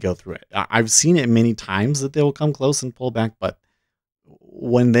usually go through it. I've seen it many times that they will come close and pull back, but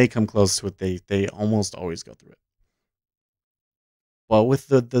when they come close to it, they almost always go through it. Well, with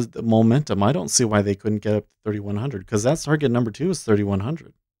the momentum, I don't see why they couldn't get up to 3100 because that's target number 2 is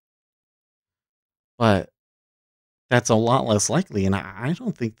 3100. But that's a lot less likely, and I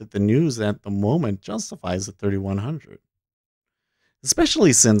don't think that the news at the moment justifies the 3100.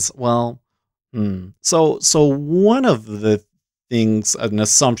 Especially since, well, So one of the things, an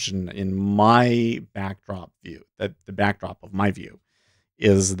assumption in my backdrop view, that the backdrop of my view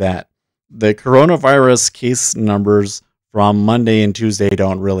is that the coronavirus case numbers from Monday and Tuesday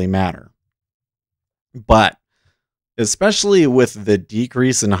don't really matter. But especially with the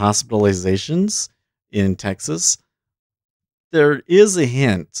decrease in hospitalizations in Texas, there is a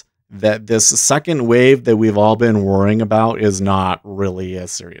hint that this second wave that we've all been worrying about is not really a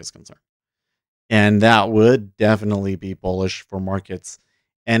serious concern. And that would definitely be bullish for markets.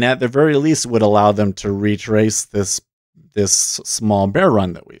 And at the very least would allow them to retrace this small bear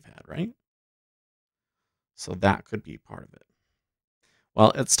run that we've had, right? So that could be part of it.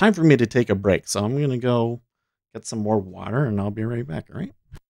 Well, it's time for me to take a break. So I'm going to go get some more water and I'll be right back, all right?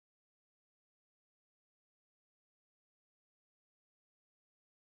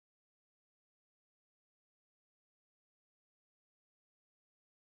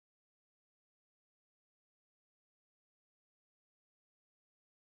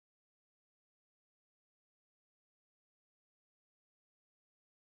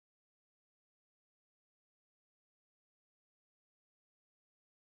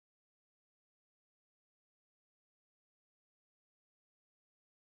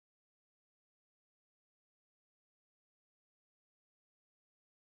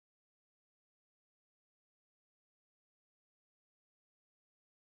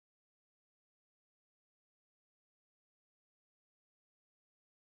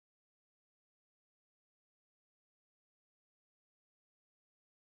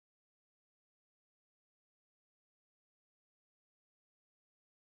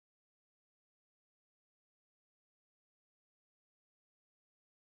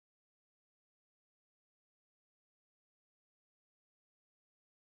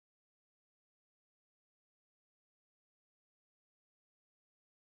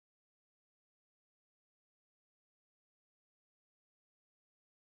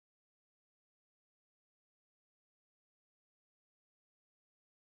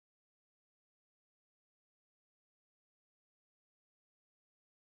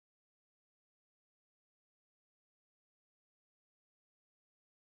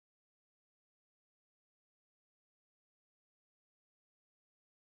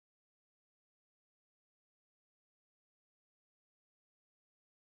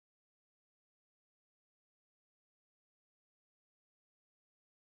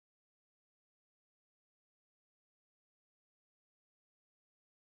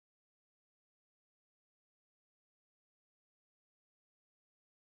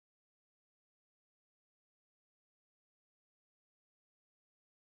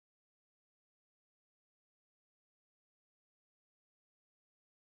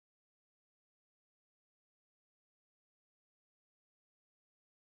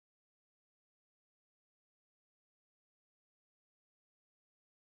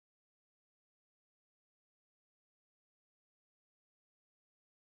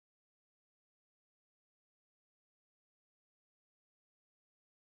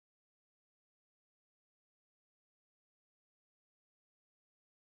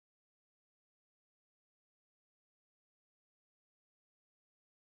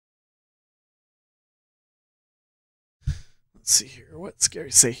 Let's see here. What's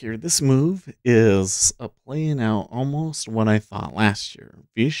scary say here? This move is playing out almost what I thought last year.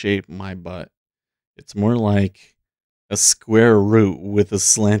 V-shape my butt. It's more like a square root with a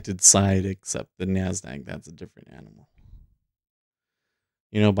slanted side, except the NASDAQ, that's a different animal.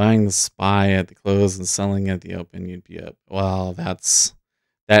 You know, buying the SPY at the close and selling at the open, you'd be up. Well,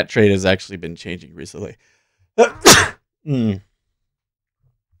 that trade has actually been changing recently.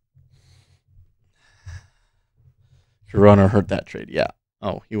 Corona hurt that trade. Yeah.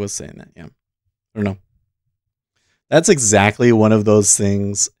 Oh, he was saying that. Yeah. I don't know. That's exactly one of those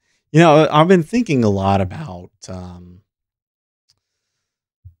things. You know, I've been thinking a lot about.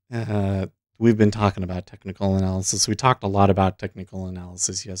 We've been talking about technical analysis. We talked a lot about technical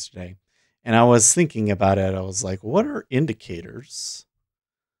analysis yesterday. And I was thinking about it. I was like, what are indicators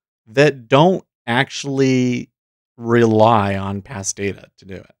that don't actually rely on past data to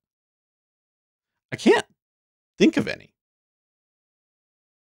do it? I can't think of any.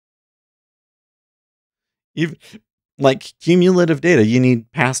 Even like cumulative data, you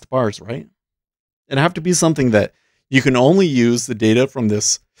need past bars, right? It'd have to be something that you can only use the data from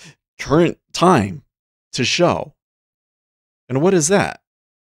this current time to show. And what is that?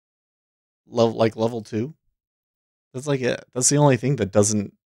 Level 2? That's like it. That's the only thing that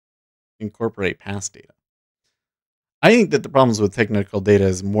doesn't incorporate past data. I think that the problems with technical data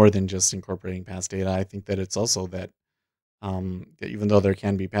is more than just incorporating past data. I think that it's also that Even though there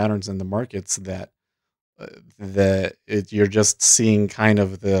can be patterns in the markets you're just seeing kind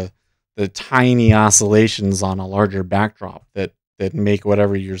of the tiny oscillations on a larger backdrop that make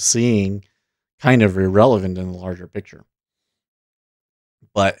whatever you're seeing kind of irrelevant in the larger picture.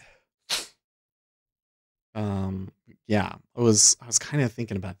 But yeah, I was kind of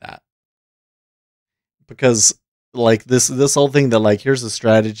thinking about that, because like this whole thing that like here's a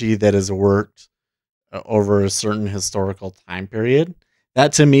strategy that has worked over a certain historical time period.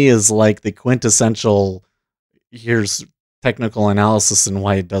 That to me is like the quintessential here's technical analysis and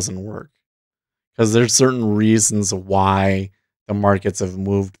why it doesn't work. Because there's certain reasons why the markets have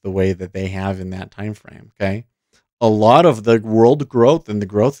moved the way that they have in that time frame. Okay. A lot of the world growth and the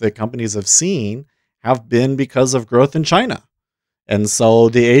growth that companies have seen have been because of growth in China. And so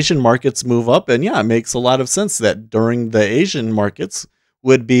the Asian markets move up, and yeah, it makes a lot of sense that during the Asian markets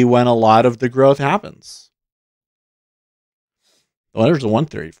would be when a lot of the growth happens. Well, there's one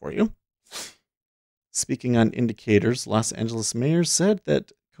theory for you. Speaking on indicators, Los Angeles mayor said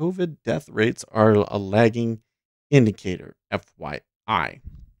that COVID death rates are a lagging indicator, FYI.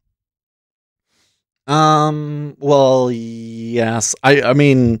 Well, yes. I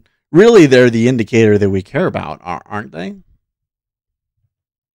mean, really, they're the indicator that we care about, aren't they?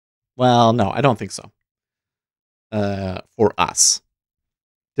 Well, no, I don't think so. For us.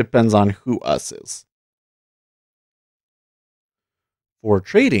 Depends on who us is. For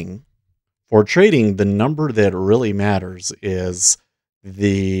trading, the number that really matters is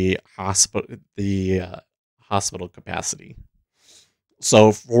the hospital capacity.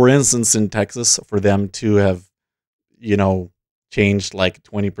 So, for instance, in Texas, for them to have, changed like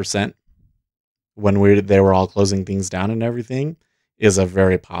 20% when they were all closing things down and everything is a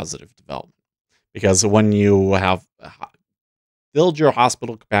very positive development. Because when you have filled your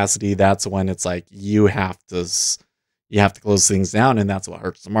hospital capacity, that's when it's like you have to close things down, and that's what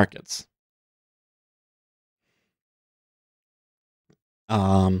hurts the markets.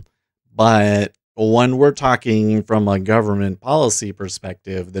 But when we're talking from a government policy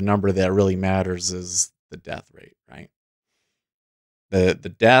perspective, the number that really matters is the death rate, right? The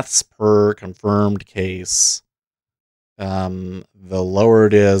deaths per confirmed case, the lower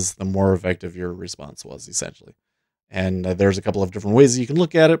it is, the more effective your response was, essentially. And there's a couple of different ways you can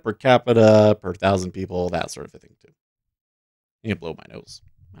look at it: per capita, per 1,000 people, that sort of thing too. You blow my nose.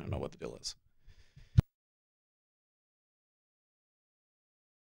 I don't know what the deal is.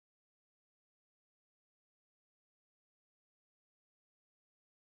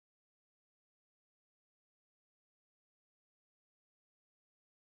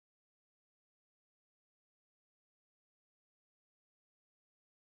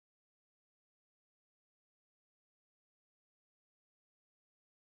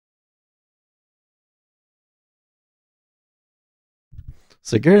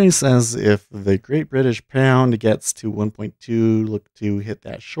 So Gary says if the Great British Pound gets to 1.2, look to hit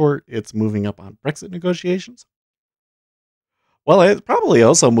that short. It's moving up on Brexit negotiations. Well, it's probably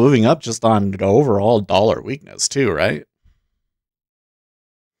also moving up just on the overall dollar weakness too, right?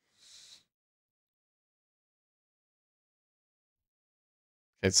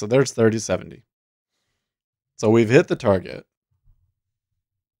 Okay, so there's 30.70. So we've hit the target.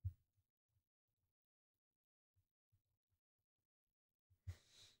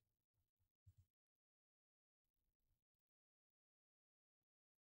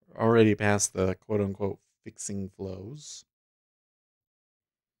 Already past the quote-unquote fixing flows.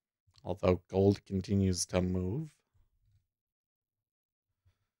 Although gold continues to move.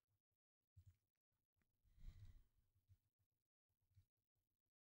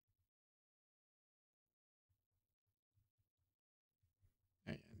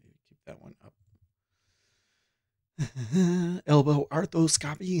 I need to keep that one up. Elbow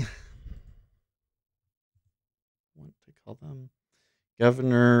arthroscopy. What to call them?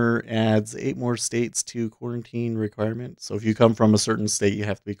 Governor adds 8 more states to quarantine requirement. So if you come from a certain state, you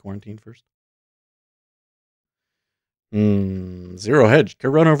have to be quarantined first. Zero hedge.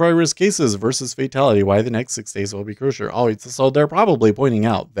 Coronavirus cases versus fatality. Why the next 6 days will be crucial. Oh, so they're probably pointing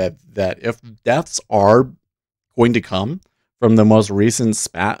out that if deaths are going to come from the most recent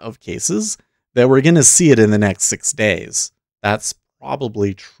spat of cases, that we're going to see it in the next 6 days. That's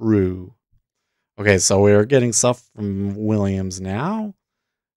probably true. Okay, so we're getting stuff from Williams now.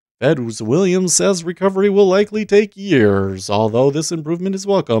 Williams says recovery will likely take years. Although this improvement is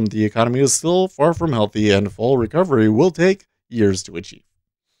welcome, the economy is still far from healthy, and full recovery will take years to achieve.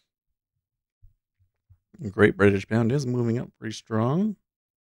 Great British Pound is moving up pretty strong.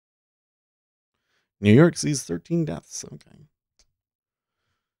 New York sees 13 deaths.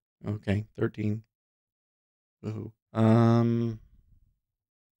 Okay, 13. Woohoo. Fed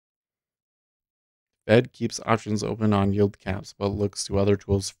keeps options open on yield caps, but looks to other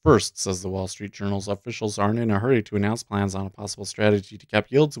tools first, says the Wall Street Journal's officials aren't in a hurry to announce plans on a possible strategy to cap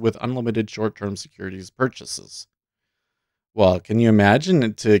yields with unlimited short-term securities purchases. Well, can you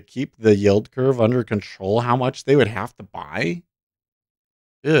imagine to keep the yield curve under control how much they would have to buy?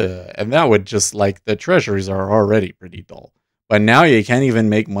 Ugh, and that would just like the treasuries are already pretty dull. But now you can't even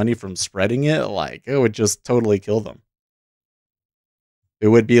make money from spreading it. Like it would just totally kill them. It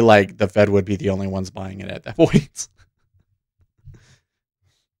would be like the Fed would be the only ones buying it at that point.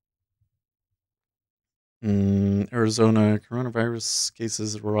 Arizona coronavirus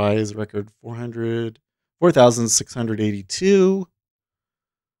cases rise record 4,682.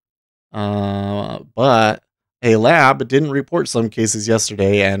 But a lab didn't report some cases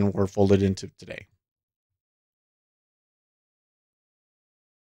yesterday and were folded into today.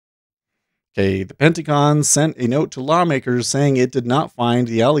 Okay, the Pentagon sent a note to lawmakers saying it did not find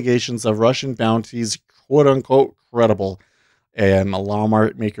the allegations of Russian bounties quote unquote credible. And a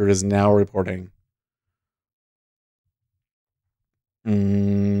lawmaker is now reporting.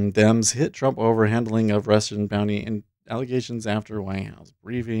 Dems hit Trump over handling of Russian bounty and allegations after White House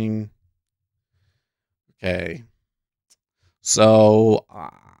briefing. Okay. So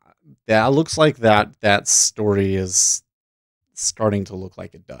that looks like that story is starting to look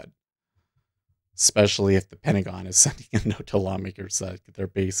like a dud. Especially if the Pentagon is sending a note to lawmakers that they're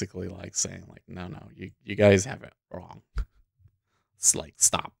basically like saying like, no, you guys have it wrong. It's like,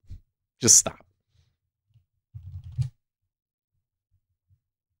 stop. Just stop.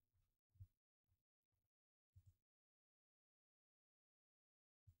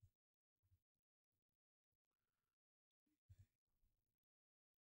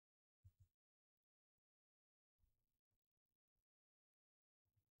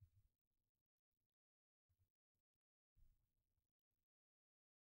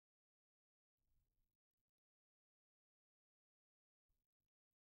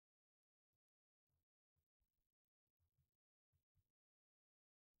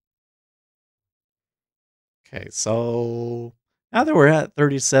 Okay, so now that we're at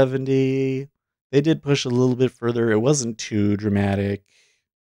 3070, they did push a little bit further. It wasn't too dramatic.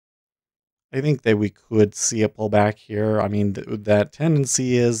 I think that we could see a pullback here. I mean, that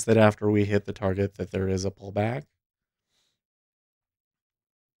tendency is that after we hit the target that there is a pullback.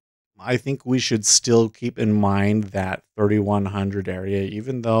 I think we should still keep in mind that 3100 area,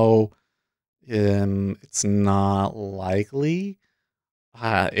 even though it's not likely.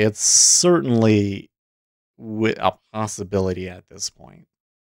 It's certainly a possibility at this point.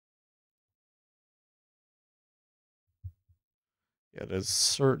 It is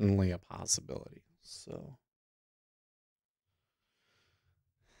certainly a possibility. So,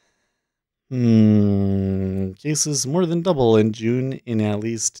 cases more than double in June in at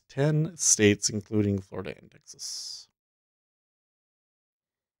least 10 states, including Florida and Texas.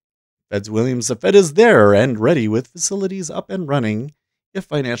 Fed's Williams, the Fed is there and ready with facilities up and running if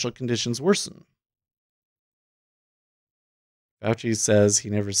financial conditions worsen. Fauci says he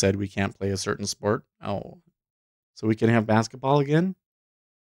never said we can't play a certain sport. Oh, so we can have basketball again?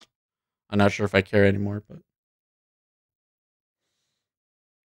 I'm not sure if I care anymore, but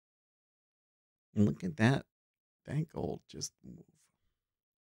look at that. That gold just move.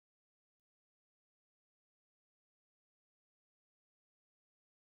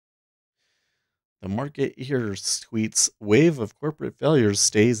 The market here tweets, wave of corporate failures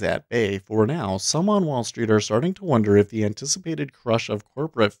stays at bay. For now, some on Wall Street are starting to wonder if the anticipated crush of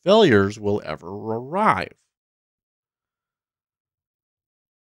corporate failures will ever arrive.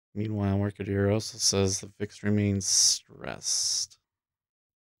 Meanwhile, Market Hero also says the VIX remains stressed.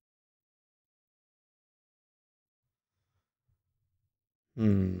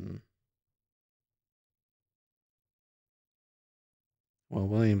 Well,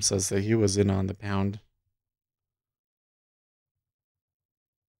 Williams says that he was in on the pound.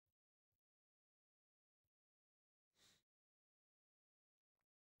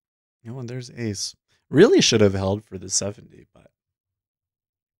 Oh, and there's Ace. Really should have held for the 70, but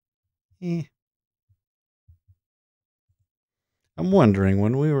I'm wondering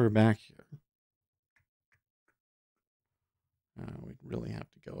when we were back here. We'd really have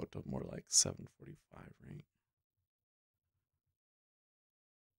to go to more like 745, right?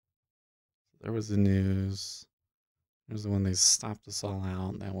 There was the news. There's the one they stopped us all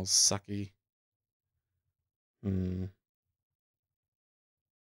out. That was sucky.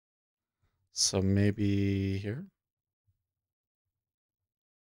 So maybe here?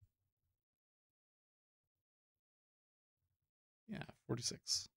 Yeah,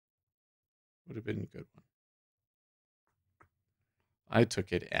 46. Would have been a good one. I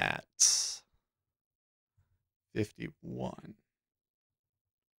took it at 51.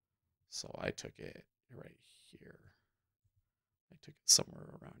 So I took it right here. I took it somewhere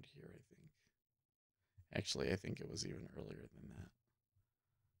around here, I think. Actually, I think it was even earlier than that.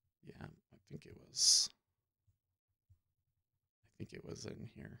 Yeah, I think it was in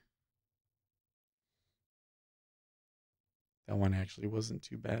here. That one actually wasn't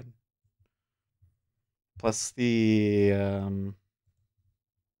too bad. Plus the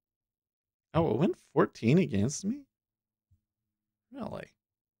oh, it went 14 against me? Really?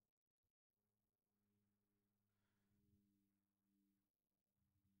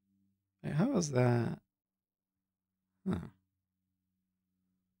 Hey, how is that? Huh.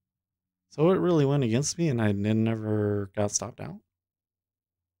 So it really went against me and I never got stopped out?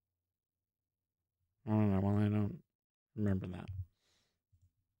 I don't know. Well, I don't remember that.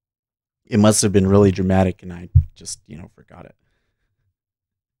 It must have been really dramatic and I just, forgot it.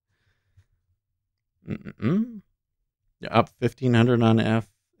 Yeah, up 1,500 on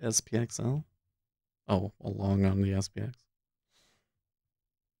SPXL. Oh, along on the SPX.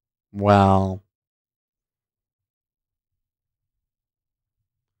 Well,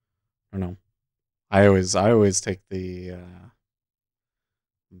 I don't know. I always take the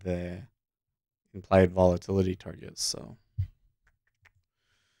implied volatility targets. So,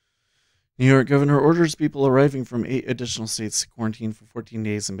 New York governor orders people arriving from 8 additional states to quarantine for 14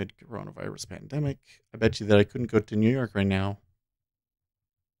 days amid coronavirus pandemic. I bet you that I couldn't go to New York right now.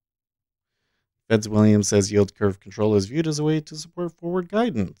 Feds Williams says yield curve control is viewed as a way to support forward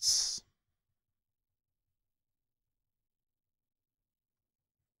guidance.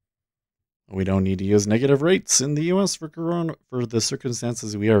 We don't need to use negative rates in the U.S. for the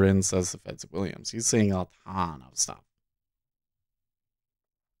circumstances we are in, says the Feds Williams. He's saying a ton of stuff.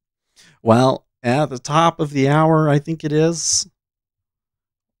 Well, at the top of the hour, I think it is.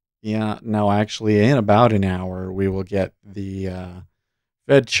 Yeah, no, actually, in about an hour, we will get the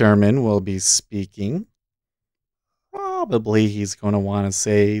Fed chairman will be speaking. Probably he's going to want to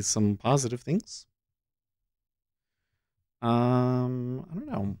say some positive things. I don't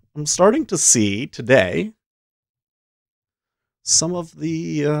know. I'm starting to see today some of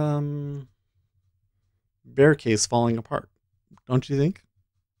the bear case falling apart. Don't you think?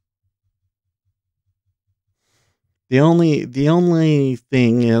 The only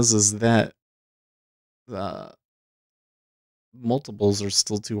thing is that the multiples are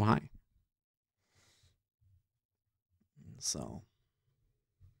still too high. So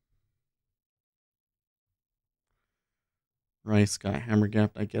Rice got hammer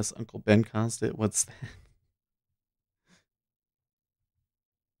gapped. I guess Uncle Ben caused it. What's that?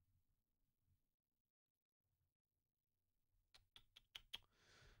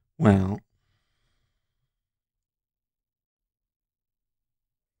 Well,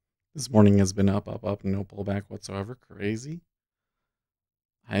 this morning has been up, no pullback whatsoever. Crazy.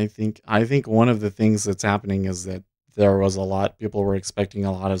 I think one of the things that's happening is that there was people were expecting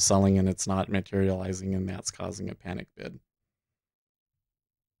a lot of selling and it's not materializing, and that's causing a panic bid.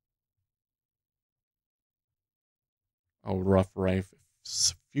 Oh, rough rife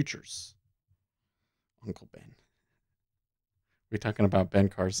futures. Uncle Ben. Are we talking about Ben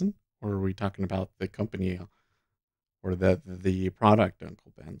Carson, or are we talking about the company or the product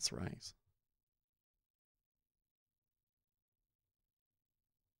Uncle Ben's Rice?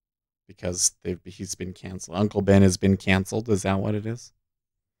 Because he's been canceled. Uncle Ben has been canceled. Is that what it is?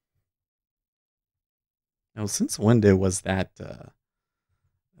 Now, since when was that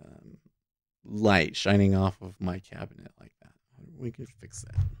light shining off of my cabinet like that? We can fix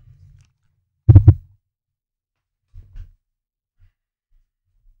that.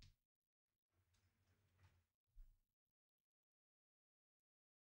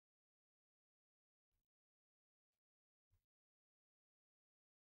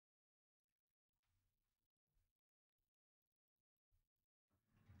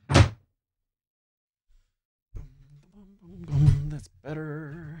 That's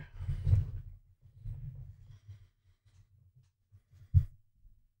better.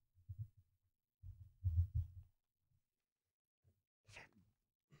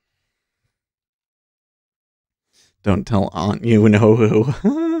 Don't tell Aunt you know who.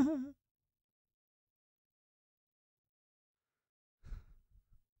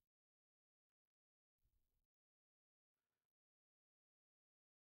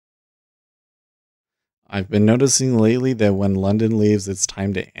 I've been noticing lately that when London leaves, it's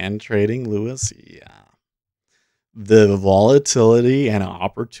time to end trading, Lewis. Yeah. The volatility and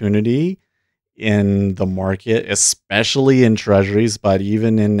opportunity in the market, especially in treasuries, but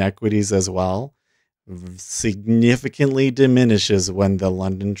even in equities as well, significantly diminishes when the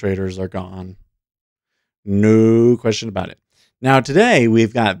London traders are gone. No question about it. Now, today,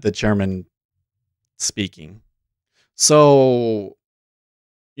 we've got the chairman speaking. So,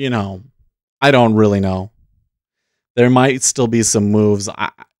 I don't really know. There might still be some moves.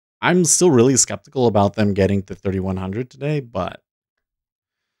 I'm still really skeptical about them getting to 3,100 today, but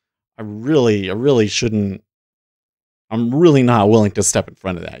I really shouldn't. I'm really not willing to step in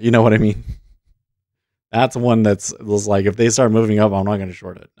front of that. You know what I mean? That's one that's like, if they start moving up, I'm not going to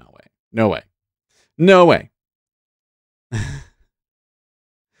short it. No way. No way. No way.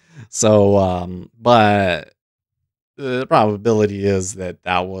 So, but the probability is that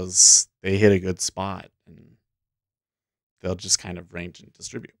they hit a good spot and they'll just kind of range and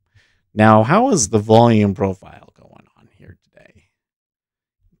distribute. Now, how is the volume profile going on here today?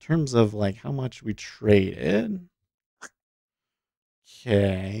 In terms of like how much we traded.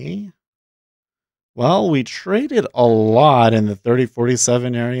 Okay. Well, we traded a lot in the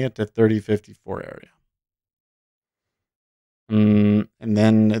 3047 area to 3054 area. And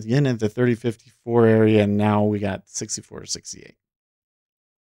then again at the 3054 area, now we got 6468.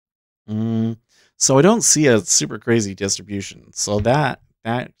 So I don't see a super crazy distribution. So that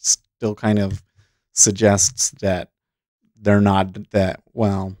still kind of suggests that they're not that,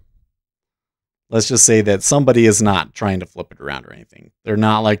 well, let's just say that somebody is not trying to flip it around or anything. They're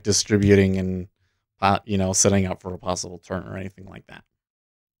not like distributing and, setting up for a possible turn or anything like that.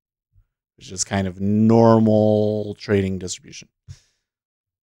 It's just kind of normal trading distribution.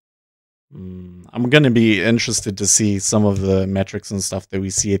 I'm going to be interested to see some of the metrics and stuff that we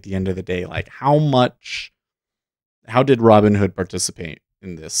see at the end of the day. Like how did Robinhood participate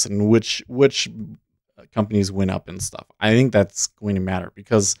in this and which companies went up and stuff. I think that's going to matter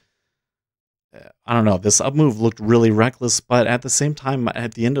because I don't know, this up move looked really reckless, but at the same time,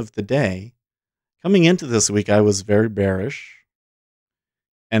 at the end of the day, coming into this week, I was very bearish.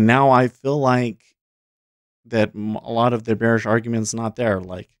 And now I feel like that a lot of their bearish arguments not there.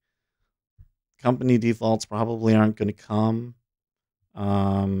 Like company defaults probably aren't going to come.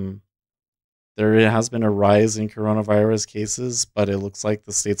 There has been a rise in coronavirus cases, but it looks like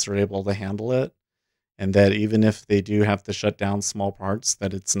the states are able to handle it. And that even if they do have to shut down small parts,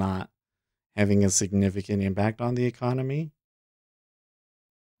 that it's not having a significant impact on the economy.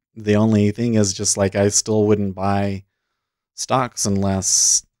 The only thing is just like I still wouldn't buy stocks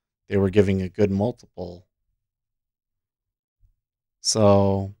unless they were giving a good multiple.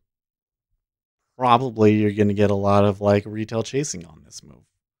 So probably you're going to get a lot of like retail chasing on this move.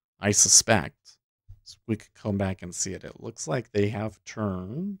 I suspect. So we could come back and see it. It looks like they have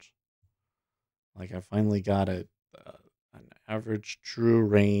turned. Like I finally got an average true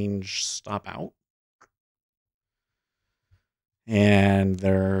range stop out. And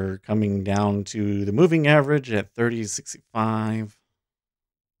they're coming down to the moving average at 30.65.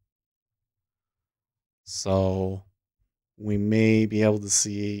 So we may be able to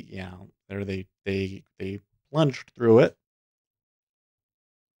see, yeah, there they plunged through it.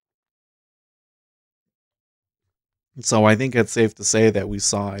 So I think it's safe to say that we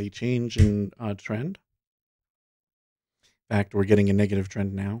saw a change in trend. In fact, we're getting a negative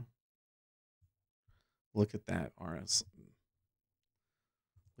trend now. Look at that RS.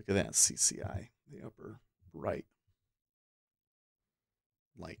 Look at that CCI, the upper right.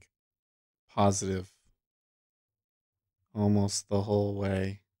 Like positive almost the whole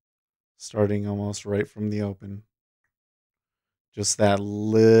way, starting almost right from the open. Just that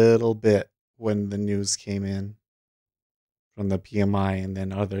little bit when the news came in from the PMI, and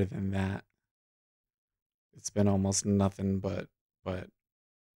then other than that, it's been almost nothing but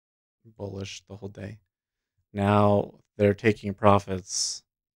bullish the whole day. Now they're taking profits.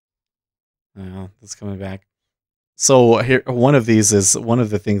 That's coming back. So here, one of these is one of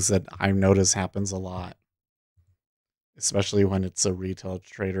the things that I notice happens a lot, especially when it's a retail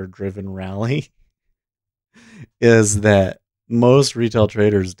trader driven rally, is that most retail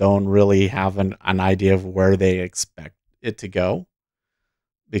traders don't really have an idea of where they expect it to go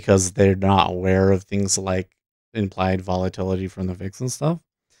because they're not aware of things like implied volatility from the VIX and stuff.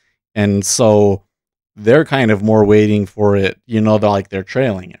 And so they're kind of more waiting for it, they're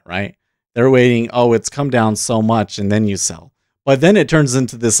trailing it, right? They're waiting, it's come down so much, and then you sell. But then it turns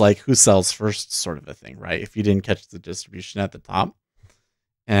into this like who sells first sort of a thing, right? If you didn't catch the distribution at the top.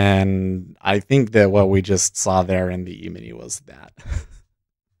 And I think that what we just saw there in the E-mini was that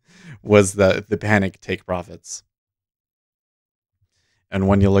was the panic take profits. And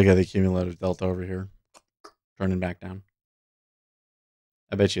when you look at the cumulative delta over here, turning back down,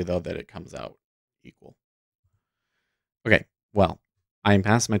 I bet you though that it comes out equal. Okay, well, I'm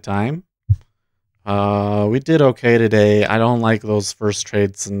past my time. We did okay today. I don't like those first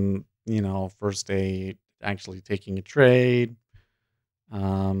trades and, first day actually taking a trade.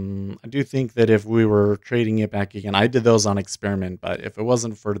 I do think that if we were trading it back again, I did those on experiment, but if it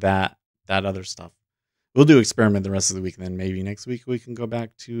wasn't for that other stuff, we'll do experiment the rest of the week. And then maybe next week we can go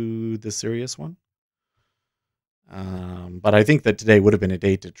back to the serious one. But I think that today would have been a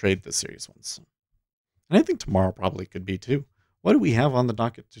day to trade the serious ones. And I think tomorrow probably could be too. What do we have on the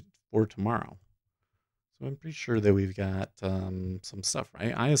docket for tomorrow? So I'm pretty sure that we've got some stuff,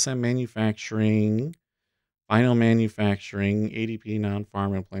 right? ISM manufacturing, final manufacturing, ADP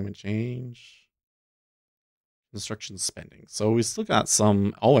non-farm employment change, construction spending. So we still got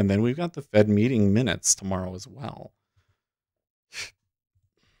some. Oh, and then we've got the Fed meeting minutes tomorrow as well.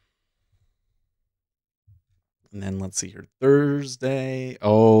 And then let's see here, Thursday.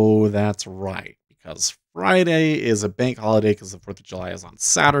 Oh, that's right, because Friday is a bank holiday because the 4th of July is on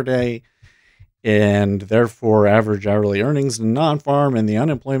Saturday. And therefore, average hourly earnings, non-farm, and the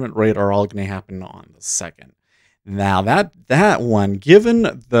unemployment rate are all going to happen on the 2nd. Now, that one,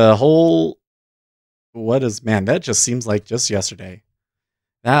 given the whole, that just seems like just yesterday.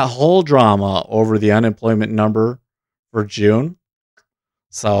 That whole drama over the unemployment number for June.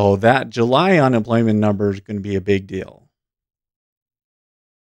 So that July unemployment number is going to be a big deal.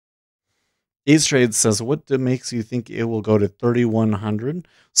 Ace Trade says, what makes you think it will go to 3,100?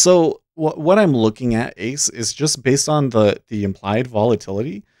 So what I'm looking at, Ace, is just based on the implied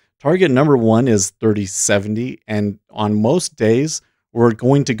volatility. Target number 1 is 3070, and on most days, we're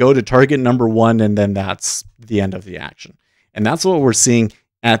going to go to target number 1, and then that's the end of the action. And that's what we're seeing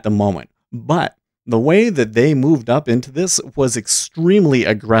at the moment. But the way that they moved up into this was extremely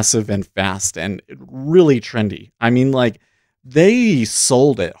aggressive and fast and really trendy. I mean, like, they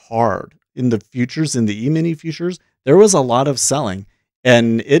sold it hard. In the futures, in the E-mini futures, there was a lot of selling,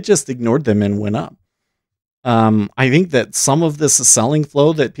 and it just ignored them and went up. I think that some of this selling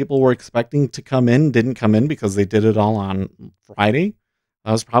flow that people were expecting to come in didn't come in because they did it all on Friday.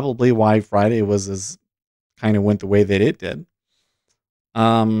 That was probably why Friday was as kind of went the way that it did.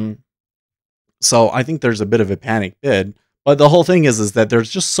 So I think there's a bit of a panic bid, but the whole thing is that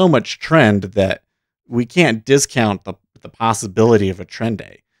there's just so much trend that we can't discount the possibility of a trend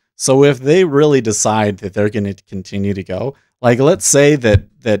day. So if they really decide that they're going to continue to go, like let's say that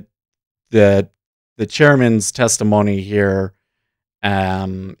the chairman's testimony here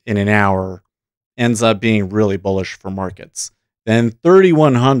in an hour ends up being really bullish for markets, then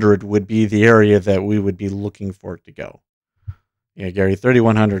 3,100 would be the area that we would be looking for it to go. Yeah, Gary,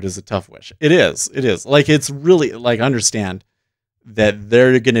 3,100 is a tough wish. It is. Like, it's really, like, understand that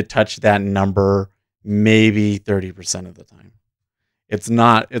they're going to touch that number maybe 30% of the time. It's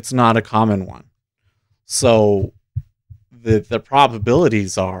not a common one. So the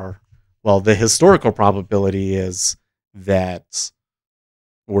probabilities are, well, the historical probability is that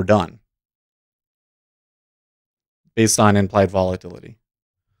we're done based on implied volatility.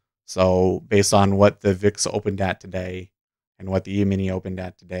 So based on what the VIX opened at today and what the E-mini opened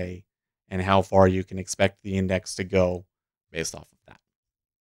at today and how far you can expect the index to go based off of that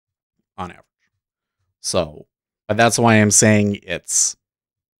on average. So, but that's why I'm saying I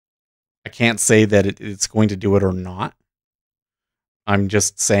can't say that it's going to do it or not. I'm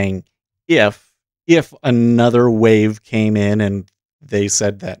just saying if another wave came in and they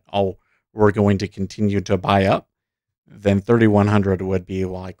said that, oh, we're going to continue to buy up, then 3,100 would be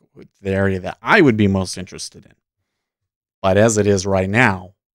like the area that I would be most interested in. But as it is right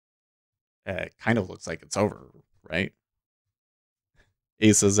now, it kind of looks like it's over, right?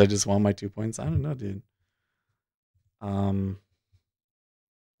 Ace says, I just won my 2 points. I don't know, dude. Oh,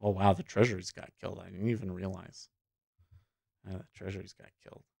 wow, the treasuries got killed. I didn't even realize. The treasuries got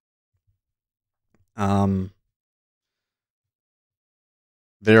killed.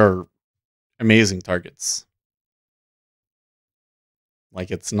 They're amazing targets.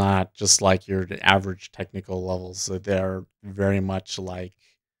 Like, it's not just like your average technical levels. They're very much like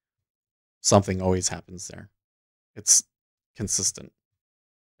something always happens there. It's consistent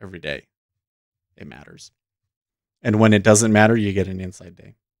every day. It matters. And when it doesn't matter, you get an inside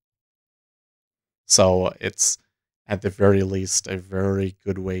day. So it's, at the very least, a very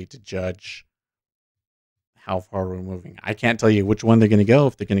good way to judge how far we're moving. I can't tell you which one they're going to go,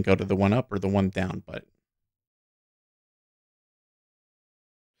 if they're going to go to the one up or the one down, but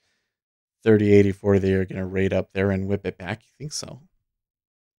 3084, they are going to rate up there and whip it back. You think so?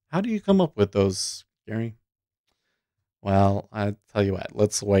 How do you come up with those, Gary? Well, I'll tell you what.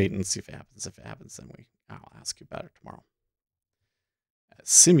 Let's wait and see if it happens. If it happens, then I'll ask you about it tomorrow. A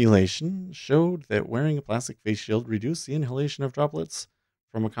simulation showed that wearing a plastic face shield reduced the inhalation of droplets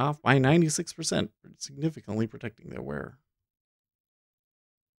from a cough by 96%, significantly protecting their wearer.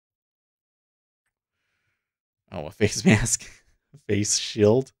 Oh, a face mask, a face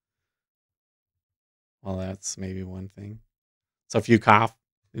shield. Well, that's maybe one thing. So if you cough,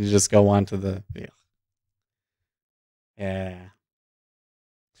 you just go on to the... Yeah.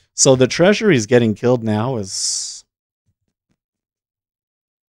 So the Treasury's getting killed now is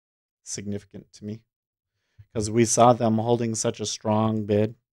significant to me, because we saw them holding such a strong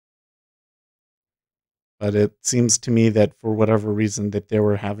bid. But it seems to me that for whatever reason that they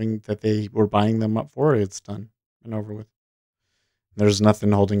were buying them up for, it's done and over with. There's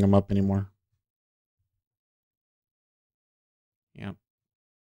nothing holding them up anymore. Yeah.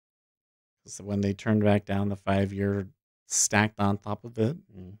 So when they turned back down the 5-year stacked on top of it,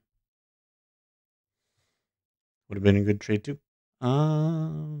 would have been a good trade too.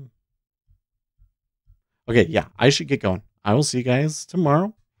 Okay, yeah, I should get going. I will see you guys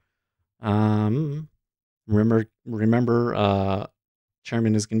tomorrow. Remember,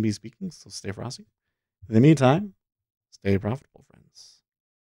 Chairman is going to be speaking, so stay frosty. In the meantime, stay profitable, friends.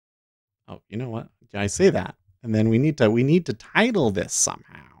 Oh, you know what? I say that, and then we need to title this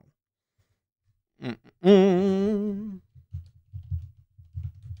somehow.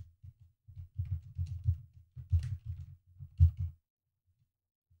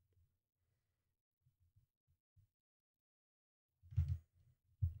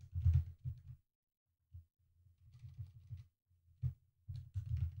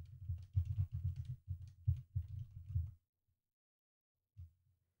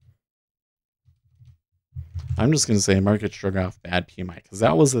 I'm just going to say market shrug off bad PMI, because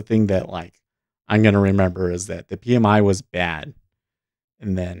that was the thing that I'm going to remember, is that the PMI was bad,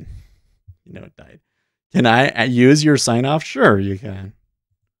 and then it died. Can I use your sign off? Sure, you can.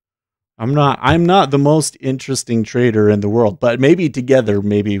 I'm not the most interesting trader in the world, but maybe together,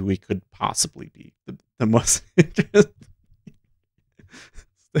 maybe we could possibly be the most interesting.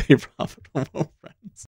 Stay profitable, friends.